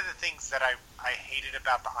one of the things that I hated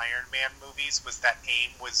about the Iron Man movies was that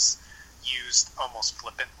AIM was used almost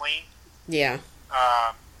flippantly. Yeah.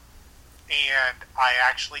 And I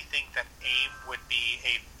actually think that AIM would be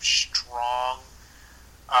a strong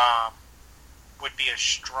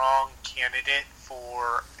candidate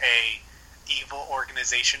for a evil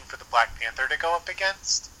organization for the Black Panther to go up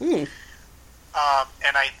against. Mm.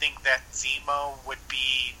 And I think that Zemo would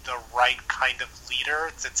be the right kind of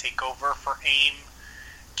leader to take over for AIM,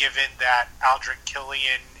 given that Aldrich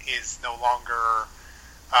Killian is no longer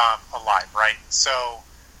alive, right? So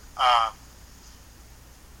I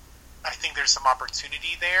think there's some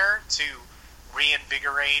opportunity there to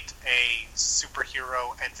reinvigorate a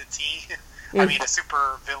superhero entity. I mean, a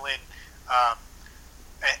super villain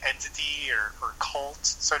entity or cult,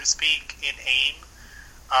 so to speak, in AIM.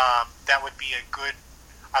 That would be a good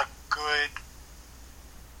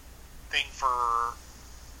thing for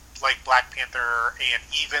like Black Panther and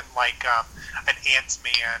even like an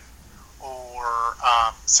Ant-Man or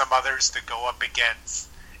some others to go up against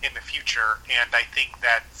in the future. And I think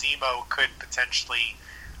that Zemo could potentially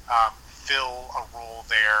fill a role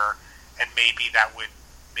there, and maybe that would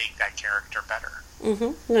make that character better.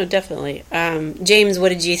 Mm-hmm. No, definitely. James, what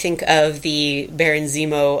did you think of the Baron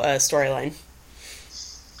Zemo storyline?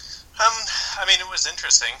 I mean, it was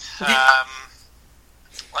interesting. I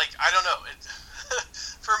don't know.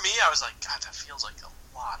 For me, I was like, God, that feels like a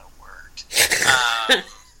lot of work.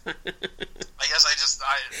 I guess this is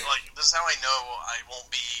how I know I won't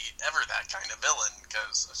be ever that kind of villain,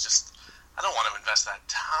 because I don't want to invest that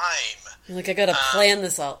time. Like, I gotta plan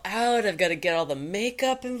this all out. I've got to get all the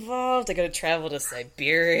makeup involved. I gotta travel to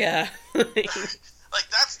Siberia. Like,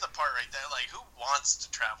 that's the part right there. Like, who wants to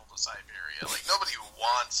travel to Siberia? Like, nobody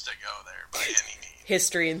wants to go there by any means.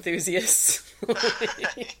 History enthusiasts.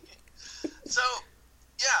 So,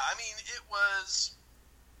 yeah, I mean, it was...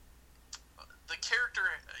 The character,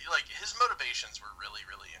 like, his motivations were really,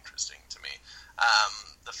 really interesting to me.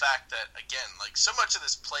 The fact that, again, like, so much of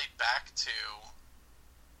this played back to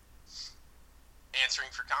answering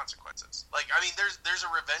for consequences. Like, I mean, there's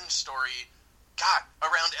a revenge story, God,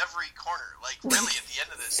 around every corner. Like, really, at the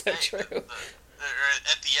end of this So day, true.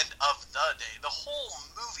 at the end of the day, the whole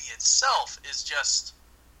movie itself is just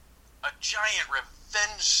a giant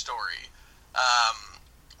revenge story.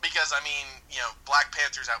 Because, I mean, Black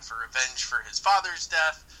Panther's out for revenge for his father's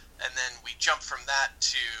death, and then we jump from that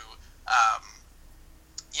to,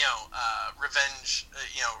 revenge,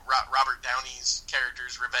 Robert Downey's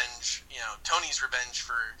character's revenge, Tony's revenge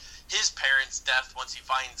for his parents' death once he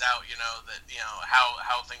finds out, that,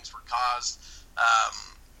 how things were caused,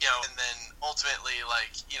 and then ultimately,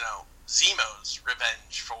 like, Zemo's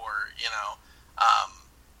revenge for,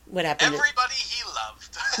 What happened? everybody he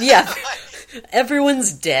loved. Yeah.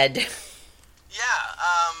 Everyone's dead. Yeah,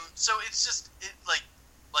 so it's just,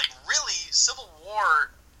 really, Civil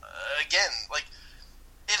War, again, like,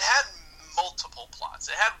 it had multiple plots.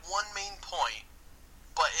 It had one main point,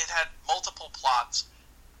 but it had multiple plots,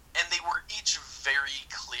 and they were each very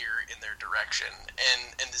clear in their direction.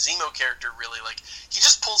 And the Zemo character really, like, he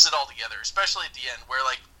just pulls it all together, especially at the end, where,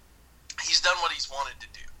 like, he's done what he's wanted to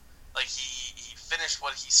do. Like, he finished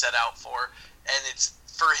what he set out for, and it's,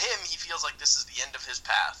 for him, he feels like this is the end of his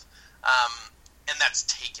path. And that's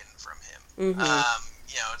taken from him. Mm-hmm.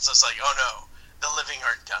 It's just like, oh no, the living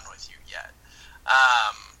aren't done with you yet.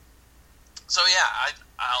 So yeah,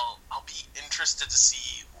 I'll be interested to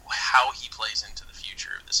see how he plays into the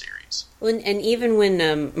future of the series. And even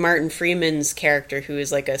when Martin Freeman's character, who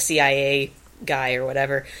is like a CIA guy or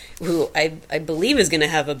whatever, who I believe is going to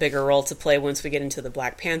have a bigger role to play once we get into the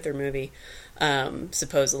Black Panther movie.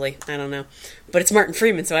 Supposedly, I don't know, but it's Martin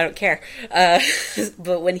Freeman, so I don't care.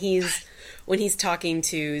 But when he's talking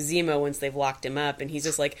to Zemo once they've locked him up, and he's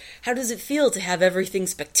just like, how does it feel to have everything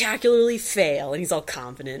spectacularly fail? And he's all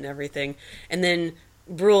confident and everything. And then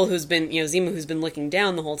Brule, who's been, Zemo, who's been looking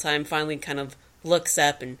down the whole time, finally kind of looks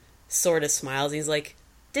up and sort of smiles. And he's like,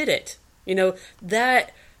 did it?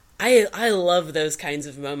 That, I love those kinds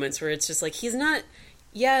of moments where it's just like, he's not,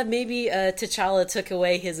 maybe T'Challa took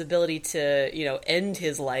away his ability to, end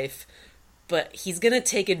his life, but he's going to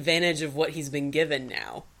take advantage of what he's been given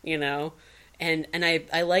now, And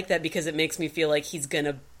I like that because it makes me feel like he's going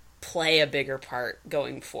to play a bigger part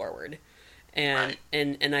going forward. And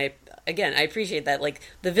right. and I appreciate that. Like,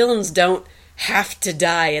 the villains don't have to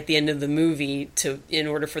die at the end of the movie in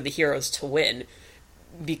order for the heroes to win,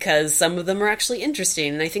 because some of them are actually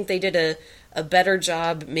interesting. And I think they did a better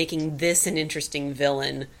job making this an interesting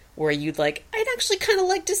villain where you'd like, I'd actually kind of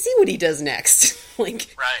like to see what he does next.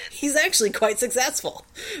 Like, right. He's actually quite successful.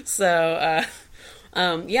 So,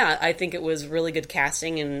 I think it was really good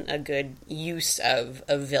casting and a good use of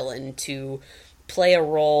a villain to play a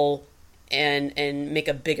role and make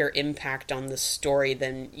a bigger impact on the story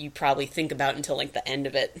than you probably think about until like the end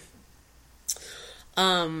of it.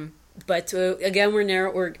 But again,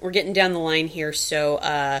 we're getting down the line here, so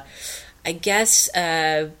I guess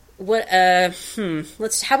how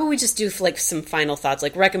about we just do like some final thoughts,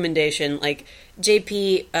 like recommendation, like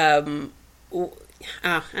JP.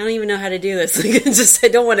 I don't even know how to do this. Like, I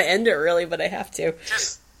don't want to end it really, but I have to.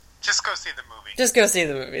 Just go see the movie. Just go see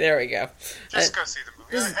the movie. There we go. Just go see the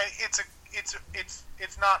movie.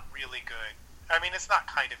 It's not really good. I mean, it's not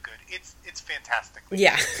kind of good. It's fantastically good.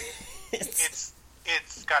 Yeah.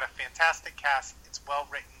 It's got a fantastic cast. It's well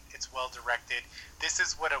written. It's well directed. This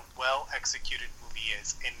is what a well executed movie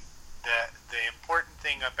is. And the important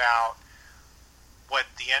thing about what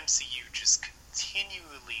the MCU just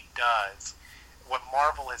continually does, what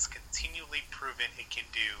Marvel has continually proven it can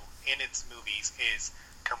do in its movies, is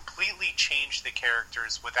completely change the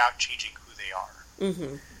characters without changing who they are.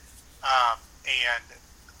 Mm-hmm. And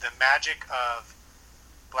the magic of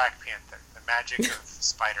Black Panther, the magic of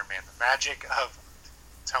Spider-Man, the magic of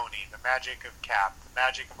Tony, the magic of Cap, the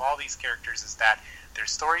magic of all these characters is that their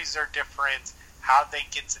stories are different, how they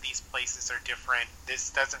get to these places are different.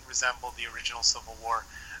 This doesn't resemble the original Civil War,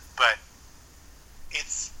 but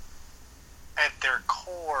it's, at their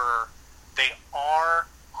core, they are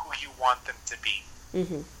who you want them to be.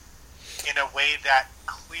 Mm-hmm. In a way that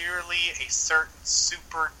clearly a certain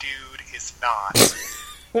super dude is not.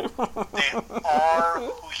 They are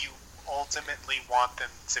who you ultimately want them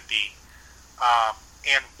to be.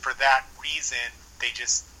 And for that reason, they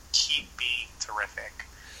just keep being terrific.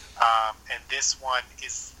 And this one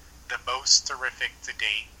is the most terrific to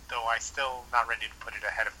date, though I still not ready to put it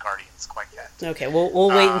ahead of Guardians quite yet. Okay, we'll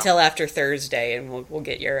wait until after Thursday, and we'll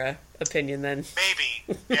get your opinion then.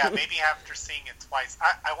 Maybe, maybe after seeing it twice.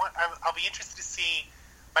 I'll be interested to see.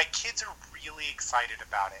 My kids are really excited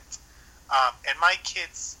about it, and my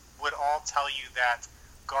kids would all tell you that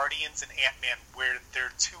Guardians and Ant-Man were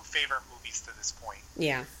their two favorite movies to this point.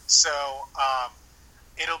 Yeah. So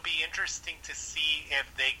it'll be interesting to see if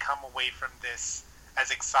they come away from this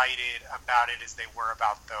as excited about it as they were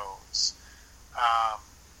about those.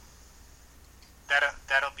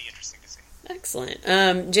 That'll be interesting to see.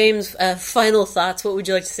 Excellent. James, final thoughts. What would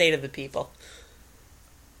you like to say to the people?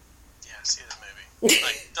 Yeah, see the movie.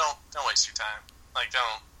 Like, don't waste your time. Like,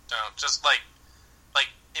 don't. Just like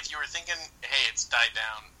if you were thinking, hey, it's died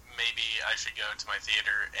down, maybe I should go to my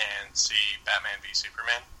theater and see Batman v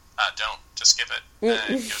Superman. Don't. Just skip it and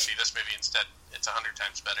go see this movie instead. It's 100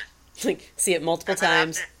 times better. Like, see it multiple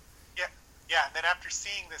times. And then after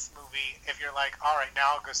seeing this movie, if you're like, all right,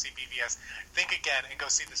 now I'll go see BVS, think again and go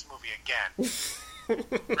see this movie again.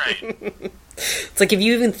 Right. It's like, if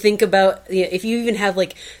you even think about, if you even have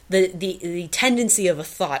like the tendency of a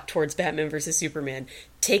thought towards Batman versus Superman,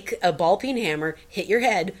 take a ball peen hammer, hit your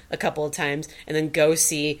head a couple of times, and then go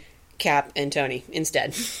see Cap and Tony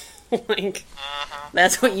instead. Like,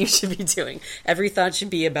 that's what you should be doing. Every thought should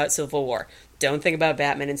be about Civil War. Don't think about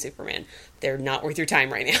Batman and Superman. They're not worth your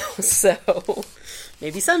time right now. So,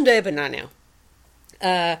 maybe someday, but not now.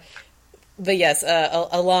 But yes,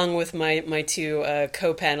 along with my two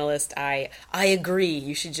co-panelists, I agree.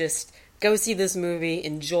 You should just go see this movie,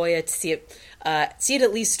 enjoy it, see it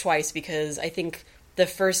at least twice, because I think the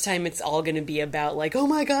first time it's all going to be about like, oh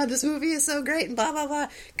my god, this movie is so great, and blah, blah, blah.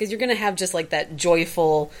 Because you're going to have just like that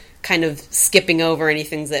joyful kind of skipping over any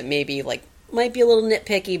things that maybe like might be a little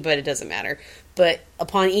nitpicky, but it doesn't matter. but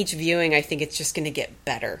upon each viewing, I think it's just going to get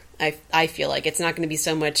better. I feel like it's not going to be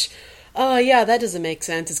so much, oh yeah, that doesn't make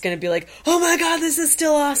sense. It's going to be like, oh my god, this is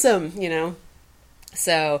still awesome, you know?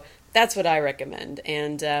 So that's what I recommend.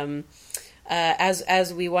 And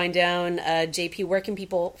as we wind down, JP, where can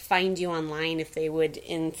people find you online if they would,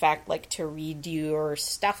 in fact, like to read your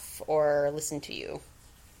stuff or listen to you?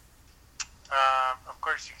 Of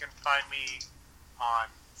course, you can find me on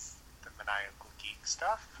the Maniacal Geek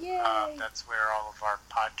stuff. Yay. That's where all of our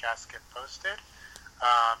podcasts get posted.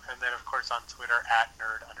 And then, of course, on Twitter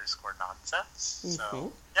 @nerd_nonsense.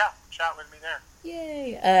 So, yeah, chat with me there.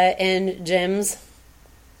 Yay. And Gems?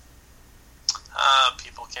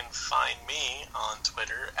 People can find me on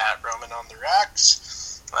Twitter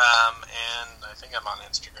 @RomanOnTheRacks. And I think I'm on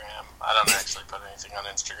Instagram. I don't actually put anything on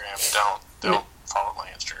Instagram. Don't follow my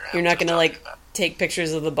Instagram. You're not going to, like, take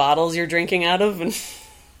pictures of the bottles you're drinking out of? And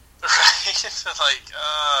Right? Like,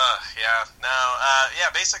 yeah. No, yeah,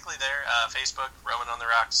 basically there, Facebook, Roman on the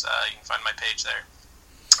Rocks. You can find my page there.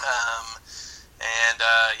 And,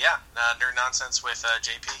 yeah, Nerd Nonsense with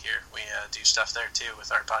JP here. We do stuff there, too,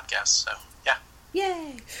 with our podcast. So, yeah.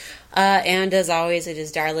 Yay! And as always, it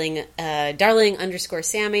is darling _Sammy,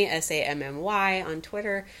 SAMMY on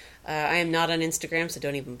Twitter. I am not on Instagram, so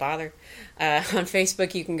don't even bother. On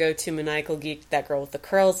Facebook, you can go to Maniacal Geek, That Girl with the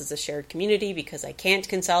Curls. It's a shared community because I can't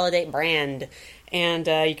consolidate brand. And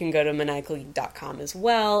you can go to maniacalgeek.com as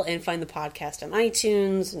well and find the podcast on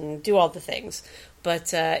iTunes and do all the things.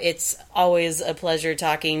 But it's always a pleasure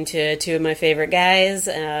talking to two of my favorite guys.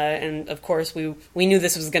 And, of course, we knew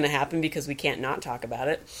this was going to happen because we can't not talk about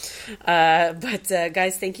it. But,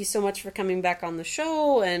 guys, thank you so much for coming back on the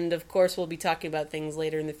show. And, of course, we'll be talking about things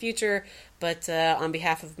later in the future. But on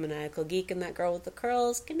behalf of Maniacal Geek and That Girl with the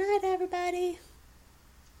Curls, good night, everybody.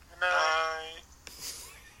 Good night.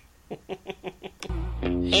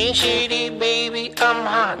 Ain't shady, baby, I'm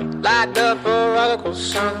hot like the prodigal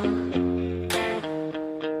son.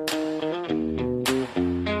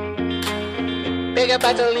 Big up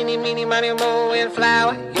Bartolini, meeny, money, mo, and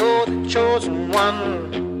flower. You're the chosen one.